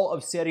all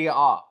of Serie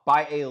A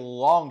by a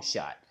long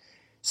shot.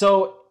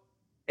 So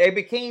it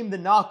became the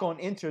knock on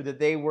Inter that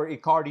they were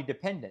Icardi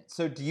dependent.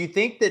 So do you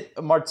think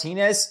that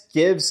Martinez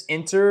gives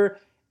Inter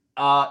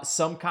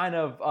some kind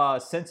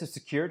of sense of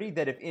security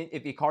that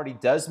if Icardi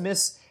does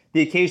miss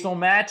the occasional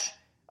match,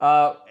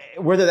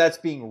 whether that's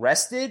being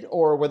rested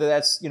or whether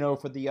that's,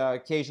 for the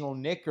occasional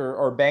nick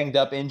or banged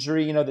up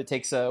injury, that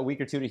takes a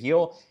week or two to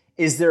heal,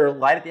 is there a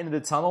light at the end of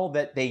the tunnel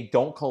that they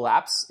don't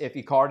collapse if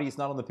Icardi is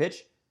not on the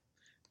pitch?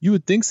 You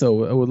would think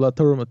so. With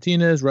Lautaro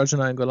Martinez, Raja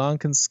Nainggolan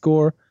can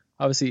score.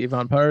 Obviously,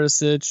 Ivan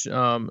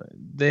Perisic.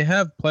 They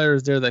have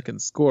players there that can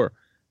score.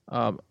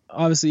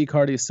 Obviously,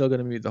 Icardi is still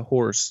going to be the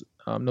horse,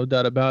 no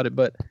doubt about it.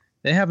 But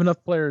they have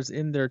enough players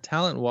in there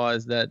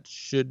talent-wise that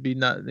should be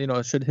not,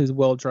 should his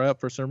well dry up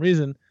for some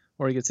reason,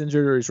 or he gets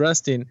injured or he's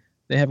resting,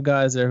 they have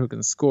guys there who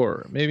can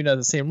score. Maybe not at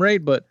the same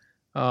rate, but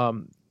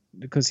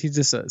because he's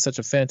just such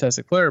a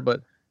fantastic player.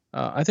 But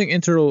I think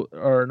Inter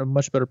are in a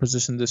much better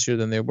position this year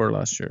than they were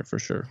last year, for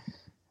sure.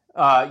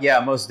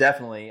 Yeah, most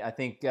definitely. I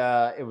think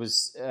it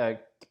was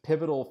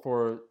pivotal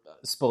for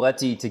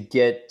Spalletti to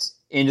get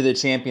into the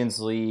Champions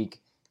League,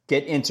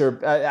 get Inter.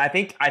 I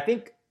think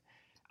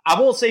I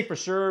won't say for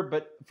sure,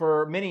 but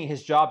for many,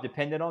 his job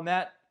depended on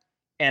that.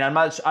 And I'm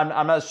not,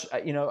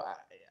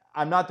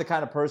 I'm not the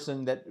kind of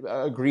person that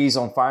agrees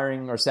on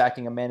firing or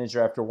sacking a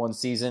manager after one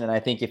season. And I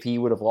think if he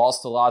would have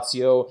lost to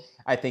Lazio,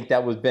 I think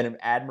that would have been an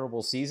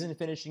admirable season,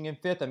 finishing in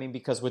fifth. I mean,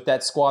 because with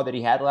that squad that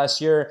he had last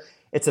year,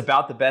 it's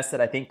about the best that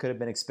I think could have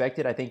been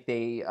expected. I think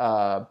they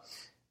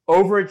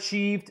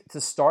overachieved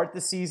to start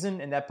the season,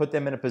 and that put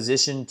them in a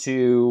position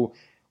to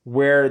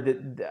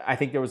where I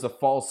think there was a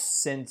false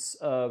sense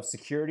of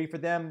security for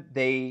them.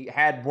 They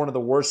had one of the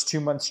worst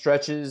 2-month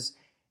stretches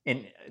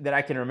that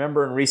I can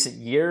remember in recent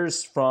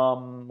years,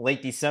 from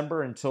late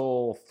December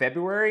until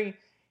February,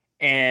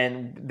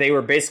 and they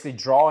were basically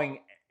drawing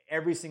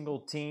every single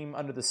team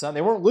under the sun.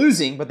 They weren't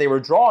losing, but they were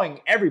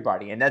drawing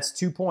everybody, and that's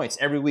 2 points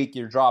every week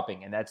you're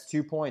dropping, and that's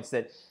 2 points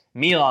that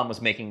Milan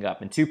was making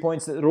up, and 2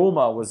 points that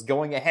Roma was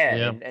going ahead.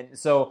 Yeah. And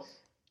so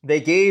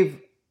they gave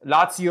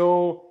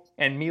Lazio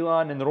and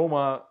Milan and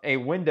Roma a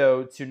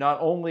window to not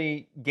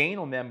only gain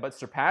on them, but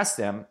surpass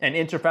them. And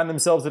Inter found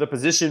themselves in a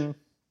position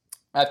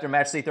after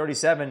match day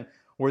 37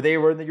 where they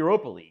were in the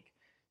Europa League.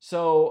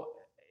 So,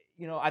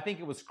 I think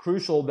it was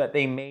crucial that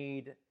they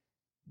made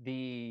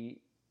the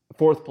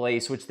fourth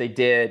place, which they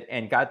did,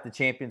 and got the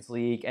Champions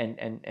League. And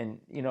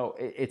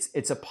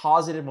it's a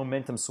positive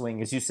momentum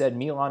swing. As you said,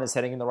 Milan is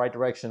heading in the right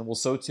direction. Well,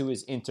 so too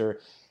is Inter.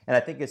 And I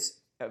think it's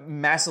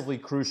massively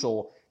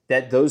crucial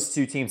that those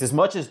two teams, as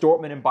much as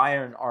Dortmund and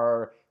Bayern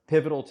are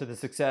pivotal to the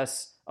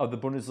success of the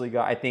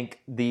Bundesliga, I think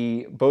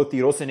both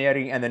the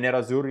Rossoneri and the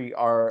Nerazzurri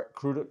are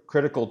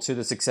critical to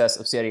the success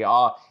of Serie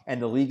A,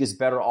 and the league is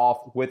better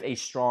off with a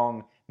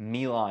strong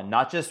Milan.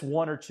 Not just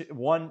one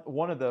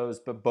of those,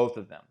 but both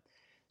of them.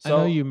 So,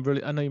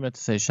 I know you meant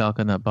to say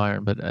Schalke, not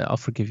Bayern, but I'll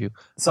forgive you.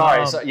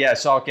 sorry.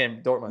 Schalke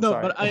and Dortmund. No,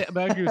 Sorry. but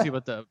I agree with you.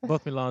 But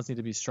both Milans need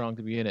to be strong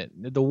to be in it.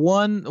 The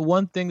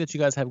one thing that you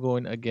guys have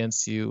going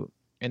against you,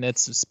 and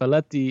it's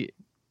Spalletti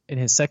in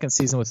his second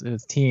season with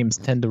his teams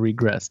tend to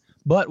regress.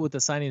 But with the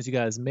signings you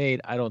guys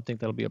made, I don't think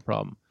that'll be a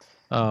problem.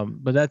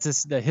 But that's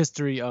just the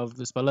history of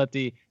the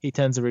Spalletti. He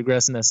tends to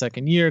regress in that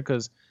second year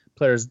because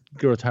players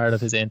grow tired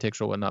of his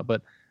antics or whatnot.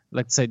 But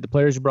like to say, the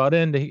players you brought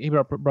in, he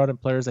brought in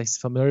players that he's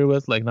familiar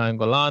with, like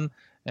Nainggolan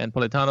and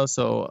Politano.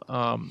 So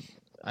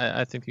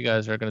I think you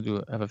guys are going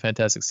to have a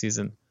fantastic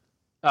season.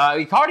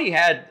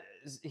 Icardi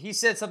he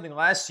said something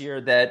last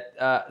year that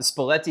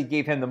Spalletti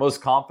gave him the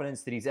most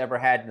confidence that he's ever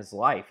had in his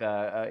life.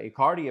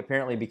 Icardi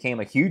apparently became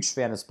a huge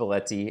fan of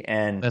Spalletti,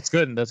 and that's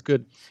good. And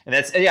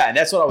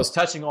that's what I was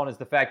touching on is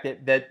the fact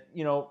that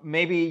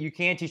maybe you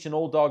can't teach an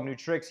old dog new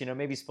tricks.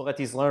 Maybe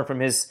Spalletti's learned from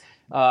his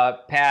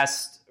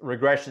past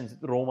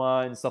regressions at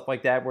Roma and stuff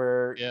like that,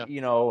 where you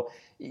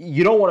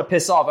don't want to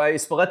piss off.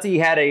 Spalletti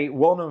had a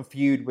well-known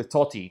feud with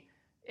Totti.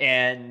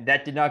 And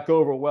that did not go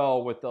over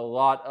well with a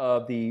lot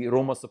of the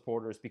Roma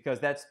supporters because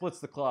that splits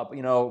the club.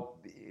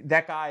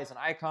 That guy is an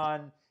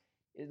icon.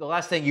 The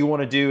last thing you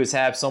want to do is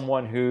have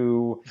someone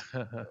who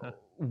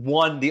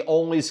won the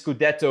only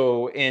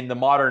Scudetto in the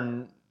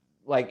modern,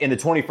 in the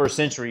 21st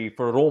century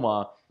for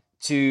Roma,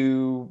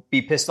 to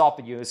be pissed off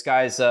at you. This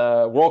guy's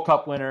a World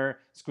Cup winner,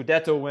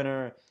 Scudetto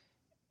winner,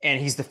 and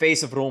he's the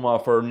face of Roma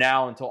for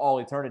now until all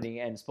eternity.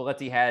 And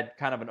Spalletti had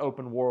kind of an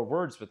open war of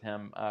words with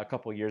him a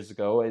couple of years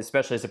ago,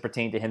 especially as it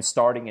pertained to him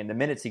starting in the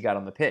minutes he got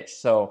on the pitch.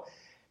 So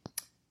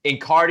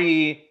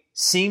Icardi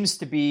seems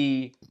to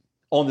be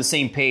on the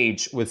same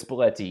page with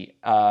Spalletti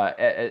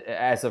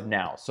as of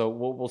now. So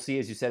we'll see,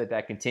 as you said, if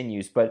that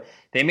continues. But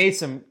they made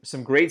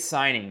some great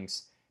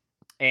signings.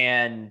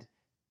 And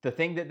the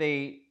thing that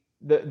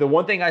the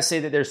one thing I say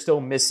that they're still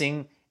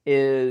missing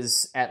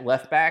is at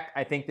left back.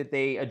 I think that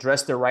they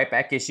addressed their right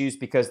back issues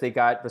because they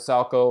got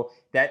Vrsaljko.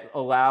 That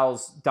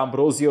allows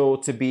D'Ambrosio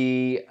to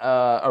be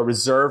a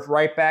reserve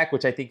right back,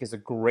 which I think is a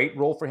great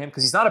role for him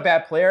because he's not a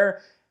bad player.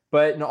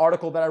 But in an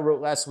article that I wrote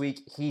last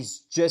week, he's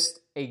just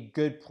a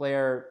good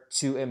player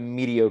to a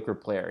mediocre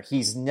player.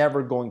 He's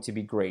never going to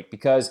be great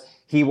because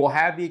he will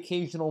have the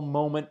occasional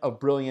moment of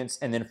brilliance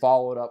and then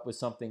follow it up with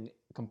something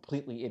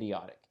completely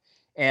idiotic.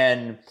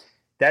 And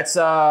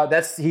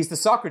That's he's the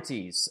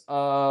Socrates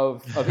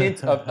of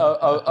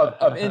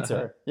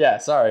Inter. Yeah,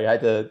 sorry, I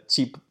had to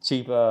cheap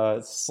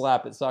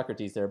slap at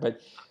Socrates there.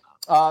 But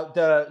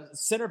the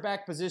center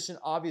back position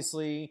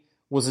obviously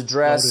was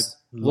addressed,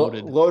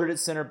 loaded at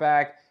center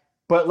back,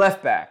 but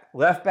left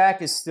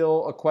back is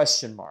still a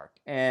question mark.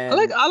 And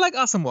I like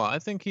Asamoah. I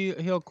think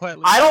he'll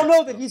quietly. I don't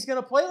know that he's going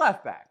to play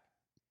left back.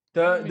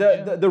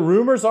 The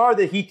rumors are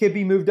that he could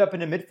be moved up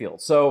into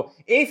midfield. So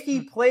if he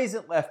plays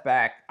at left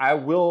back, I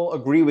will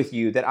agree with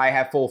you that I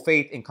have full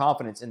faith and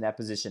confidence in that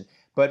position.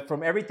 But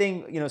from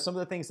everything, some of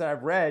the things that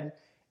I've read,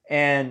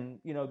 and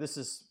this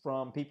is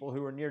from people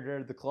who are near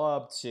to the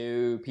club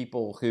to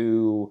people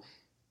who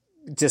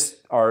just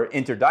are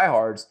Inter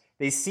diehards.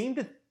 There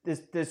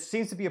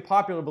seems to be a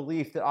popular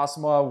belief that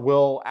Asamoah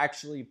will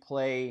actually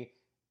play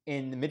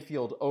in the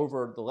midfield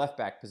over the left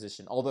back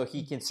position, although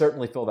he can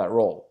certainly fill that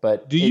role.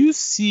 But do you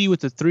see with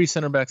the three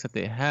center backs that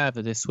they have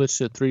that they switch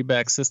to a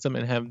 3-back system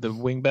and have the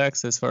wing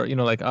backs as far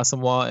like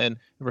Asamoah and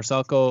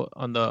Vrsaljko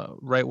on the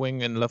right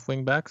wing and left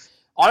wing backs?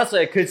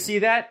 Honestly, I could see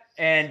that,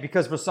 and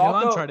because Vrsaljko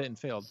Milan tried it and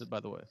failed, by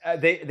the way.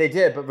 They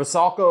did, but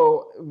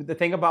Vrsaljko. The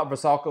thing about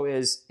Vrsaljko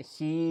is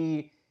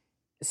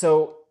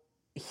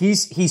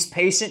he's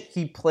patient.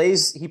 He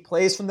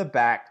plays from the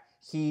back.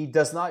 He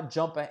does not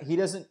jump. He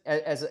doesn't,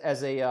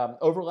 as a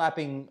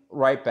overlapping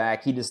right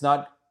back, he does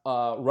not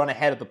run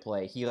ahead of the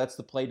play. He lets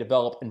the play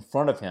develop in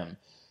front of him.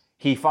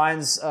 He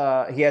finds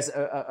he has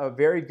a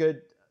very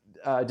good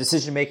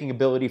decision-making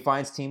ability,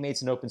 finds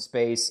teammates in open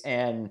space,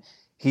 and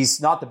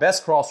he's not the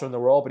best crosser in the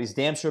world, but he's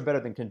damn sure better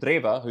than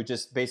Candreva, who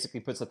just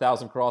basically puts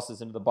 1,000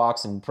 crosses into the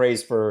box and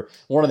prays for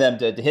one of them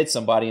to hit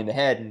somebody in the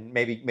head and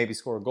maybe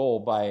score a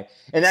goal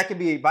and that can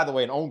be, by the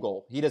way, an own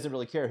goal. He doesn't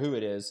really care who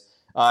it is.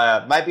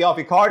 Might be off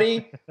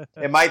Icardi.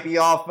 It might be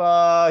off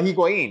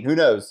Higuain. Who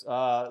knows?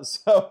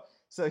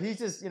 So he's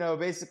just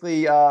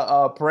basically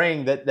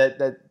praying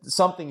that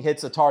something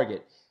hits a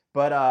target.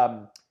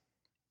 But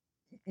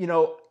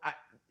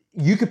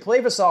you could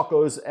play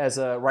Vrsaljko as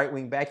a right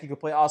wing back. You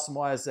could play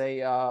Asamoah as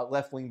a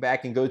left wing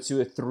back and go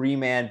to a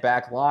 3-man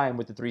back line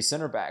with the 3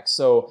 center backs.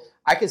 So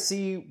I can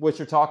see what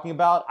you're talking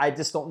about. I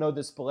just don't know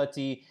that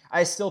Spalletti.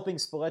 I still think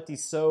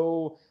Spalletti's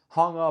so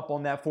hung up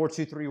on that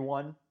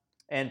 4-2-3-1.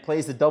 And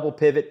plays the double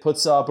pivot,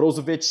 puts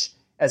Brozovic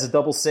as a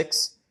double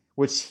 6,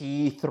 which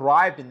he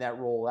thrived in that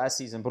role last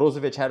season.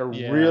 Brozovic had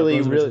really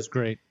was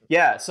great.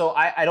 Yeah, so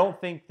I don't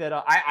think that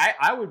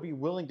I would be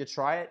willing to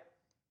try it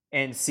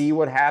and see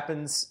what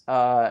happens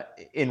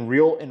in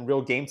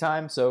real game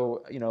time.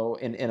 So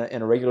in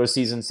a regular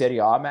season Serie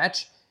A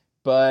match,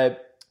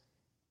 but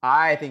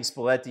I think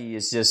Spalletti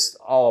is just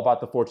all about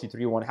the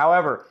 4-2-3-1.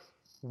 However,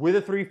 with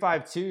a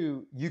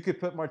 3-5-2, you could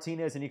put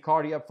Martinez and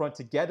Icardi up front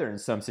together in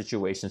some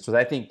situations. So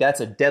I think that's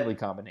a deadly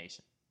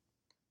combination.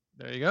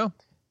 There you go.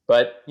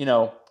 But,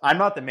 I'm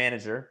not the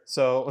manager,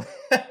 so,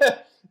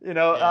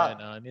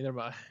 no, neither am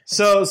I.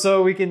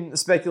 so we can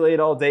speculate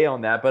all day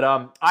on that. But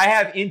I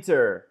have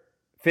Inter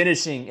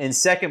finishing in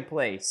second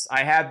place.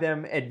 I have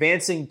them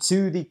advancing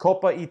to the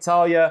Coppa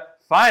Italia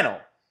final.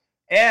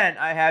 And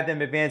I have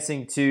them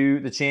advancing to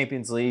the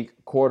Champions League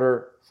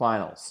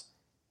quarterfinals.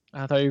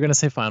 I thought you were going to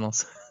say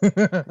finals.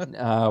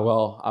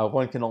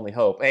 One can only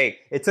hope. Hey,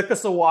 it took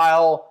us a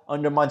while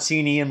under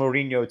Mancini and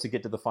Mourinho to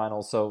get to the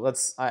finals, so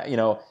let's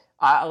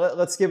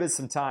give it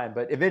some time.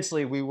 But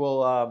eventually, we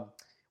will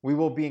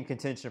be in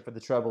contention for the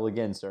treble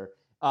again, sir.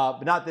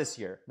 But not this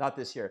year. Not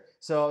this year.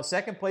 So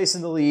second place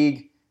in the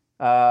league.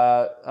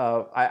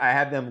 I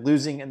have them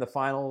losing in the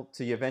final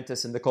to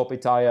Juventus in the Coppa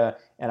Italia,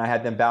 and I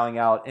had them bowing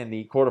out in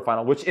the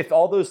quarterfinal. Which, if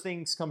all those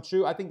things come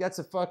true, I think that's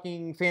a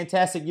fucking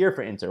fantastic year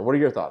for Inter. What are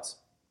your thoughts?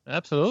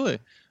 Absolutely.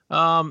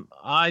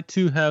 I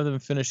too have them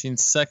finishing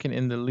second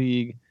in the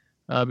league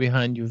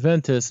behind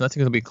Juventus, and I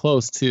think it'll be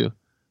close too.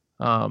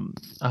 I'm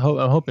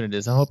hoping it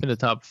is. I'm hoping the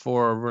top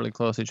four are really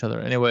close to each other.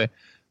 Anyway,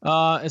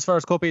 as far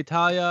as Coppa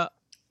Italia,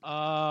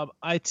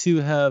 I too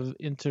have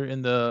Inter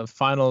in the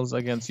finals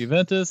against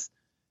Juventus,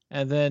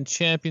 and then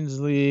Champions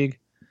League.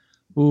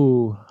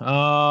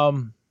 I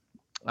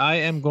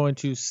am going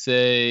to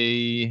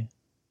say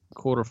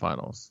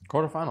quarterfinals.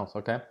 Quarterfinals,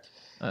 okay.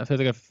 I feel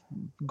like I've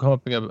come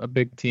up against a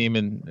big team,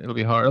 and it'll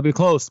be hard. It'll be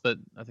close, but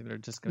I think they're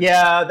just going to...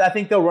 Yeah, I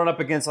think they'll run up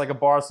against like a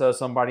Barca or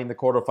somebody in the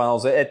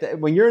quarterfinals.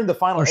 When you're in the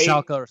final or eight...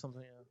 Schalke or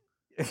something.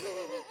 Yeah.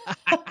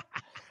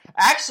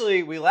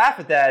 Actually, we laugh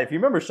at that. If you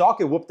remember,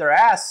 Schalke whooped their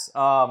ass.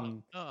 I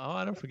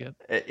don't forget.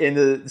 In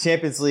the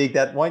Champions League,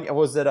 that one,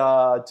 was it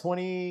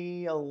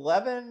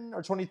 2011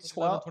 or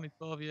 2012?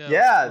 2012, yeah.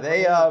 Yeah,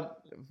 they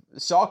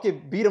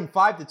Schalke beat them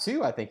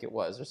 5-2, I think it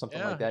was, or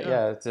something like that.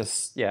 Yeah, it's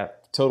just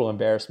total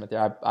embarrassment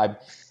there. I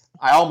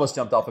almost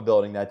jumped off a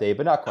building that day,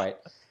 but not quite.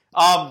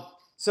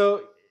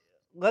 So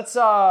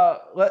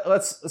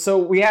so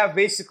we have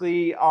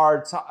basically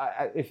our top,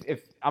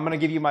 if I'm going to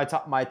give you my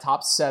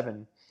top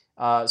seven.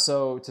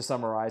 So to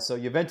summarize, so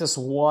Juventus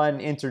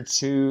 1, Inter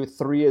 2,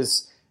 3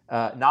 is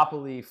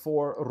Napoli,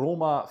 4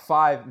 Roma,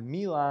 5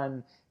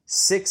 Milan,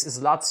 6 is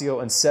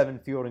Lazio, and 7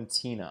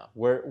 Fiorentina.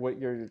 What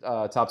your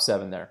top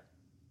 7 there?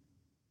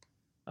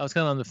 I was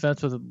kind of on the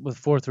fence with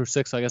 4 through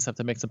 6, so I guess I have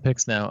to make some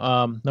picks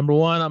now. Number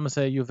 1, I'm going to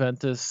say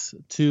Juventus,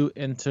 2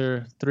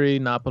 Inter, 3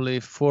 Napoli,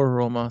 4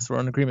 Roma. So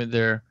we're in agreement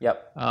there.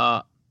 Yep.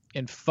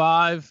 In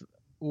 5,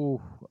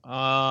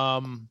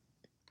 I'm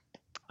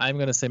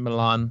going to say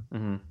Milan.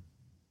 Mm-hmm.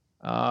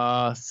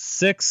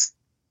 6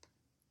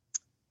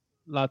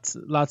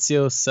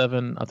 Lazio,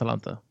 7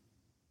 Atalanta.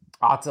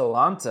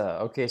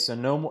 Atalanta. Okay, so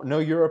no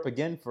Europe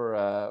again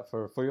for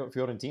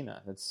Fiorentina.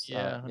 That's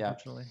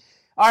unfortunately.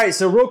 All right,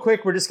 so real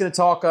quick, we're just going to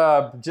talk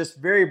just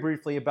very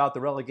briefly about the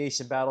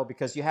relegation battle,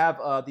 because you have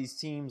these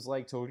teams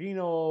like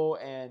Torino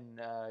and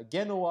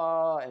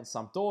Genoa and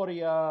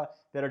Sampdoria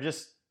that are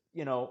just,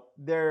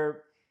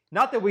 they're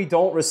not that we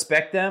don't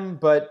respect them,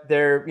 but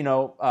they're,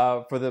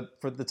 for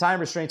the time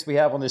restraints we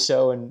have on this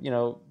show, and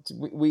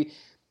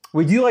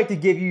we do like to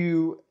give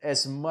you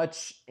as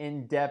much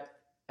in-depth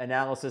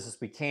analysis as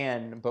we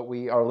can, but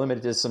we are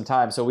limited to some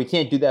time, so we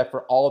can't do that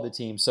for all the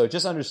teams. So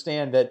just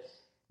understand that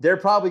they're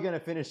probably going to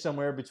finish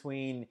somewhere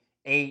between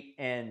 8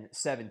 and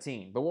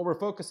 17. But what we're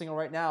focusing on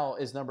right now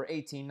is number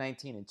 18,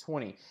 19, and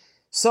 20.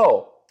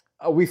 So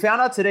we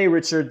found out today,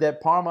 Richard, that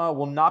Parma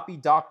will not be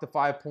docked to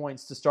 5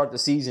 points to start the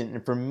season.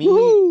 And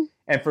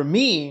for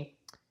me,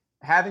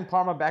 having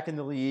Parma back in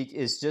the league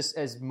is just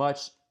as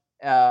much.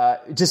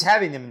 Just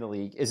having them in the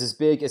league is as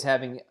big as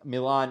having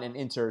Milan and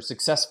Inter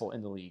successful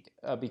in the league,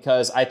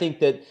 because I think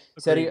that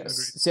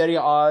Serie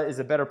A is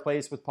a better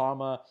place with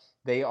Parma.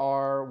 They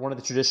are one of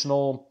the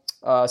traditional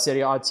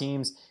Serie A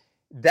teams.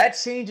 That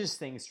changes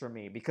things for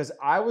me, because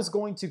I was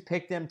going to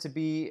pick them to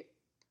be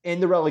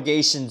in the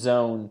relegation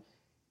zone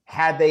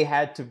had they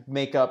had to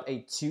make up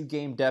a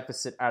 2-game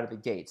deficit out of the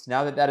gates.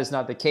 Now that is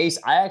not the case,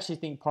 I actually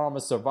think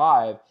Parma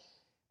survive.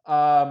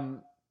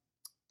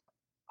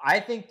 I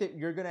think that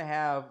you're going to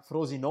have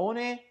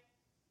Frosinone,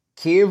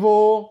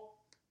 Chievo,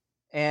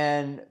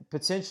 and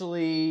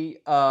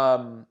potentially,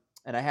 and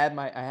I had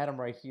them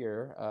right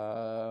here.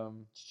 I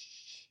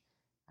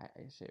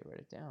should write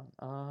it down.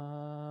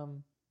 I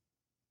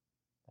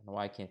don't know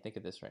why I can't think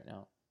of this right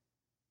now.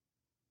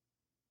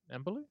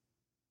 Empoli?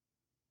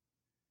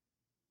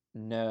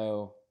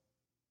 No.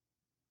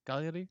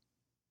 Cagliari?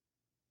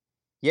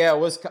 Yeah, it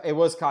was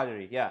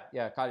Cagliari.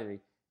 Yeah,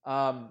 Cagliari.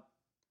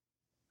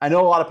 I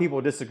know a lot of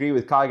people disagree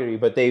with Cagliari,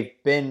 but they've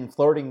been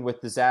flirting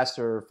with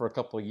disaster for a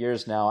couple of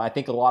years now. I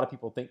think a lot of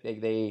people think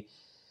they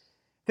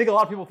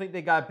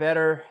got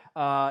better.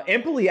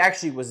 Empoli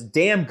actually was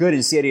damn good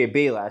in Serie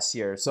B last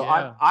year, so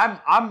yeah.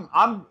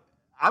 I'm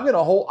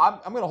gonna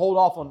hold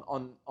off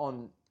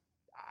on.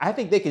 I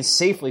think they can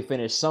safely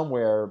finish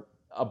somewhere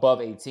above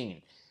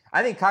 18.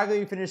 I think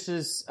Cagliari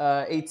finishes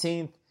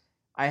 18th.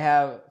 I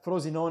have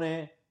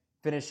Frosinone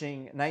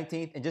finishing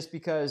 19th. And just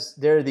because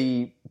they're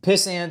the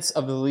piss ants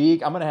of the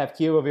league, I'm going to have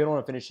Chievo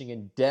Verona finishing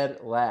in dead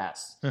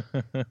last.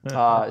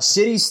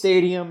 City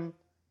Stadium.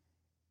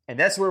 And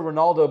that's where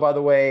Ronaldo, by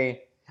the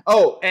way.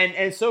 Oh,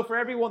 and so for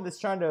everyone that's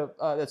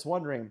that's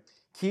wondering,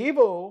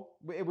 Chievo,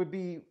 it would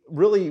be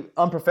really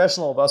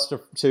unprofessional of us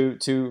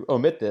to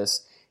omit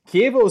this.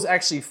 Chievo is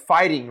actually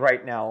fighting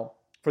right now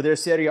for their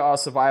Serie A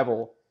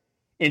survival.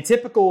 In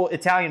typical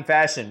Italian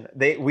fashion,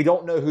 we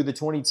don't know who the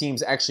 20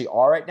 teams actually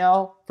are right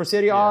now for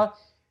Serie A.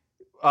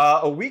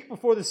 Yeah. A week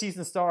before the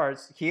season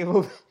starts,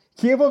 Chievo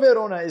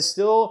Verona is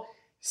still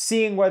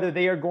seeing whether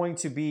they are going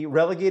to be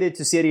relegated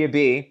to Serie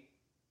B.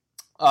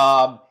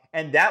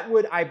 And that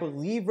would, I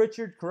believe,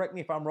 Richard, correct me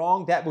if I'm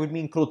wrong, that would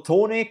mean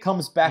Crotone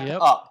comes back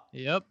up.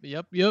 Yep.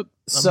 I'm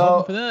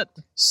hoping for that.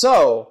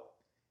 So,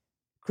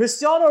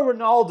 Cristiano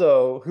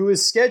Ronaldo, who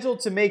is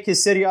scheduled to make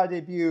his Serie A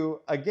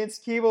debut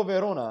against Chievo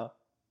Verona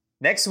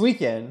next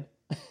weekend,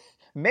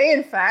 may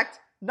in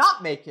fact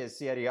not make his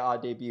Serie A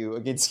debut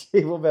against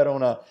Chievo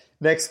Verona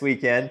next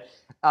weekend.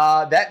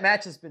 That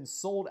match has been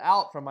sold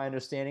out from my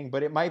understanding,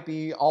 but it might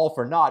be all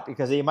for naught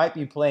because they might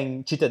be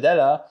playing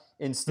Cittadella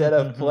instead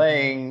of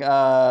playing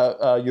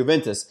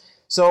Juventus.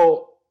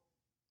 So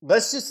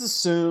let's just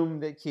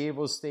assume that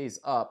Chievo stays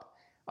up.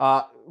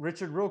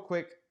 Richard, real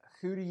quick,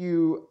 who do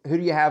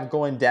you have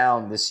going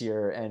down this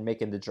year and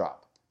making the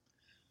drop?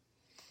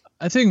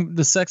 I think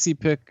the sexy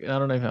pick, I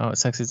don't know if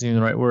sexy is even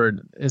the right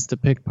word, is to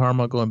pick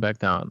Parma going back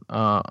down.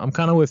 I'm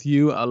kind of with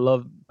you. I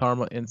love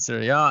Parma in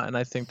Serie A, and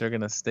I think they're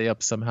going to stay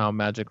up somehow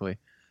magically.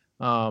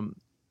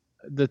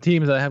 The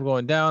teams that I have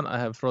going down, I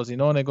have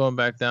Frosinone going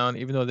back down,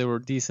 even though they were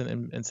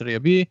decent in Serie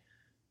B.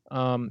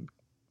 I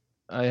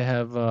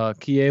have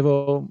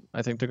Chievo.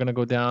 I think they're going to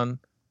go down.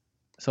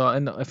 So,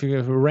 and if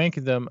we're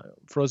ranking them,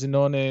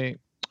 Frosinone,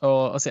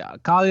 I'll say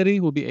Cagliari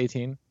will be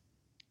 18.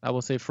 I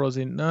will say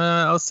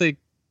I'll say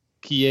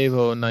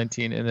Chievo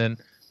 19, and then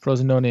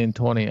Frosinone in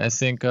 20. I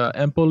think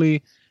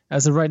Empoli,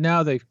 as of right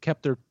now, they've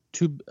kept their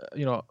two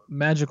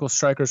magical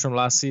strikers from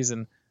last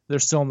season. They're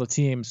still on the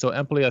team, so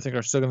Empoli I think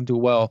are still going to do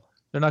well.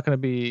 They're not going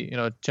to be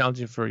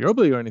challenging for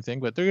Europa League or anything,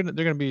 but they're going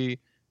to be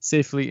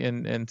safely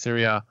in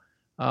Serie A.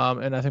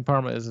 And I think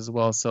Parma is as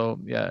well. So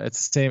yeah,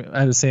 it's the same. I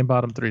have the same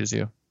bottom three as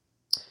you.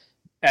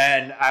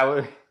 And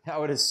I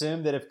would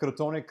assume that if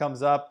Crotone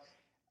comes up,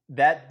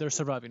 that they're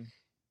surviving.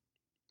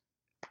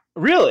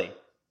 Really?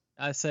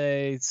 I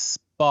say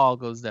Spal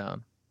goes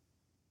down.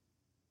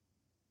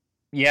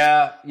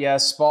 Yeah,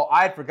 Spal.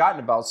 I had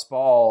forgotten about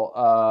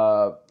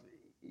Spal.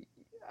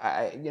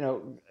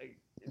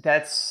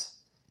 That's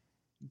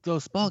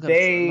those Spal got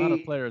a lot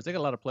of players. They got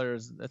a lot of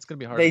players. That's gonna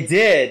be hard. They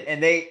did,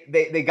 and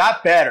they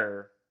got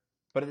better,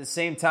 but at the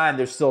same time,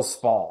 they're still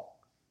Spal.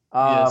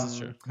 Yes, that's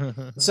true.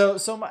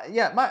 so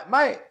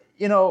my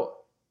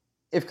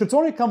if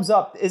Crotone comes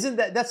up, is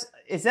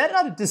that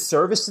not a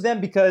disservice to them?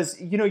 Because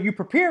you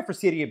prepare for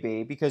Serie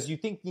B because you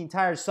think the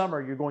entire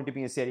summer you're going to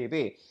be in Serie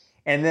B,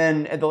 and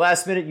then at the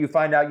last minute you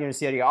find out you're in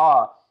Serie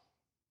A.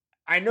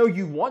 I know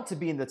you want to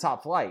be in the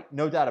top flight,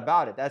 no doubt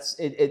about it.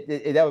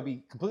 That would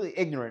be completely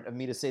ignorant of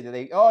me to say that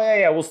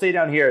we'll stay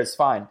down here, it's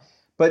fine.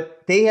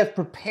 But they have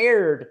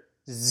prepared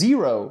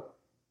zero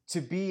to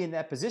be in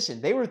that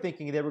position. They were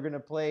thinking they were going to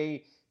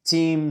play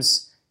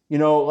teams,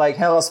 like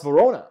Hellas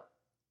Verona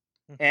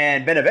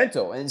and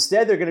Benevento. And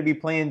instead, they're going to be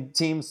playing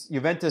teams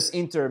Juventus,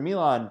 Inter,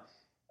 Milan.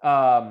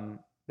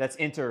 That's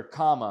Inter,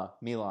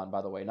 Milan,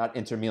 by the way, not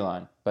Inter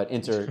Milan, but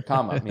Inter,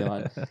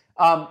 Milan.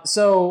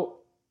 So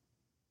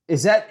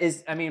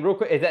real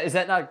quick, is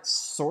that not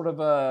sort of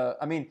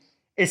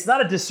it's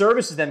not a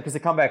disservice to them because they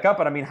come back up,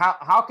 but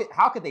how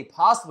could they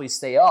possibly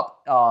stay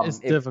up? It's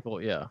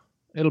difficult, yeah.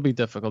 It'll be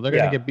difficult. They're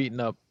going to get beaten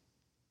up,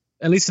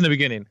 at least in the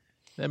beginning.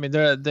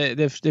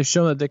 They've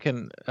shown that they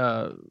can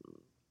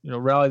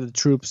rally the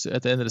troops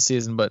at the end of the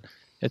season, but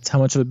it's how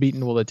much of a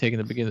beating will they take in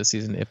the beginning of the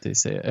season if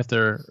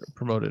they're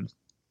promoted.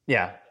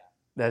 Yeah,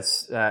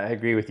 that's I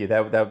agree with you.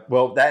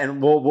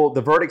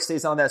 The verdict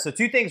stays on that. So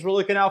two things we're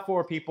looking out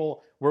for,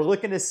 people. We're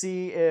looking to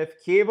see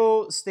if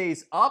Chievo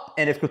stays up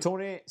and if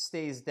Crotone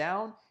stays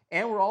down,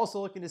 and we're also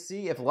looking to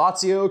see if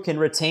Lazio can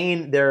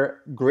retain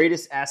their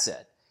greatest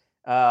asset.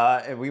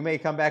 And we may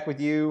come back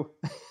with you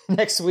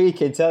next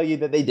week and tell you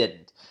that they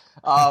didn't.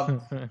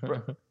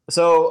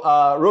 So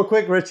real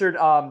quick, Richard,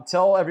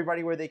 tell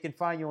everybody where they can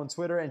find you on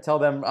Twitter and tell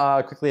them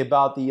quickly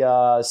about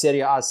the Serie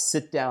A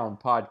Sitdown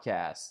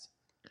podcast.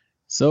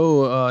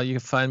 So you can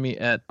find me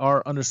at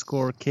R_KHARMAN.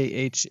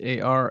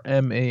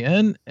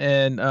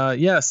 And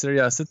Serie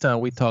A Sitdown.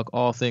 We talk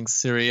all things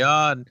Serie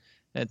A.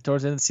 And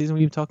towards the end of the season,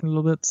 we'll be talking a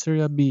little bit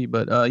Serie B.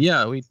 But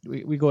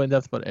we go in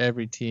depth about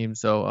every team.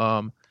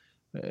 So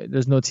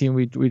there's no team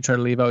we try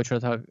to leave out. We try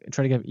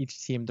to give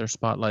each team their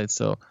spotlight.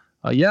 So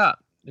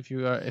if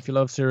you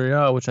love Serie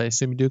A, which I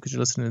assume you do because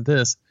you're listening to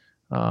this,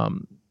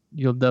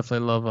 you'll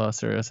definitely love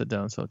Serie A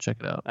Sitdown. So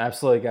check it out.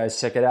 Absolutely, guys,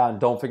 check it out, and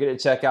don't forget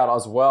to check out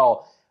as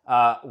well.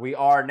 We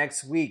are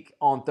next week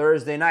on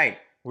Thursday night.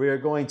 We are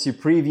going to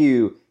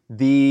preview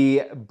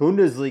the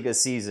Bundesliga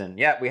season.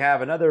 Yeah, we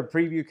have another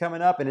preview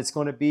coming up, and it's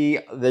going to be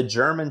the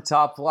German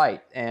top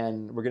flight.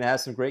 And we're going to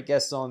have some great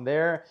guests on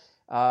there.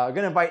 I'm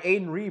going to invite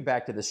Aiden Reed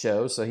back to the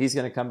show, so he's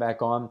going to come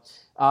back on.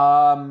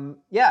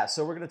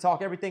 So we're going to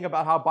talk everything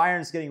about how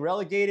Bayern's getting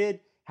relegated,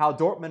 how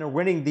Dortmund are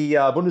winning the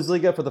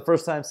Bundesliga for the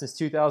first time since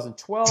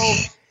 2012,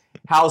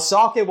 how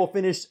Schalke will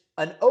finish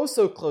an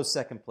oh-so-close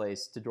second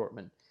place to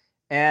Dortmund,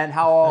 and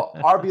how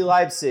RB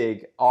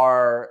Leipzig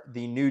are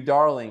the new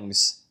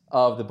darlings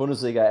of the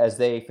Bundesliga as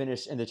they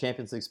finish in the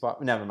Champions League spot.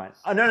 Never mind.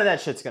 None of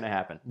that shit's going to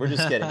happen. We're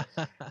just kidding.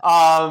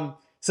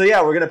 So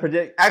yeah, we're going to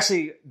predict.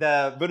 Actually,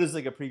 the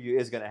Bundesliga preview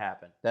is going to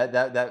happen.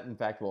 That in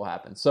fact will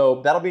happen.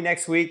 So that'll be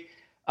next week.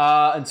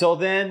 Until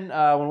then,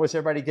 I want to wish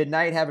everybody good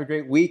night. Have a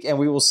great week, and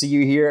we will see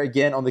you here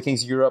again on the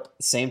Kings of Europe.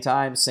 Same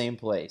time, same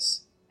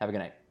place. Have a good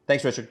night.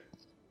 Thanks, Richard.